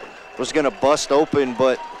gonna bust open,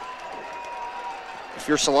 but if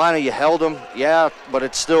you're Salina, you held him, yeah, but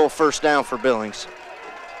it's still 1st down for Billings.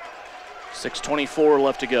 6:24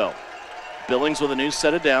 left to go. Billings with a new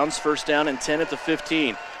set of downs, 1st down and 10 at the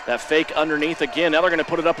 15. That fake underneath again. Now they're going to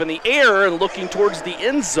put it up in the air and looking towards the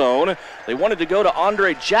end zone. They wanted to go to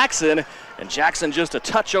Andre Jackson, and Jackson just a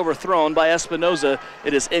touch overthrown by Espinoza.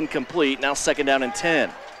 It is incomplete. Now 2nd down and 10.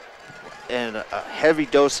 And a heavy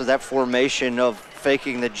dose of that formation of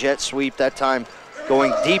faking the jet sweep, that time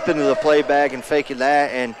going deep into the play bag and faking that.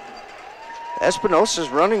 And Espinosa's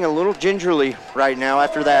running a little gingerly right now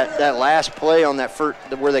after that last play on that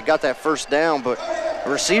where they got that 1st down, but the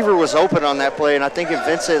receiver was open on that play, and I think if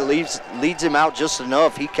Vincent leads him out just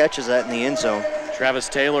enough, he catches that in the end zone. Travis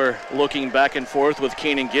Taylor looking back and forth with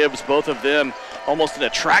Keenan Gibbs, both of them almost in a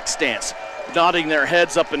track stance, nodding their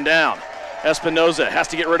heads up and down. Espinoza has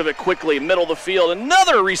to get rid of it quickly, middle of the field.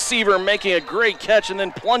 Another receiver making a great catch and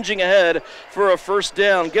then plunging ahead for a 1st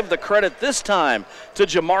down. Give the credit this time to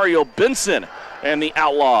Jamario Benson and the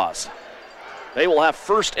Outlaws. They will have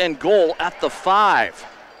 1st and goal at the 5.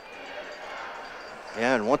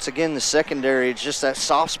 Yeah, and once again, the secondary, it's just that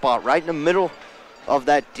soft spot right in the middle of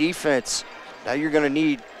that defense. Now you're going to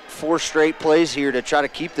need 4 straight plays here to try to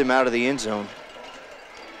keep them out of the end zone.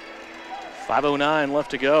 5:09 left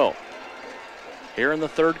to go here in the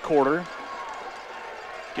 3rd quarter.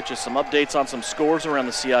 Get you some updates on some scores around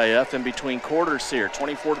the CIF in between quarters here.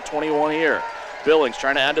 24-21 here. Billings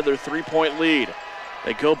trying to add to their 3-point lead.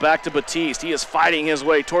 They go back to Batiste. He is fighting his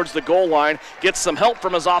way towards the goal line, gets some help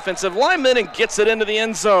from his offensive lineman, and gets it into the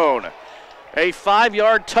end zone. A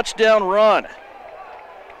 5-yard touchdown run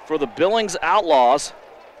for the Billings Outlaws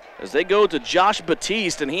as they go to Josh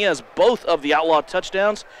Batiste, and he has both of the Outlaw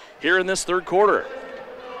touchdowns here in this 3rd quarter.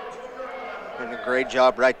 And a great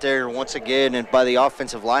job right there once again, and by the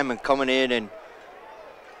offensive lineman coming in and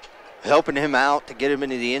helping him out to get him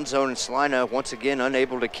into the end zone. And Salina once again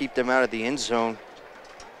unable to keep them out of the end zone.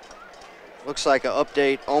 Looks like an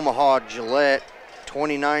update, Omaha Gillette,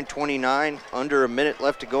 29-29, under a minute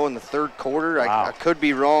left to go in the 3rd quarter. Wow. I could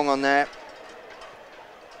be wrong on that.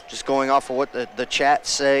 Just going off of what the chats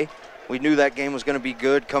say. We knew that game was going to be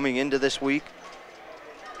good coming into this week.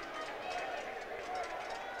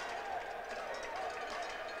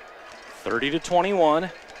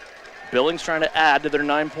 (30-21). Billings trying to add to their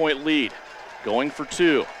 9-point lead. Going for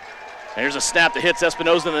 2. And here's a snap that hits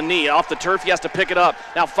Espinoza in the knee. Off the turf, he has to pick it up.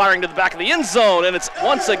 Now firing to the back of the end zone, and it's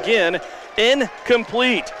once again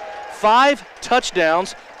incomplete. 5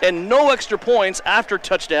 touchdowns and no extra points after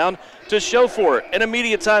touchdown to show for it. An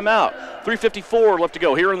immediate timeout. 3:54 left to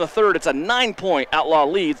go here in the third. It's a 9-point Outlaw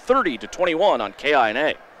lead, 30-21 on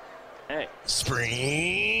KINA. Hey.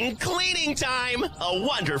 Spring cleaning time, a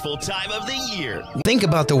wonderful time of the year. Think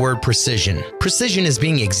about the word precision. Precision is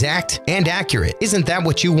being exact and accurate. Isn't that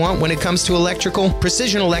what you want when it comes to electrical?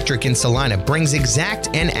 Precision Electric in Salina brings exact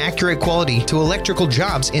and accurate quality to electrical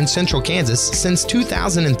jobs in central Kansas since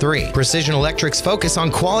 2003. Precision Electric's focus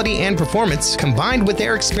on quality and performance, combined with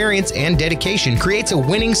their experience and dedication, creates a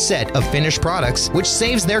winning set of finished products which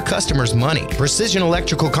saves their customers money. Precision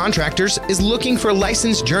Electrical Contractors is looking for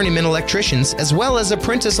licensed journeyman electricians as well as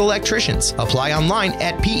apprentice electricians. Apply online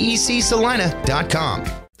at pecsalina.com.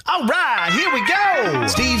 All right, here we go.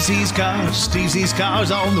 Steve Z's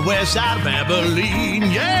Cars on the west side of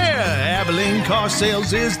Abilene. Yeah, Abilene Car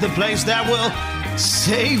Sales is the place that will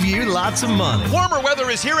save you lots of money. Warmer weather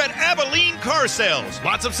is here at Abilene Car Sales.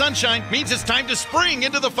 Lots of sunshine means it's time to spring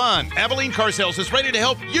into the fun. Abilene Car Sales is ready to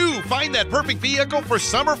help you find that perfect vehicle for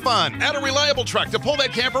summer fun. Add a reliable truck to pull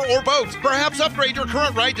that camper or boat. Perhaps upgrade your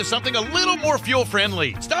current ride to something a little more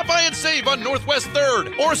fuel-friendly. Stop by and save on Northwest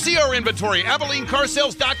 3rd or see our inventory,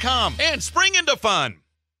 AbileneCarsales.com, and spring into fun.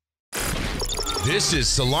 This is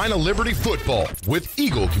Salina Liberty Football with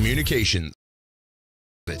Eagle Communications.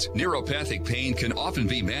 Neuropathic pain can often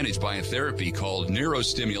be managed by a therapy called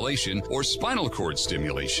neurostimulation or spinal cord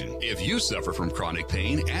stimulation. If you suffer from chronic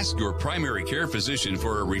pain, ask your primary care physician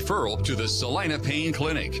for a referral to the Salina Pain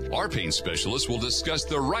Clinic. Our pain specialists will discuss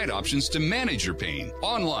the right options to manage your pain.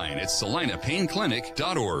 Online at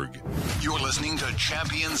salinapainclinic.org. You're listening to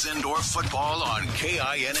Champions Indoor Football on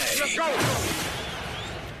KINA. Let's go.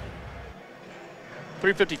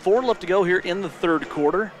 3:54 left to go here in the third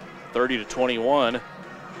quarter. 30-21.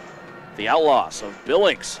 The Outlaws of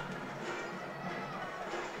Billings.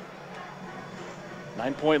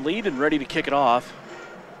 9-point lead and ready to kick it off.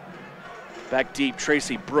 Back deep,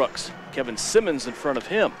 Tracy Brooks. Kevin Simmons in front of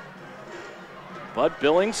him. But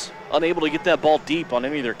Billings unable to get that ball deep on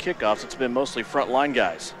any of their kickoffs. It's been mostly front line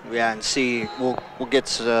guys. Yeah, and see, we'll get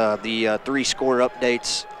to the 3-score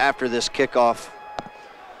updates after this kickoff.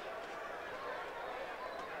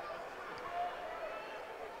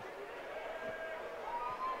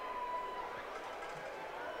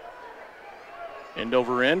 End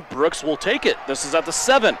over end, Brooks will take it. This is at the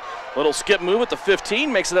 7. Little skip move at the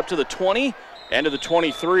 15, makes it up to the 20 and to the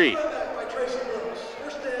 23.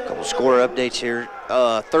 Couple score updates here.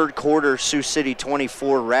 Third quarter, Sioux City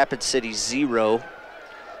 24, Rapid City 0.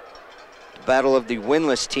 The battle of the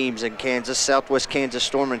winless teams in Kansas, Southwest Kansas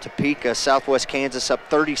Storm and Topeka. Southwest Kansas up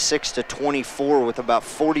 36-24 with about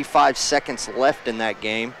 45 seconds left in that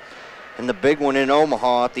game. And the big one in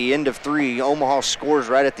Omaha at the end of 3. Omaha scores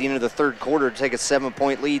right at the end of the third quarter to take a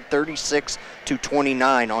 7-point lead,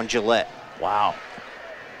 36-29 on Gillette. Wow.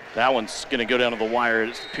 That one's going to go down to the wire,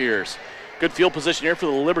 it appears. Good field position here for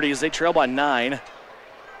the Liberty as they trail by 9.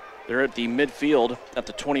 They're at the midfield at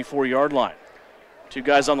the 24-yard line. 2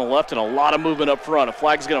 guys on the left and a lot of movement up front. A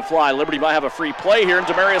flag's going to fly. Liberty might have a free play here, and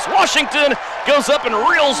Demarius Washington goes up and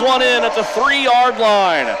reels one in at the 3-yard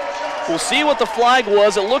line. We'll see what the flag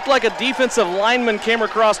was. It looked like a defensive lineman came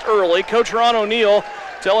across early. Coach Ron O'Neill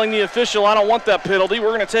telling the official, I don't want that penalty. We're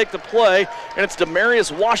going to take the play, and it's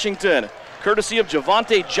Demarius Washington, courtesy of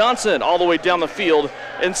Javante Johnson, all the way down the field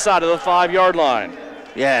inside of the 5-yard line.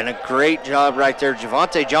 Yeah, and a great job right there.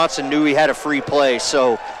 Javante Johnson knew he had a free play,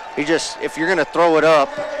 so he just, if you're going to throw it up,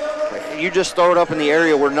 you just throw it up in the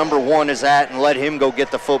area where number 1 is at and let him go get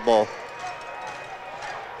the football.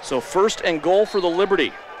 So first and goal for the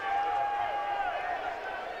Liberty.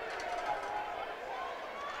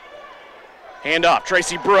 Hand off,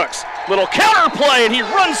 Tracy Brooks. Little counter play, and he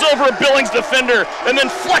runs over a Billings defender and then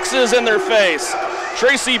flexes in their face.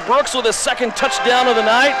 Tracy Brooks with his second touchdown of the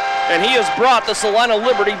night, and he has brought the Salina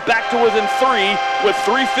Liberty back to within 3 with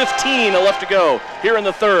 3:15 left to go here in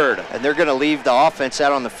the third. And they're going to leave the offense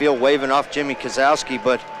out on the field waving off Jimmy Kozowski,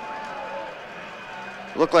 but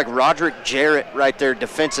looked like Roderick Jarrett right there,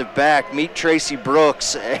 defensive back. Meet Tracy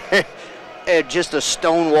Brooks. And just a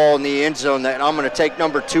stone wall in the end zone that I'm going to take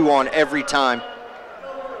number 2 on every time.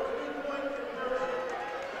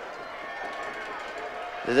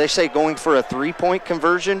 Did they say going for a 3-point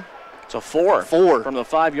conversion? It's a 4. 4. From the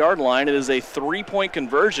 5-yard line. It is a 3-point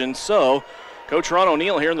conversion. So Coach Ron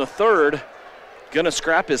O'Neill here in the third going to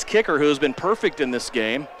scrap his kicker, who has been perfect in this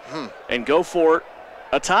game, and go for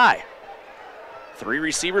a tie. 3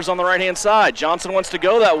 receivers on the right-hand side. Johnson wants to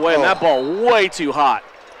go that way, and that ball way too hot.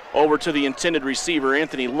 Over to the intended receiver,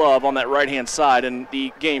 Anthony Love, on that right-hand side, and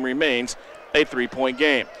the game remains a 3-point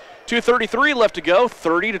game. 2:33 left to go,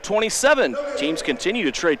 30-27. Teams continue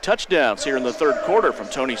to trade touchdowns here in the third quarter from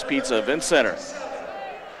Tony's Pizza Event Center.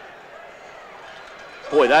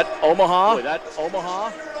 Boy, that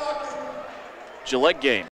Omaha Gillette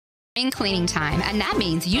game. Cleaning time, and that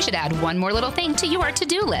means you should add one more little thing to your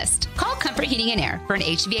to-do list. Call Comfort Heating and Air for an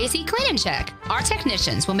HVAC clean and check. Our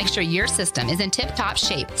technicians will make sure your system is in tip-top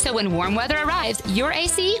shape, so when warm weather arrives, your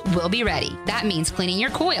AC will be ready. That means cleaning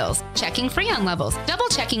your coils, checking Freon levels,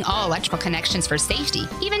 double-checking all electrical connections for safety,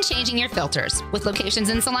 even changing your filters. With locations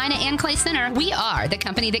in Salina and Clay Center, we are the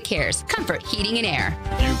company that cares. Comfort Heating and Air.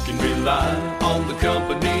 You can rely on the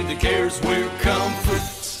company that cares. We're Comfort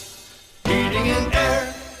Heating and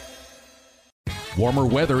Air. Warmer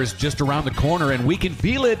weather is just around the corner, and we can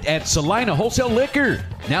feel it at Salina Wholesale Liquor.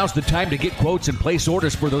 Now's the time to get quotes and place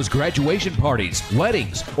orders for those graduation parties,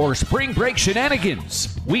 weddings, or spring break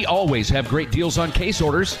shenanigans. We always have great deals on case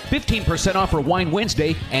orders, 15% off for Wine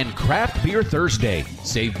Wednesday and Craft Beer Thursday.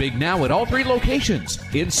 Save big now at all 3 locations.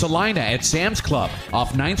 In Salina at Sam's Club,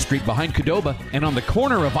 off 9th Street behind Cadova, and on the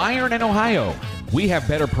corner of Iron and Ohio. We have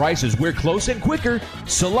better prices. We're close and quicker.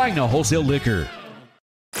 Salina Wholesale Liquor.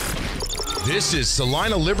 This is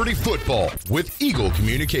Salina Liberty Football with Eagle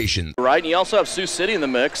Communications. Right, and you also have Sioux City in the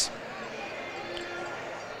mix.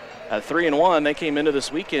 At 3-1, they came into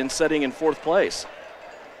this weekend sitting in 4th place.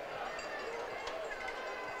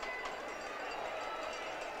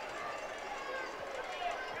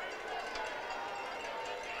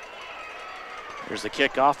 Here's the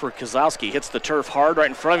kickoff for Kozlowski. Hits the turf hard right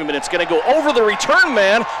in front of him, and it's going to go over the return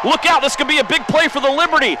man. Look out, this could be a big play for the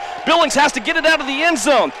Liberty. Billings has to get it out of the end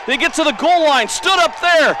zone. They get to the goal line, stood up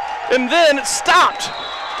there, and then stopped.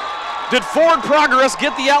 Did forward progress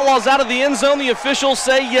get the Outlaws out of the end zone? The officials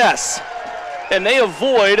say yes. And they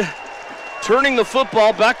avoid turning the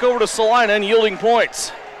football back over to Salina and yielding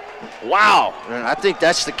points. Wow. I think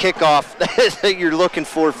that's the kickoff that you're looking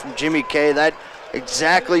for from Jimmy Kay. That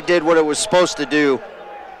exactly did what it was supposed to do.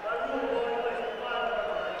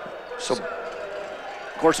 So,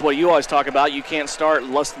 of course, what you always talk about, you can't start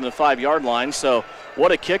less than the 5-yard line. So,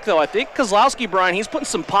 what a kick, though. I think Kozlowski, Brian, he's putting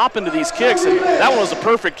some pop into these kicks, and that one was a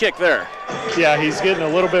perfect kick there. Yeah, he's getting a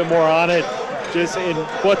little bit more on it. Just in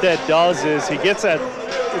what that does is he gets that,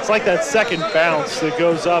 it's like that second bounce that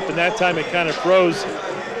goes up, and that time it kind of throws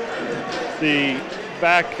the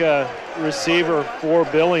back receiver for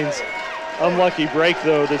Billings. Unlucky break,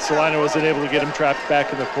 though, that Salina wasn't able to get him trapped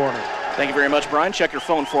back in the corner. Thank you very much, Brian. Check your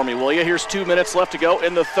phone for me, will you? Here's 2 minutes left to go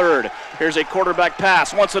in the third. Here's a quarterback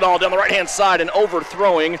pass. Wants it all down the right-hand side and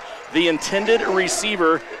overthrowing the intended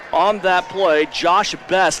receiver on that play, Josh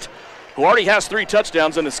Best, who already has 3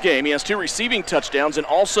 touchdowns in this game. He has 2 receiving touchdowns and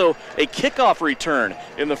also a kickoff return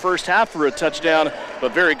in the first half for a touchdown,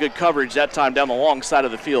 but very good coverage that time down the long side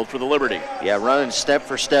of the field for the Liberty. Yeah, running step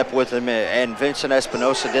for step with him, and Vincent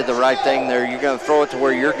Espinosa did the right thing there. You're going to throw it to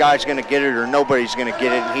where your guy's going to get it or nobody's going to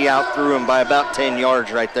get it. He outthrew him by about 10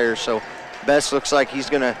 yards right there, so Best looks like he's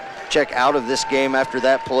going to check out of this game after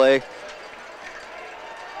that play.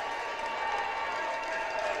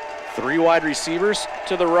 3 wide receivers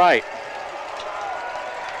to the right.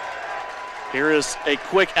 Here is a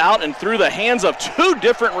quick out and through the hands of 2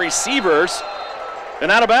 different receivers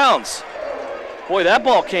and out of bounds. Boy, that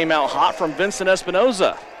ball came out hot from Vincent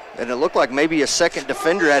Espinosa. And it looked like maybe a second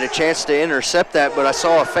defender had a chance to intercept that, but I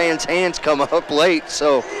saw a fan's hands come up late.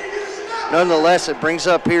 So nonetheless, it brings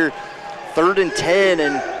up here 3rd and 10,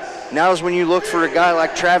 and now is when you look for a guy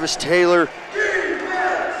like Travis Taylor.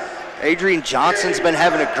 Adrian Johnson's been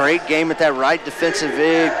having a great game at that right defensive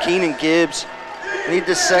end. Keenan Gibbs. Need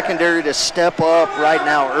the secondary to step up right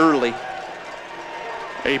now early.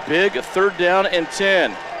 A big 3rd down and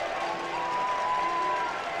 10.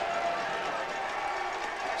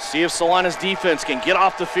 See if Salina's defense can get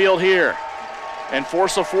off the field here and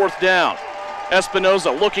force a 4th down.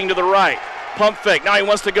 Espinosa looking to the right. Pump fake. Now he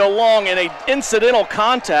wants to go long, and an incidental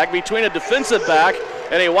contact between a defensive back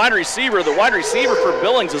and a wide receiver. The wide receiver for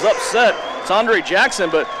Billings is upset. It's Andre Jackson,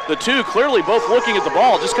 but the 2 clearly both looking at the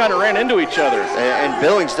ball, just kind of ran into each other. And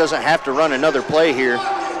Billings doesn't have to run another play here,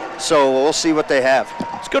 so we'll see what they have.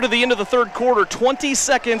 Let's go to the end of the 3rd quarter. 20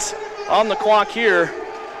 seconds on the clock here.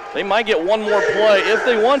 They might get one more play if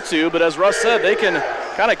they want to, but as Russ said, they can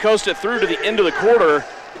kind of coast it through to the end of the quarter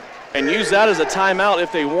and use that as a timeout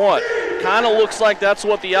if they want. Kind of looks like that's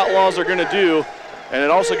what the Outlaws are going to do, and it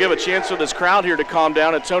also give a chance for this crowd here to calm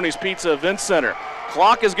down at Tony's Pizza Event Center.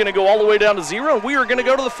 Clock is going to go all the way down to 0, and we are going to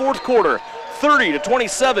go to the 4th quarter.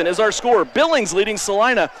 30-27 is our score. Billings leading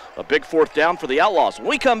Salina. A big 4th down for the Outlaws. When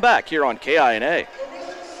we come back here on KINA.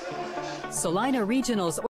 Salina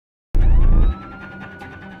Regionals.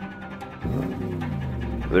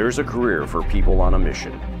 There's a career for people on a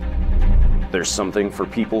mission. There's something for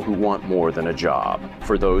people who want more than a job,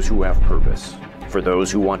 for those who have purpose, for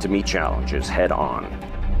those who want to meet challenges head on.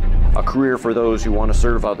 A career for those who want to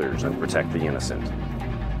serve others and protect the innocent.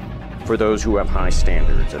 For those who have high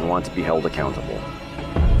standards and want to be held accountable.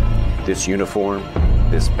 This uniform,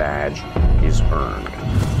 this badge, is earned.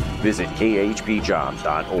 Visit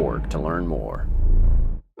khpjobs.org to learn more.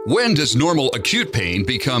 When does normal acute pain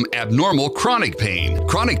become abnormal chronic pain?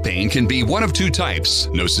 Chronic pain can be one of two types,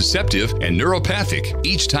 nociceptive and neuropathic.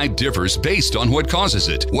 Each type differs based on what causes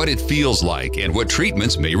it, what it feels like, and what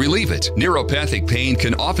treatments may relieve it. Neuropathic pain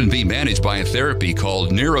can often be managed by a therapy called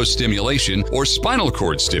neurostimulation or spinal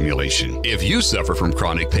cord stimulation. If you suffer from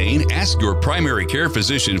chronic pain, ask your primary care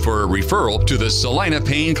physician for a referral to the Salina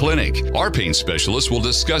Pain Clinic. Our pain specialists will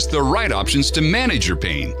discuss the right options to manage your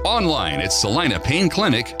pain. Online at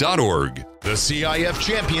salinapainclinic.org. The CIF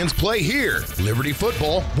champions play here. Liberty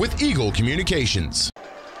Football with Eagle Communications.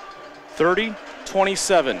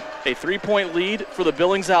 30-27, a 3-point lead for the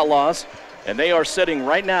Billings Outlaws, and they are sitting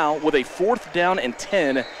right now with a 4th down and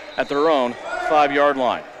 10 at their own 5-yard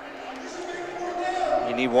line.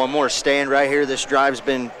 You need one more stand right here. This drive's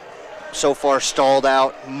been so far stalled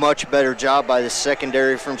out. Much better job by the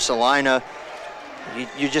secondary from Salina.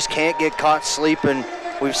 You just can't get caught sleeping.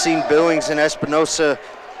 We've seen Billings and Espinosa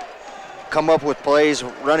come up with plays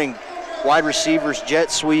running wide receivers,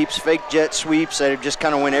 jet sweeps, fake jet sweeps that have just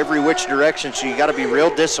kind of went every which direction, so you got to be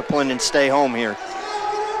real disciplined and stay home here.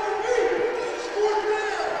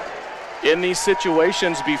 In these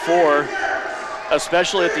situations before,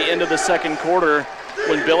 especially at the end of the second quarter,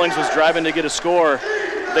 when Billings was driving to get a score,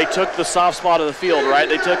 they took the soft spot of the field, right?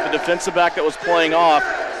 They took the defensive back that was playing off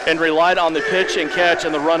and relied on the pitch and catch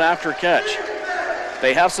and the run after catch.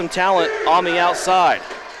 They have some talent on the outside.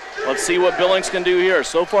 Let's see what Billings can do here.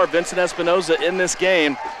 So far, Vincent Espinosa in this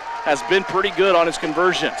game has been pretty good on his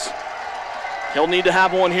conversions. He'll need to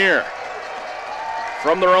have one here.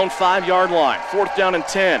 From their own 5-yard line, 4th down and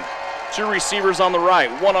 10. 2 receivers on the right,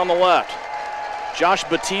 1 on the left. Josh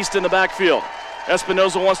Batiste in the backfield.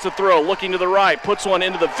 Espinosa wants to throw, looking to the right, puts one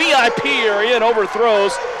into the VIP area and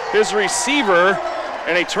overthrows his receiver,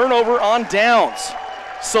 and a turnover on downs.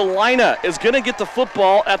 Salina is going to get the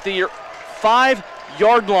football at the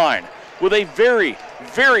 5-yard line with a very,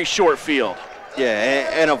 very short field. Yeah,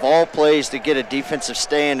 and of all plays to get a defensive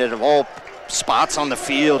stand and of all spots on the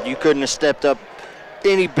field, you couldn't have stepped up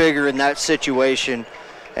any bigger in that situation.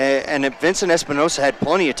 And Vincent Espinosa had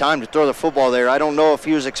plenty of time to throw the football there. I don't know if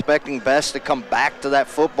he was expecting Best to come back to that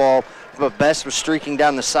football, but Best was streaking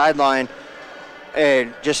down the sideline.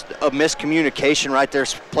 And just a miscommunication right there.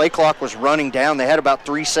 Play clock was running down. They had about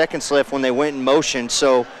 3 seconds left when they went in motion.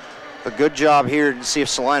 So a good job here to see if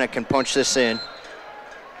Salina can punch this in.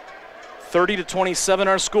 30-27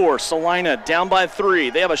 our score. Salina down by 3.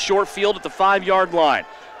 They have a short field at the 5-yard line.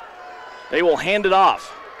 They will hand it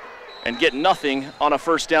off and get nothing on a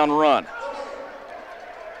 1st down run.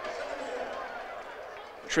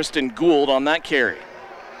 Tristan Gould on that carry.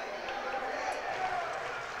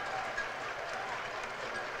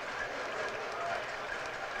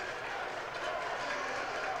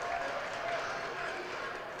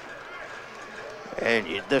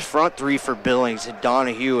 And the front 3 for Billings,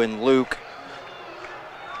 Donahue and Luke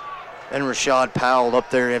and Rashad Powell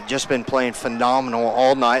up there have just been playing phenomenal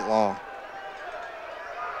all night long.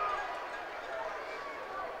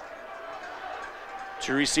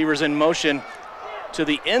 Two receivers in motion to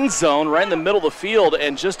the end zone right in the middle of the field,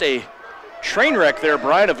 and just a train wreck there,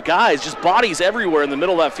 Brian, of guys, just bodies everywhere in the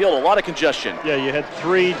middle of that field, a lot of congestion. Yeah, you had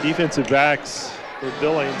 3 defensive backs for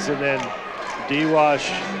Billings, and then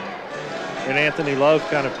D-Wash and Anthony Love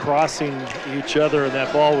kind of crossing each other, and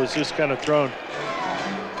that ball was just kind of thrown.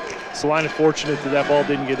 Salina fortunate that ball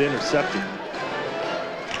didn't get intercepted.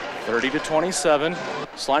 30-27.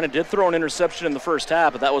 Salina did throw an interception in the first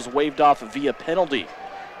half, but that was waved off via penalty.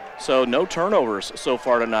 So no turnovers so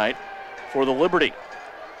far tonight for the Liberty.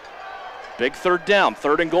 Big 3rd down,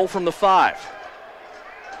 3rd and goal from the 5.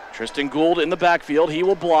 Tristan Gould in the backfield. He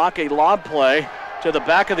will block a lob play to the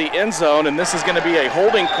back of the end zone, and this is going to be a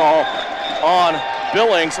holding call on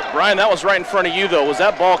Billings. Brian, that was right in front of you, though. Was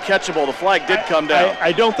that ball catchable? The flag did come down.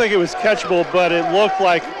 I don't think it was catchable, but it looked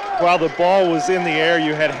like while the ball was in the air,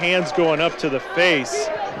 you had hands going up to the face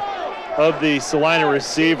of the Salina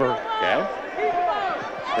receiver. Okay.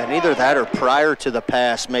 And either that or prior to the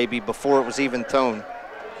pass, maybe before it was even thrown.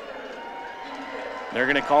 They're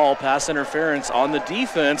going to call pass interference on the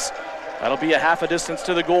defense. That'll be a half a distance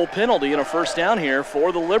to the goal penalty and a 1st down here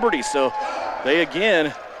for the Liberty. So they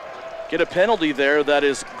again get a penalty there that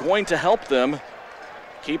is going to help them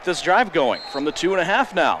keep this drive going from the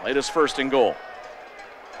 2.5 now. It is 1st and goal.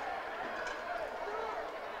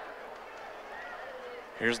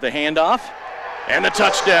 Here's the handoff and the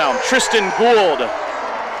touchdown. Tristan Gould.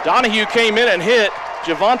 Donahue came in and hit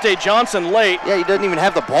Javante Johnson late. Yeah, he doesn't even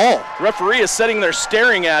have the ball. Referee is sitting there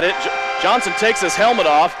staring at it. Johnson takes his helmet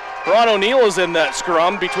off. Ron O'Neal is in that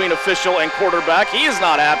scrum between official and quarterback. He is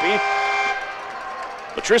not happy.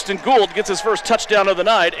 But Tristan Gould gets his first touchdown of the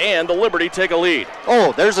night, and the Liberty take a lead.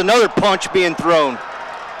 Oh, there's another punch being thrown.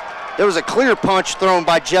 There was a clear punch thrown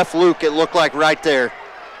by Jeff Luke, it looked like right there.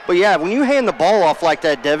 But yeah, when you hand the ball off like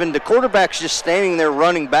that, Devin, the quarterback's just standing there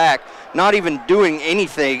running back, not even doing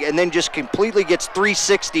anything, and then just completely gets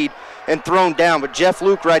 360'd and thrown down. But Jeff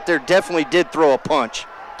Luke right there definitely did throw a punch.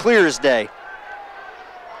 Clear as day.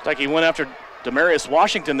 It's like he went after Demarius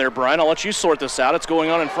Washington there, Brian. I'll let you sort this out. It's going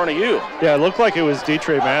on in front of you. Yeah, it looked like it was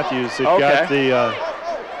Detre Matthews that got the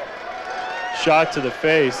shot to the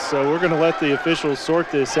face. So we're going to let the officials sort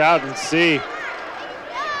this out and see.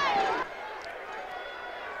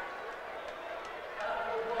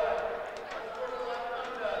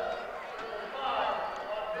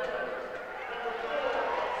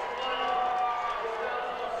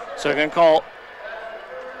 So they're going to call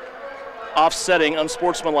offsetting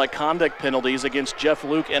unsportsmanlike conduct penalties against Jeff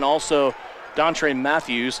Luke and also Dontre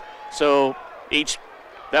Matthews. So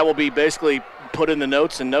that will be basically put in the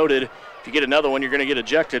notes and noted. If you get another one, you're going to get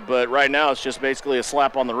ejected. But right now it's just basically a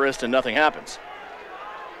slap on the wrist and nothing happens.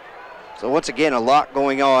 So once again, a lot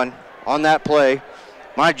going on that play.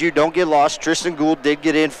 Mind you, don't get lost. Tristan Gould did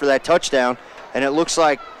get in for that touchdown, and it looks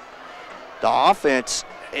like the offense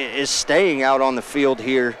is staying out on the field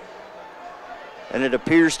here. And it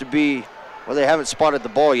appears to be, well, they haven't spotted the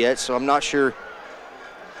ball yet, so I'm not sure.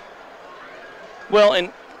 Well,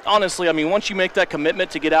 and honestly, I mean, once you make that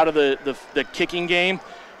commitment to get out of the kicking game,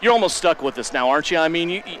 you're almost stuck with this now, aren't you? I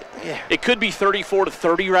mean, it could be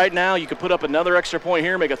 34-30 right now. You could put up another extra point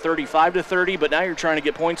here, make it 35-30, but now you're trying to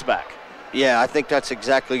get points back. Yeah, I think that's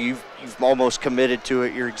exactly, you've almost committed to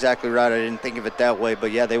it. You're exactly right. I didn't think of it that way,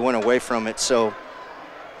 but yeah, they went away from it. So,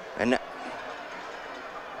 and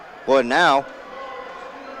well, now,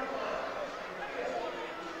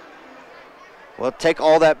 well, take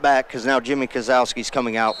all that back because now Jimmy Kozlowski's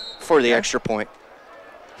coming out for the extra point.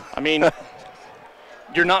 I mean,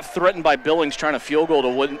 you're not threatened by Billings trying to field goal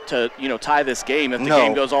to tie this game if the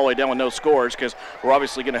game goes all the way down with no scores, because we're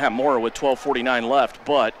obviously going to have more with 12:49 left.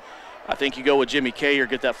 But I think you go with Jimmy K or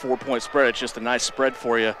get that 4-point spread. It's just a nice spread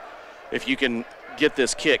for you if you can get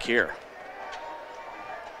this kick here.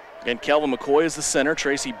 And Kelvin McCoy is the center.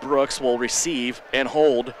 Tracy Brooks will receive and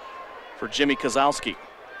hold for Jimmy Kozlowski.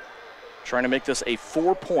 Trying to make this a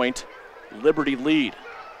 4-point Liberty lead.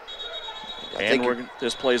 And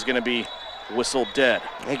this play is going to be whistled dead.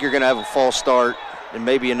 I think you're going to have a false start and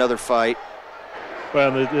maybe another fight.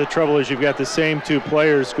 Well, the trouble is you've got the same two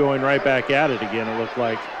players going right back at it again, it looked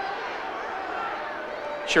like.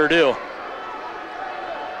 Sure do.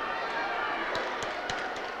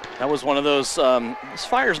 That was one of those, this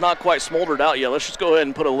fire's not quite smoldered out yet. Let's just go ahead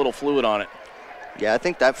and put a little fluid on it. Yeah, I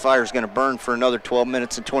think that fire's going to burn for another 12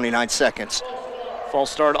 minutes and 29 seconds.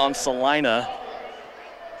 False start on Salina.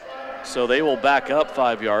 So they will back up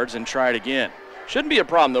 5 yards and try it again. Shouldn't be a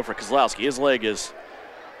problem, though, for Kozlowski. His leg is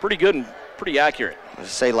pretty good and pretty accurate. I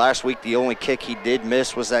say last week the only kick he did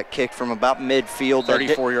miss was that kick from about midfield.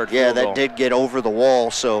 34-yard field goal. Yeah, that did get over the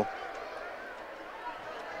wall, so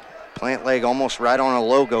plant leg almost right on a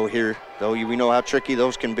logo here, though we know how tricky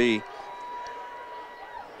those can be.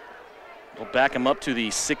 We'll back him up to the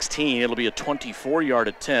 16. It'll be a 24-yard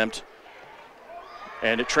attempt.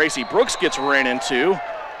 And Tracy Brooks gets ran into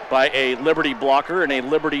by a Liberty blocker and a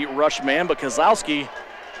Liberty rush man, but Kozlowski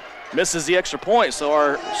misses the extra point, so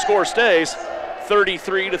our score stays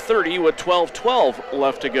 33-30 with 12-12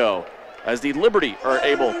 left to go as the Liberty are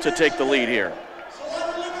able to take the lead here.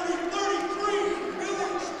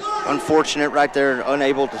 Unfortunate right there,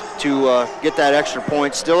 unable to get that extra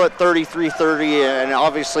point. Still at 33-30, and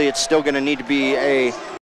obviously it's still going to need to be a...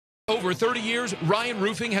 Over 30 years, Ryan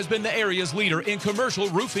Roofing has been the area's leader in commercial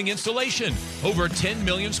roofing installation. Over 10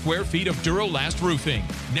 million square feet of Durolast roofing.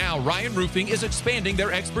 Now, Ryan Roofing is expanding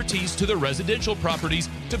their expertise to the residential properties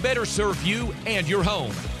to better serve you and your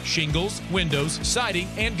home. Shingles, windows, siding,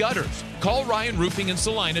 and gutters. Call Ryan Roofing in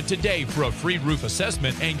Salina today for a free roof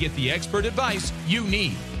assessment and get the expert advice you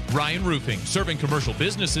need. Ryan Roofing, serving commercial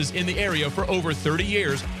businesses in the area for over 30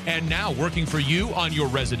 years, And now working for you on your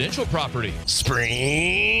residential property.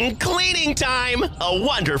 Spring cleaning time! A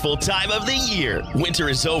wonderful time of the year. Winter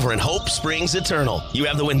is over and hope springs eternal. You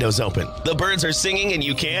have the windows open. The birds are singing and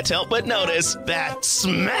you can't help but notice that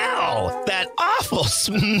smell. That awful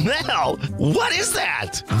smell. What is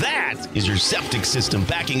that? That is your septic system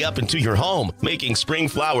backing up into your home, making spring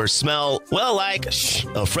flowers smell, well, like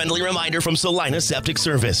a friendly reminder from Salina Septic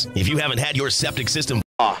Service. If you haven't had your septic system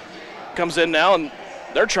comes in now, and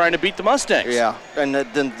they're trying to beat the Mustangs. Yeah, and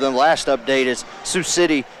the last update is Sioux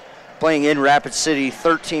City playing in Rapid City.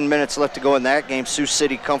 13 minutes left to go in that game. Sioux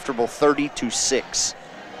City comfortable 30-6.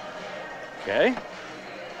 Okay.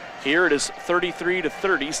 Here it is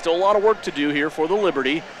 33-30. Still a lot of work to do here for the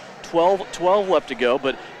Liberty. 12 left to go,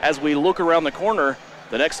 but as we look around the corner,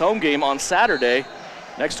 the next home game on Saturday,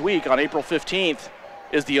 next week on April 15th,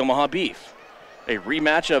 is the Omaha Beef. A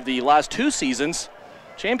rematch of the last 2 seasons'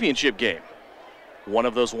 championship game. One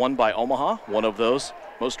of those won by Omaha, one of those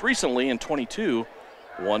most recently in 22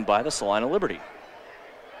 won by the Salina Liberty.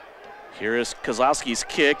 Here is Kozlowski's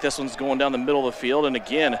kick. This one's going down the middle of the field, and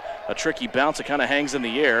again, a tricky bounce. It kind of hangs in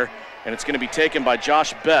the air, and it's going to be taken by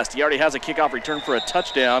Josh Best. He already has a kickoff return for a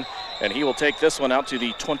touchdown, and he will take this one out to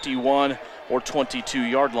the 21 or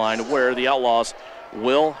 22-yard line, where the Outlaws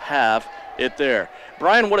will have it there.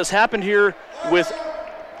 Brian, what has happened here with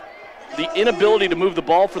the inability to move the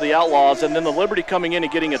ball for the Outlaws, and then the Liberty coming in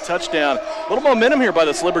and getting a touchdown. A little momentum here by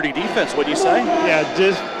this Liberty defense, what'd you say? Yeah,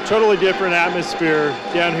 just totally different atmosphere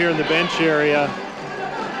down here in the bench area.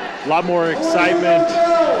 A lot more excitement,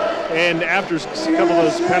 and after a couple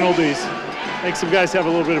of those penalties, I think some guys have a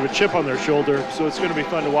little bit of a chip on their shoulder, so it's going to be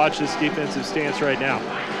fun to watch this defensive stance right now.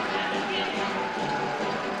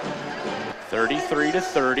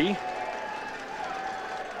 33-30.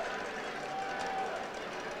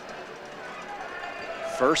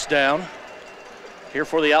 First down here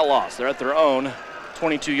for the Outlaws. They're at their own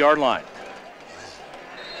 22-yard line.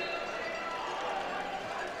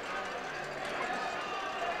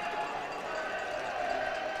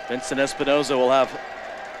 Vincent Espinoza will have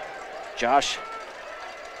Josh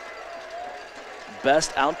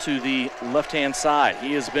Best out to the left-hand side.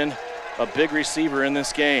 He has been a big receiver in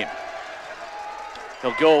this game.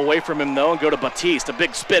 He'll go away from him, though, and go to Batiste. A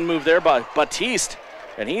big spin move there by Batiste,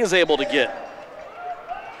 and he is able to get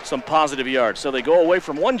some positive yards. So they go away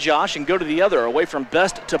from one Josh and go to the other, away from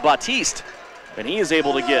Best to Batiste, and he is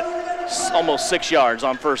able to get almost 6 yards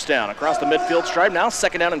on first down. Across the midfield stripe now,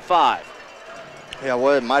 2nd down and 5. Yeah,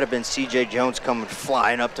 well, it might have been C.J. Jones coming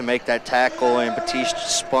flying up to make that tackle, and Batiste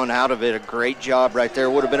spun out of it. A great job right there.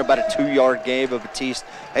 Would have been about a 2-yard gain, but Batiste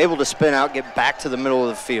able to spin out, get back to the middle of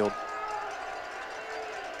the field.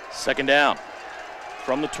 2nd down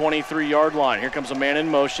from the 23-yard line. Here comes a man in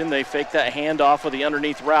motion. They fake that handoff with the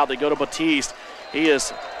underneath route. They go to Batiste. He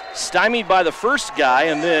is stymied by the first guy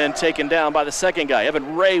and then taken down by the second guy.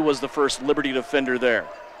 Evan Ray was the first Liberty defender there.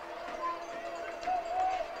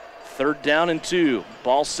 3rd down and 2.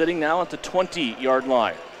 Ball sitting now at the 20-yard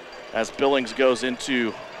line as Billings goes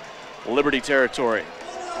into Liberty territory.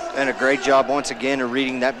 And a great job once again of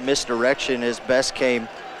reading that misdirection as Best came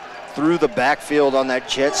through the backfield on that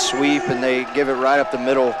jet sweep, and they give it right up the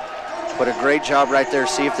middle. But a great job right there.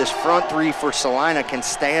 See if this front three for Salina can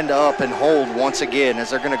stand up and hold once again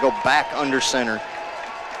as they're going to go back under center.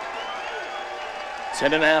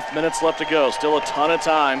 10.5 minutes left to go. Still a ton of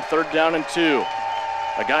time. 3rd down and 2.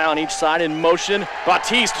 A guy on each side in motion.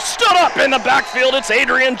 Batiste stood up in the backfield. It's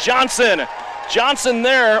Adrian Johnson. Johnson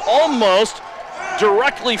there almost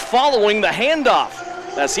directly following the handoff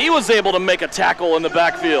as he was able to make a tackle in the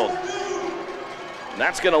backfield. And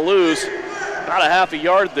that's going to lose about a half a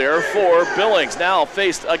yard there for Billings. Now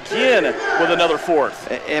faced again with another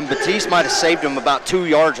 4th. And Batiste might have saved him about 2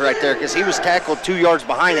 yards right there because he was tackled 2 yards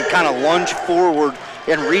behind and kind of lunged forward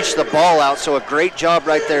and reached the ball out. So a great job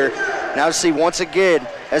right there. Now to see once again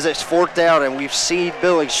as it's 4th down, and we've seen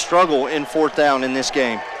Billings struggle in 4th down in this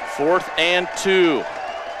game. 4th and 2.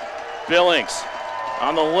 Billings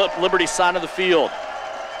on the Liberty side of the field,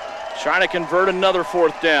 trying to convert another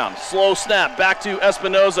 4th down. Slow snap back to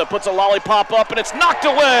Espinoza, puts a lollipop up, and it's knocked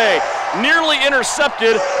away. Nearly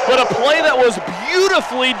intercepted, but a play that was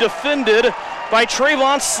beautifully defended by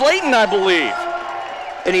Trayvon Slayton, I believe.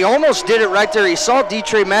 And he almost did it right there. He saw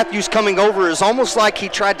D-Trey Matthews coming over. It's almost like he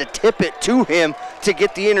tried to tip it to him to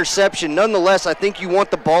get the interception. Nonetheless, I think you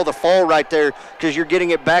want the ball to fall right there because you're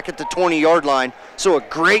getting it back at the 20-yard line. So a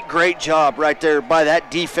great, great job right there by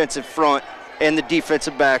that defensive front and the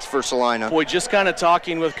defensive backs for Salina. Boy, just kind of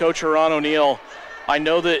talking with Coach Haran O'Neal, I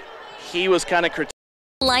know that he was kind of critiquing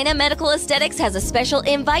Salina Medical Aesthetics has a special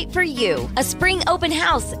invite for you. A spring open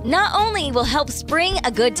house not only will help spring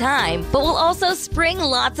a good time, but will also spring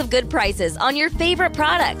lots of good prices on your favorite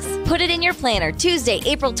products. Put it in your planner Tuesday,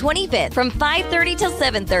 April 25th from 5:30 till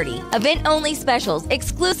 7:30. Event-only specials,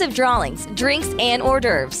 exclusive drawings, drinks, and hors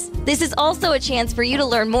d'oeuvres. This is also a chance for you to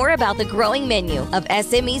learn more about the growing menu of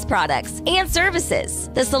SME's products and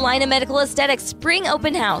services. The Salina Medical Aesthetics Spring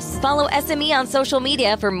Open House. Follow SME on social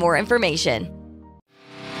media for more information.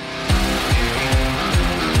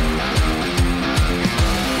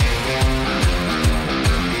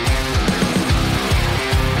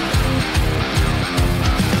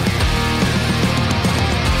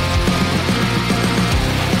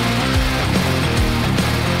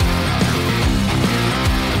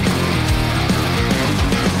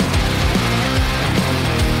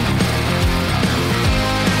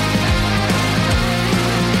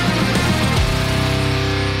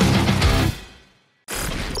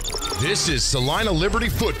 This is Salina Liberty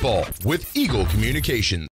Football with Eagle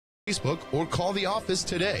Communications. Facebook or call the office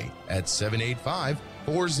today at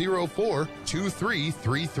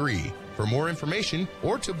 785-404-2333 for more information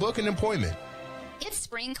or to book an appointment. It's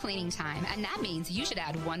spring cleaning time, and that means you should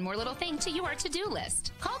add one more little thing to your to-do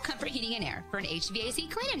list. Call Comfort Heating and Air for an HVAC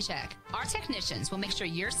clean and check. Our technicians will make sure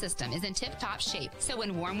your system is in tip-top shape, so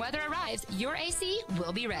when warm weather arrives, your AC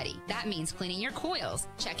will be ready. That means cleaning your coils,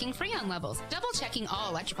 checking Freon levels, double-checking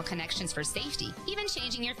all electrical connections for safety, even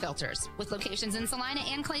changing your filters. With locations in Salina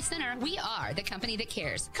and Clay Center, we are the company that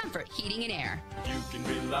cares. Comfort Heating and Air. You can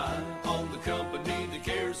rely on the company that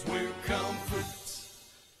cares. We're Comfort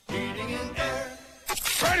Heating and Air.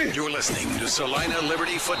 You're listening to Salina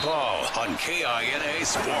Liberty Football on KINA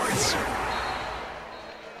Sports.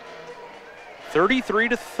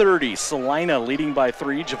 33-30, Salina leading by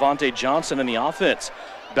 3. Javante Johnson in the offense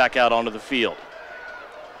back out onto the field.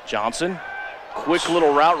 Johnson, quick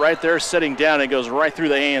little route right there, sitting down. It goes right through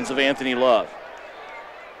the hands of Anthony Love.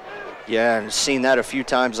 Yeah, and seen that a few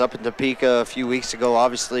times up in Topeka a few weeks ago.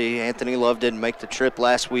 Obviously, Anthony Love didn't make the trip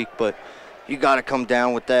last week, but you got to come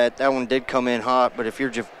down with that. That one did come in hot, but if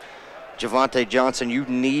you're Javante Johnson, you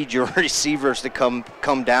need your receivers to come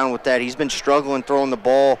down with that. He's been struggling throwing the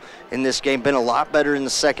ball in this game, been a lot better in the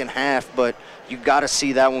second half, but you got to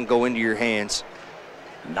see that one go into your hands.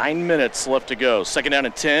 9 minutes left to go. 2nd down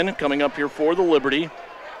and 10 coming up here for the Liberty.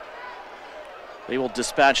 They will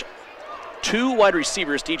dispatch 2 wide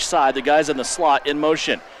receivers to each side, the guys in the slot in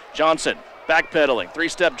motion. Johnson backpedaling,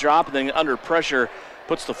 3-step drop, and then under pressure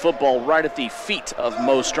puts the football right at the feet of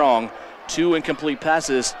Mo Strong. 2 incomplete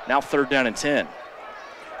passes, now 3rd down and 10.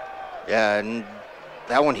 Yeah, and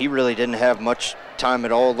that one he really didn't have much time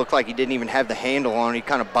at all. It looked like he didn't even have the handle on it. He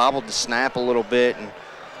kind of bobbled the snap a little bit and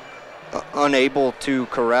unable to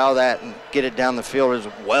corral that and get it down the field. Is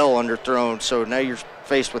well underthrown, so now you're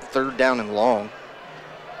faced with 3rd down and long.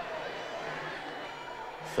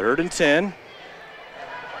 3rd and 10.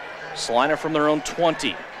 Salina from their own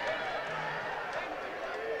 20.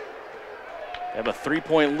 They have a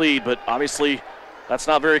 3-point lead, but obviously that's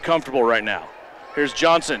not very comfortable right now. Here's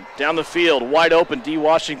Johnson down the field, wide open. D.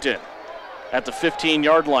 Washington at the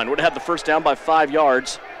 15-yard line. Would have had the first down by 5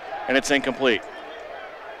 yards, and it's incomplete.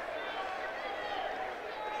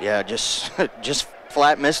 Yeah, just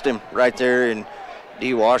flat missed him right there, and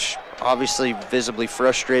D. Wash obviously visibly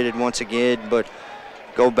frustrated once again, but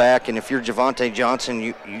go back, and if you're Javante Johnson,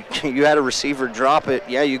 you had a receiver drop it.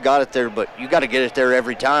 Yeah, you got it there, but you got to get it there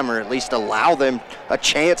every time, or at least allow them a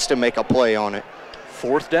chance to make a play on it.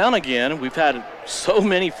 4th down again. We've had so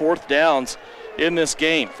many 4th downs in this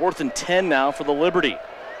game. 4th and 10 now for the Liberty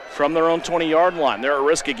from their own 20-yard line. They're at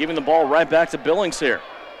risk of giving the ball right back to Billings here.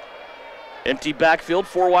 Empty backfield,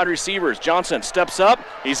 4 wide receivers. Johnson steps up.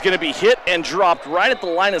 He's going to be hit and dropped right at the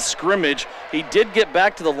line of scrimmage. He did get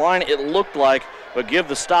back to the line, it looked like, but give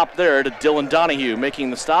the stop there to Dylan Donahue, making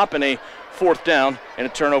the stop and a 4th down and a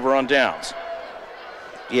turnover on downs.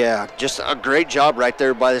 Yeah, just a great job right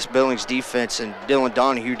there by this Billings defense, and Dylan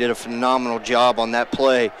Donahue did a phenomenal job on that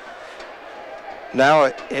play.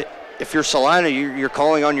 Now, if you're Salina, you're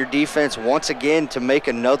calling on your defense once again to make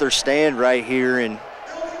another stand right here and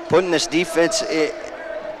putting this defense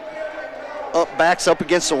backs up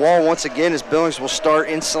against the wall once again, as Billings will start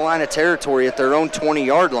in Salina territory at their own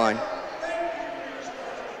 20-yard line.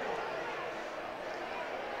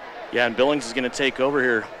 Yeah, and Billings is going to take over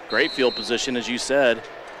here. Great field position, as you said.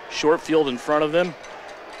 Short field in front of them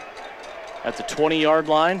at the 20-yard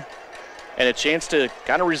line, and a chance to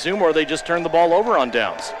kind of resume where they just turned the ball over on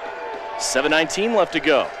downs. 7:19 left to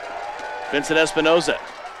go. Vincent Espinoza,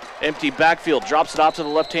 empty backfield, drops it off to the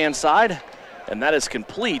left-hand side, and that is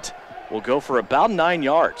complete. Will go for about 9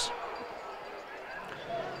 yards.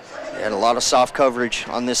 Had a lot of soft coverage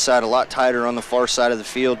on this side, a lot tighter on the far side of the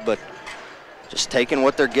field, but just taking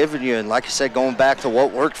what they're giving you, and like I said, going back to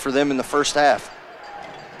what worked for them in the first half.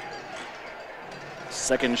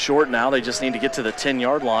 Second short now. They just need to get to the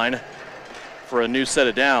 10-yard line for a new set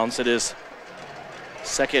of downs. It is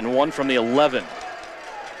 2nd and 1 from the 11.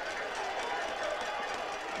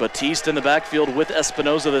 Batiste in the backfield with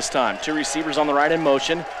Espinoza this time. 2 receivers on the right in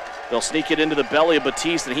motion. They'll sneak it into the belly of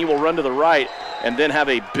Batiste, and he will run to the right and then have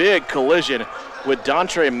a big collision with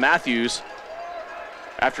Dontre Matthews.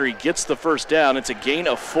 After he gets the first down, it's a gain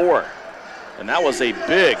of 4. And that was a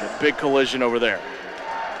big, big collision over there.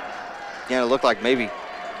 Yeah, it looked like maybe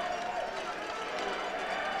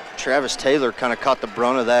Travis Taylor kind of caught the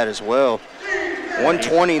brunt of that as well.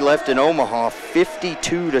 120 left in Omaha,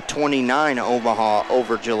 52-29 Omaha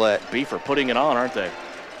over Gillette. Beef are putting it on, aren't they?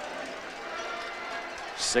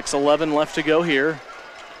 6:11 left to go here.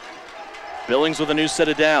 Billings with a new set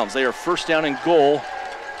of downs. They are 1st down and goal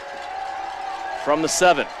from the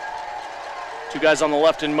 7. 2 guys on the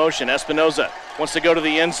left in motion. Espinoza wants to go to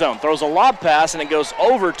the end zone. Throws a lob pass, and it goes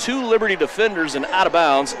over 2 Liberty defenders and out of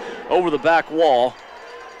bounds over the back wall.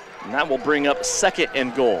 And that will bring up 2nd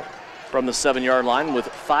and goal from the 7-yard line with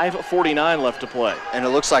 5:49 left to play. And it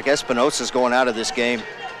looks like Espinosa's going out of this game.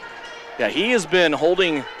 Yeah, he has been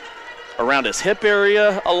holding around his hip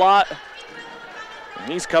area a lot,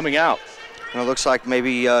 and he's coming out. And it looks like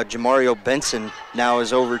maybe Jamario Benson now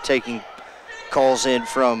is overtaking calls in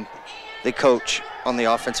from the coach on the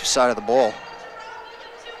offensive side of the ball.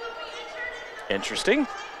 Interesting.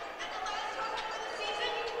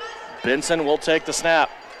 Benson will take the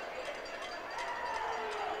snap.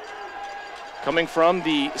 Coming from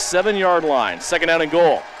the 7-yard line, 2nd down and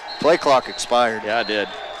goal. Play clock expired. Yeah, it did.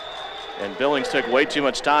 And Billings took way too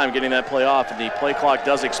much time getting that play off, and the play clock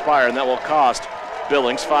does expire, and that will cost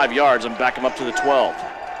Billings 5 yards and back him up to the 12.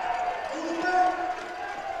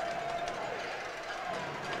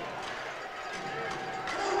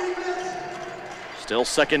 Still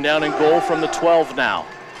 2nd down and goal from the 12 now.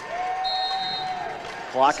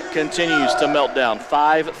 Clock continues to melt down.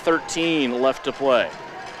 5:13 left to play.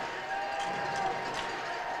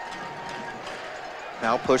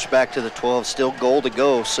 Now push back to the 12, still goal to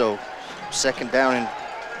go, so 2nd down and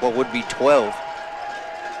what would be 12.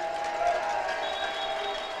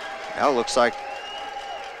 Now it looks like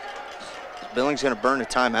Billings going to burn a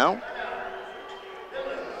timeout.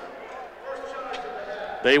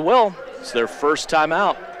 They will. It's their first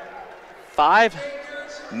timeout. 5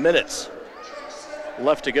 minutes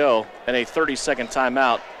left to go and a 30-second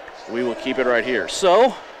timeout. We will keep it right here.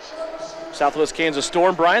 So, Southwest Kansas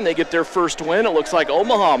Storm, Brian, they get their first win. It looks like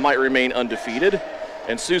Omaha might remain undefeated,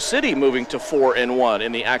 and Sioux City moving to 4-1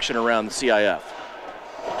 in the action around the CIF.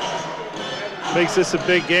 Makes this a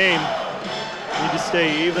big game. Need to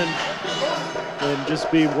stay even and just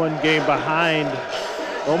be 1 game behind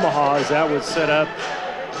Omaha, as that would set up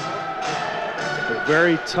a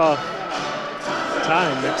very tough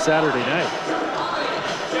time next Saturday night.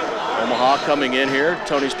 Omaha coming in here,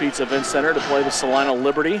 Tony's Pizza Event Center, to play the Salina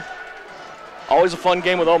Liberty. Always a fun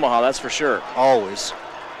game with Omaha, that's for sure. Always.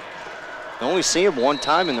 I only see them 1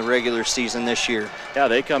 time in the regular season this year. Yeah,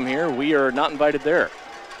 they come here. We are not invited there.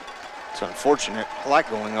 It's unfortunate. I like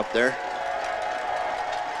going up there.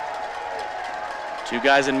 2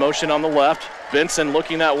 guys in motion on the left. Benson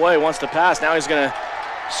looking that way, wants to pass. Now he's going to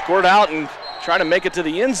squirt out and try to make it to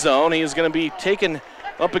the end zone. He is going to be taken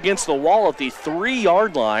up against the wall at the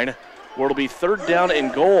 3-yard line, where it'll be 3rd down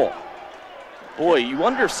and goal. Boy, you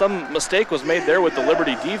wonder if some mistake was made there with the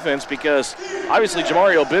Liberty defense, because obviously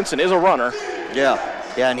Jamario Benson is a runner. Yeah,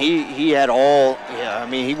 and he had all, I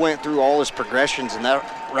mean, he went through all his progressions, and that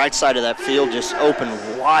right side of that field just opened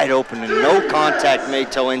wide open, and no contact made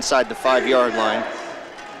till inside the 5-yard line.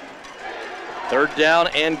 3rd down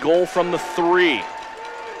and goal from the 3.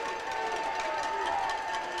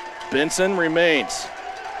 Benson remains.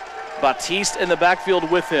 Batiste in the backfield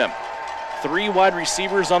with him. 3 wide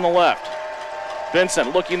receivers on the left. Benson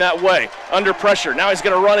looking that way, under pressure. Now he's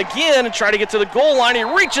going to run again and try to get to the goal line. He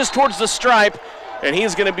reaches towards the stripe, and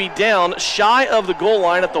he's going to be down shy of the goal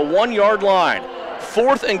line at the 1-yard line.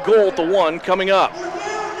 4th and goal at the 1 coming up.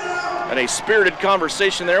 And a spirited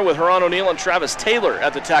conversation there with Heron O'Neill and Travis Taylor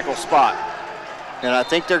at the tackle spot. And I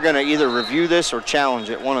think they're going to either review this or challenge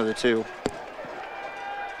it, one of the two.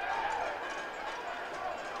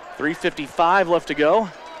 3:55 left to go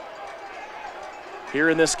here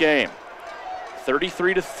in this game.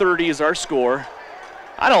 33-30 is our score.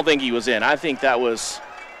 I don't think he was in. I think that was,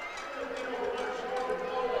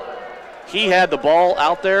 he had the ball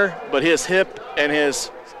out there, but his hip and his,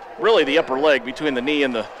 really the upper leg between the knee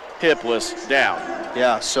and the hip was down.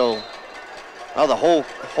 Yeah, so Oh, the whole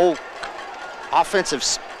offensive,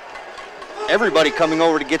 everybody coming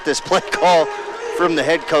over to get this play call from the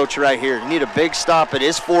head coach right here. You need a big stop. It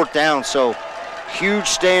is 4th down, so huge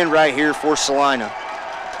stand right here for Salina.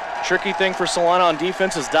 Tricky thing for Salina on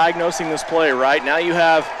defense is diagnosing this play, right? Now you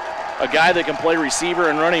have a guy that can play receiver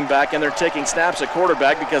and running back, and they're taking snaps at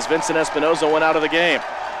quarterback because Vincent Espinoza went out of the game.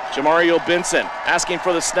 Jamario Benson asking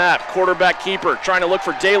for the snap. Quarterback keeper trying to look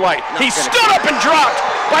for daylight. He stood up and dropped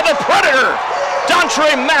by the Predator.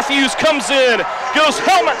 Dontre Matthews comes in, goes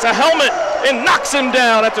helmet to helmet, and knocks him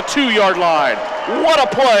down at the 2-yard line. What a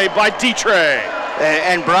play by Detre.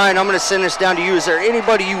 And Brian, I'm going to send this down to you. Is there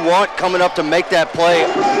anybody you want coming up to make that play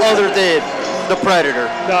other than the Predator?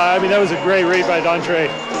 No, I mean, that was a great read by Dontre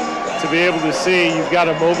to be able to see you've got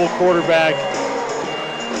a mobile quarterback.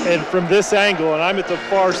 And from this angle, and I'm at the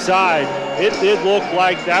far side, it did look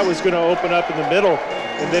like that was going to open up in the middle.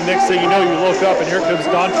 And then next thing you know, you look up, and here comes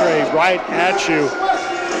Dontre right at you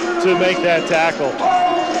to make that tackle.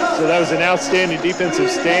 So that was an outstanding defensive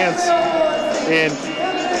stance. And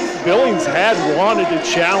Billings had wanted to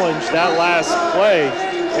challenge that last play,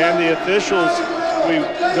 and the officials, we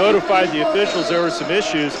notified the officials there were some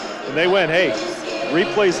issues, and they went, hey,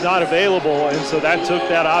 replay's not available, and so that took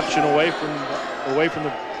that option away from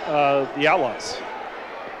the Outlaws.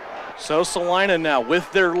 So Salina now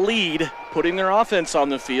with their lead, putting their offense on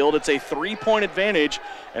the field. It's a 3-point advantage,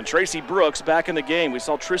 and Tracy Brooks back in the game. We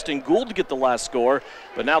saw Tristan Gould get the last score,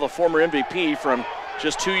 but now the former MVP from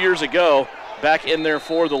just 2 years ago back in there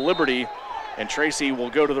for the Liberty, and Tracy will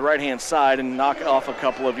go to the right-hand side and knock off a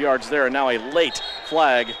couple of yards there. And now a late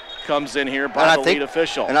flag comes in here by the lead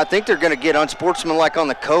official. And I think they're going to get unsportsmanlike on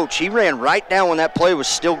the coach. He ran right down when that play was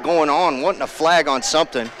still going on, wanting a flag on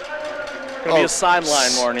something. Going to be a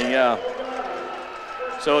sideline warning, yeah.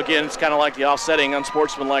 So again, it's kind of like the offsetting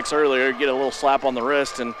unsportsmanlikes earlier. You get a little slap on the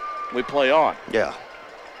wrist and we play on. Yeah.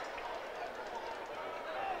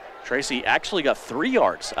 Tracy actually got 3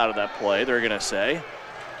 yards out of that play, they're going to say.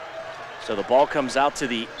 So the ball comes out to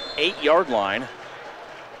the 8-yard line.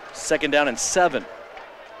 2nd down and 7.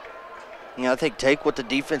 I think take what the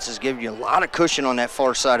defense is giving you. A lot of cushion on that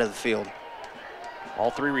far side of the field. All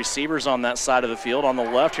 3 receivers on that side of the field. On the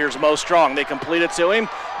left, here's Mo Strong. They complete it to him.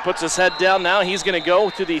 Puts his head down now. He's going to go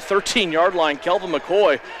to the 13-yard line. Kelvin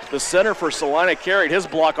McCoy, the center for Salina, carried his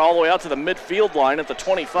block all the way out to the midfield line at the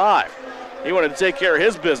 25. He wanted to take care of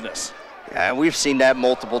his business. Yeah, we've seen that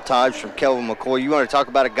multiple times from Kelvin McCoy. You want to talk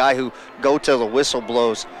about a guy who go till the whistle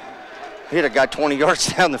blows. He hit a guy 20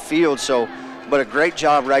 yards down the field, but a great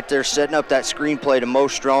job right there setting up that screenplay to Mo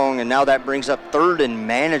Strong, and now that brings up 3rd and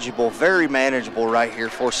manageable, very manageable right here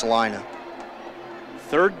for Salina.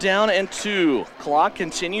 3rd down and 2. Clock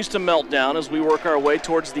continues to melt down as we work our way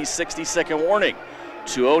towards the 60-second warning.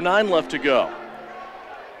 2:09 left to go.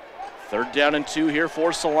 3rd down and 2 here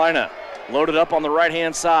for Salina. Loaded up on the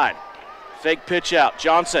right-hand side. Fake pitch out.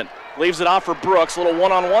 Johnson leaves it off for Brooks. A little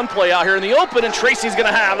one-on-one play out here in the open, and Tracy's going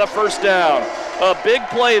to have the 1st down. A big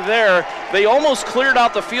play there. They almost cleared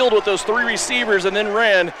out the field with those 3 receivers and then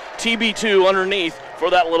ran TB2 underneath for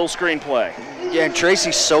that little screen play. Yeah, and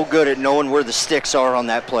Tracy's so good at knowing where the sticks are on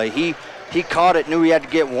that play. He caught it, knew he had to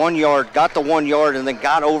get 1 yard, got the 1 yard, and then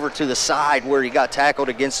got over to the side where he got tackled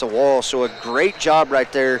against the wall. So a great job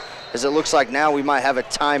right there, as it looks like now we might have a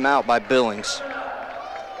timeout by Billings.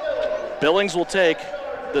 Billings will take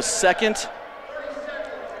the 2nd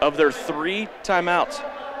of their 3 timeouts.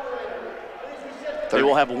 They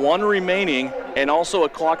will have 1 remaining and also a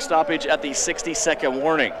clock stoppage at the 60-second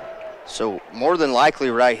warning. So more than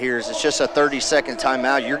likely right here is it's just a 30-second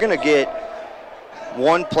timeout. You're going to get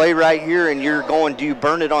 1 play right here, and you're going, do you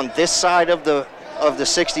burn it on this side of the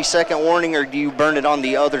 60-second warning, or do you burn it on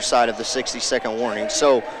the other side of the 60-second warning?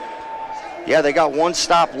 So, yeah, they got 1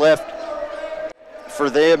 stop left for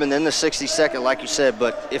them, and then the 60-second, like you said.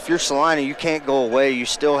 But if you're Salina, you can't go away. You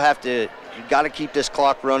still have to, you got to keep this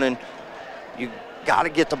clock running. You got to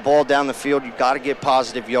get the ball down the field. You got to get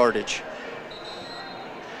positive yardage.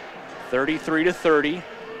 33-30,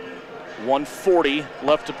 1:40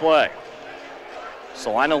 left to play.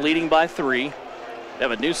 Salina leading by 3. They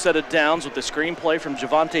have a new set of downs with the screen play from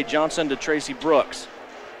Javante Johnson to Tracy Brooks.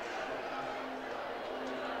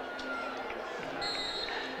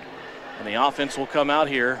 And the offense will come out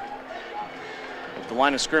here at the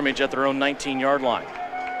line of scrimmage at their own 19-yard line.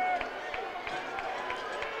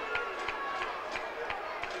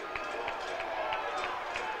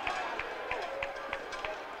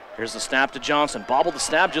 Here's the snap to Johnson. Bobbled the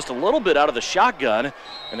snap just a little bit out of the shotgun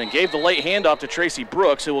and then gave the late handoff to Tracy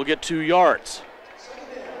Brooks, who will get 2 yards.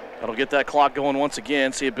 That'll get that clock going once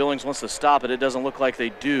again. See if Billings wants to stop it. It doesn't look like they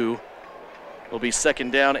do. It'll be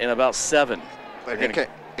 2nd down and about 7. But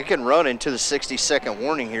it can run into the 60-second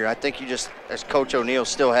warning here. I think you just, as Coach O'Neill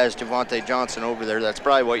still has Javante Johnson over there, that's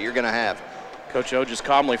probably what you're going to have. Coach O just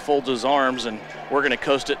calmly folds his arms, and we're going to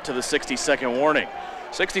coast it to the 60-second warning.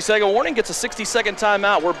 60-second warning gets a 60-second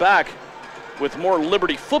timeout. We're back with more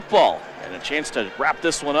Liberty football and a chance to wrap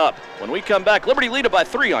this one up. When we come back, Liberty lead it by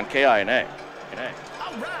 3 on KINA.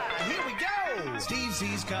 All right, here we go. Steve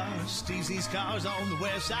Z's Cars on the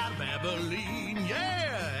west side of Abilene.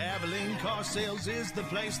 Yeah, Abilene Car Sales is the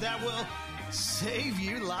place that will save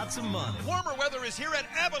you lots of money. Warmer weather is here at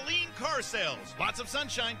Abilene Car Sales. Lots of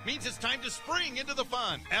sunshine means it's time to spring into the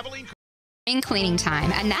fun. Abilene Spring cleaning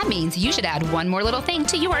time, and that means you should add one more little thing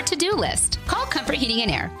to your to-do list. Call Comfort Heating and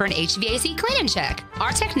Air for an HVAC clean and check.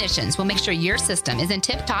 Our technicians will make sure your system is in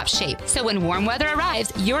tip-top shape, so when warm weather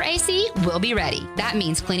arrives, your AC will be ready. That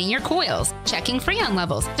means cleaning your coils, checking Freon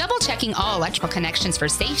levels, double-checking all electrical connections for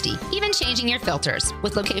safety, even changing your filters.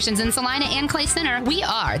 With locations in Salina and Clay Center, we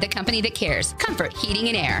are the company that cares. Comfort Heating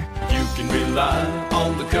and Air. You can rely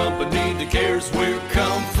on the company that cares. We're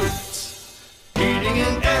Comfort Heating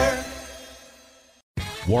and Air.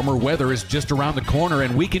 Warmer weather is just around the corner,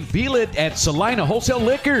 and we can feel it at Salina Wholesale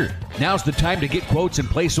Liquor. Now's the time to get quotes and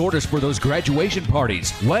place orders for those graduation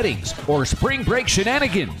parties, weddings, or spring break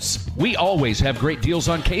shenanigans. We always have great deals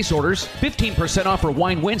on case orders, 15% off for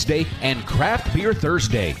Wine Wednesday and Craft Beer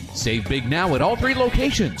Thursday. Save big now at all 3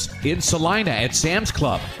 locations. In Salina at Sam's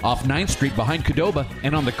Club, off 9th Street behind Cadova,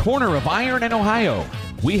 and on the corner of Iron and Ohio.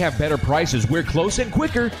 We have better prices, we're close and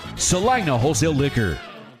quicker. Salina Wholesale Liquor.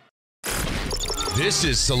 This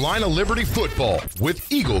is Salina Liberty football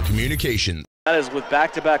with Eagle Communications. That is with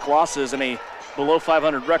back-to-back losses and a below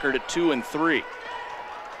 500 record at 2-3.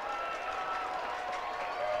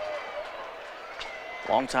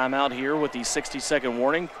 Long timeout here with the 60-second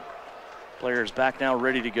warning. Players back now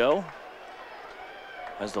ready to go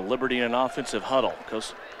as the Liberty in an offensive huddle.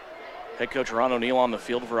 Head coach Ron O'Neill on the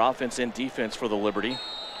field for offense and defense for the Liberty.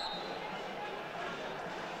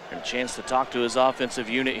 And a chance to talk to his offensive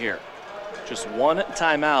unit here. Just one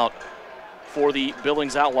timeout for the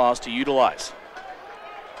Billings Outlaws to utilize.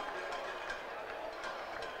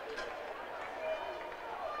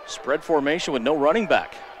 Spread formation with no running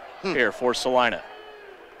back here for Salina.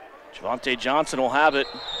 Javante Johnson will have it,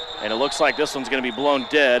 and it looks like this one's going to be blown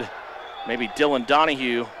dead. Maybe Dylan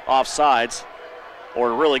Donahue offsides,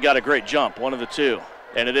 or really got a great jump, one of the two.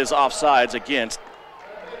 And it is offsides against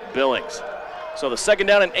Billings. So the 2nd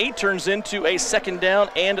down and 8 turns into a 2nd down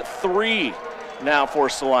and 3 now for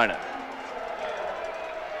Salina.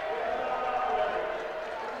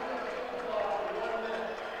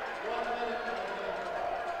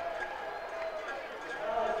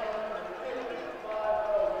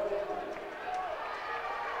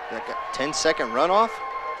 Like a 10-second runoff?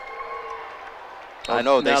 Oh,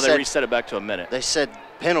 no, they reset it back to a minute. They said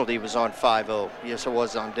penalty was on 5-0. Yes, it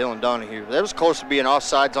was on Dylan Donahue. That was close to being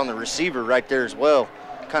offsides on the receiver right there as well.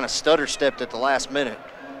 Kind of stutter-stepped at the last minute.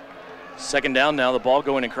 2nd down now, the ball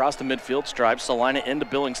going across the midfield stripe. Salina into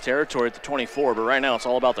Billings territory at the 24, but right now it's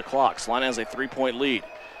all about the clock. Salina has a 3-point lead.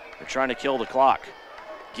 They're trying to kill the clock.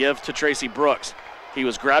 Give to Tracy Brooks. He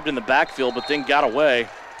was grabbed in the backfield, but then got away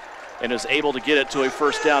and is able to get it to a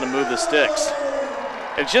 1st down and move the sticks.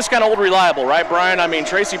 It's just kind of old reliable, right, Brian? I mean,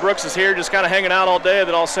 Tracy Brooks is here just kind of hanging out all day, and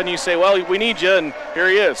then all of a sudden you say, well, we need you, and here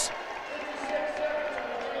he is.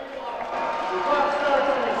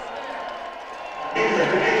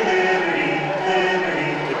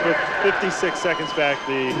 They put 56 seconds back.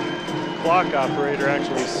 The clock operator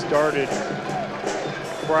actually started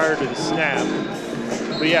prior to the snap.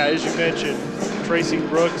 But yeah, as you mentioned, Tracy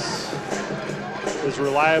Brooks, as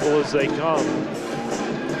reliable as they come.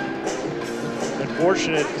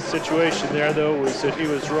 Unfortunate situation there, though, was that he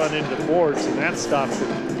was run into the boards, and that stopped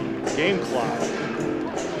the game clock.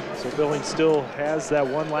 So Billings still has that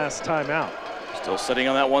one last timeout. Still sitting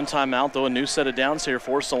on that one timeout, though. A new set of downs here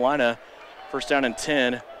for Salina. 1st down and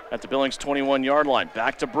 10 at the Billings 21-yard line.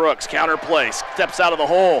 Back to Brooks, counter play, steps out of the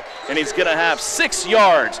hole, and he's going to have 6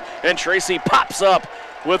 yards. And Tracy pops up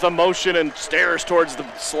with a motion and stares towards the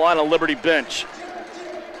Salina Liberty bench.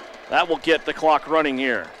 That will get the clock running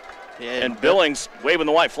here. Yeah, and Billings waving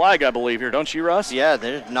the white flag, I believe, here, don't you, Russ? Yeah,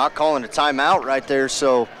 they're not calling a timeout right there.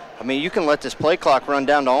 So, I mean, you can let this play clock run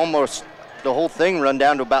down to almost the whole thing run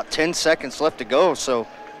down to about 10 seconds left to go. So,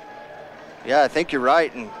 yeah, I think you're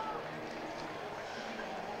right. And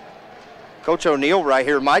Coach O'Neill right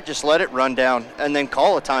here might just let it run down and then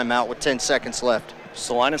call a timeout with 10 seconds left.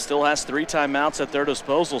 Salina still has 3 timeouts at their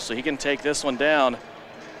disposal, so he can take this one down.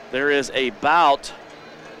 There is about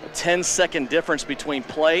a 10-second difference between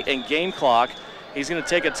play and game clock. He's going to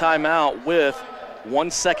take a timeout with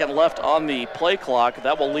 1 second left on the play clock.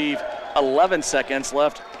 That will leave 11 seconds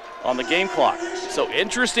left on the game clock. So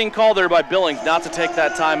interesting call there by Billings not to take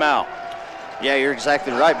that timeout. Yeah, you're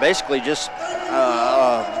exactly right. Basically just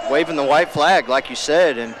waving the white flag, like you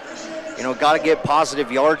said, and, you know, got to get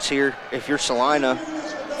positive yards here if you're Salina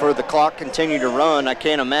for the clock continue to run. I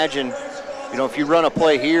can't imagine, you know, if you run a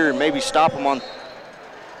play here and maybe stop them on,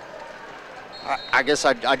 I guess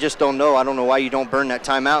I just don't know. I don't know why you don't burn that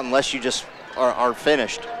timeout unless you just are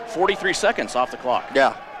finished. 43 seconds off the clock.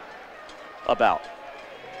 Yeah. About.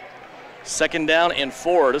 2nd down and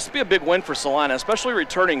 4. This will be a big win for Salina, especially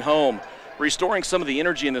returning home, restoring some of the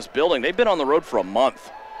energy in this building. They've been on the road for a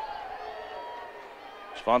month.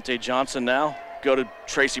 Javonte Johnson now. Go to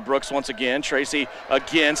Tracy Brooks once again. Tracy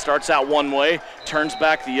again starts out one way, turns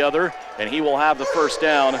back the other, and he will have the first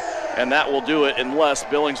down, and that will do it unless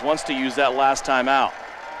Billings wants to use that last time out.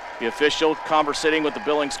 The official conversating with the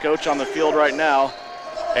Billings coach on the field right now,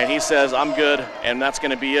 and he says, I'm good, and that's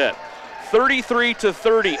going to be it.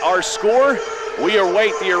 33-30, our score. We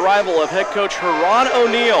await the arrival of head coach Heron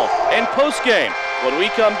O'Neill and postgame. When we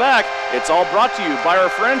come back, it's all brought to you by our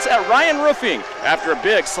friends at Ryan Roofing. After a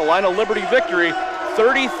big Salina Liberty victory,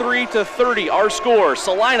 33-30, our score.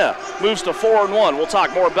 Salina moves to 4-1. We'll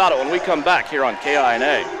talk more about it when we come back here on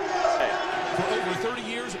KINA. For over 30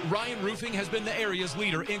 years, Ryan Roofing has been the area's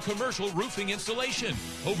leader in commercial roofing installation.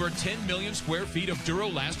 Over 10 million square feet of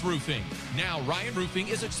Duralast roofing. Now Ryan Roofing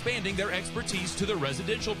is expanding their expertise to the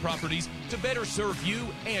residential properties to better serve you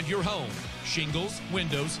and your home. Shingles,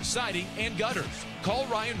 windows, siding, and gutters. Call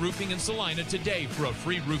Ryan Roofing in Salina today for a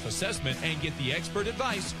free roof assessment and get the expert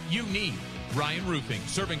advice you need. Ryan Roofing,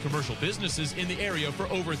 serving commercial businesses in the area for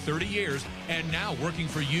over 30 years and now working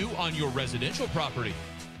for you on your residential property.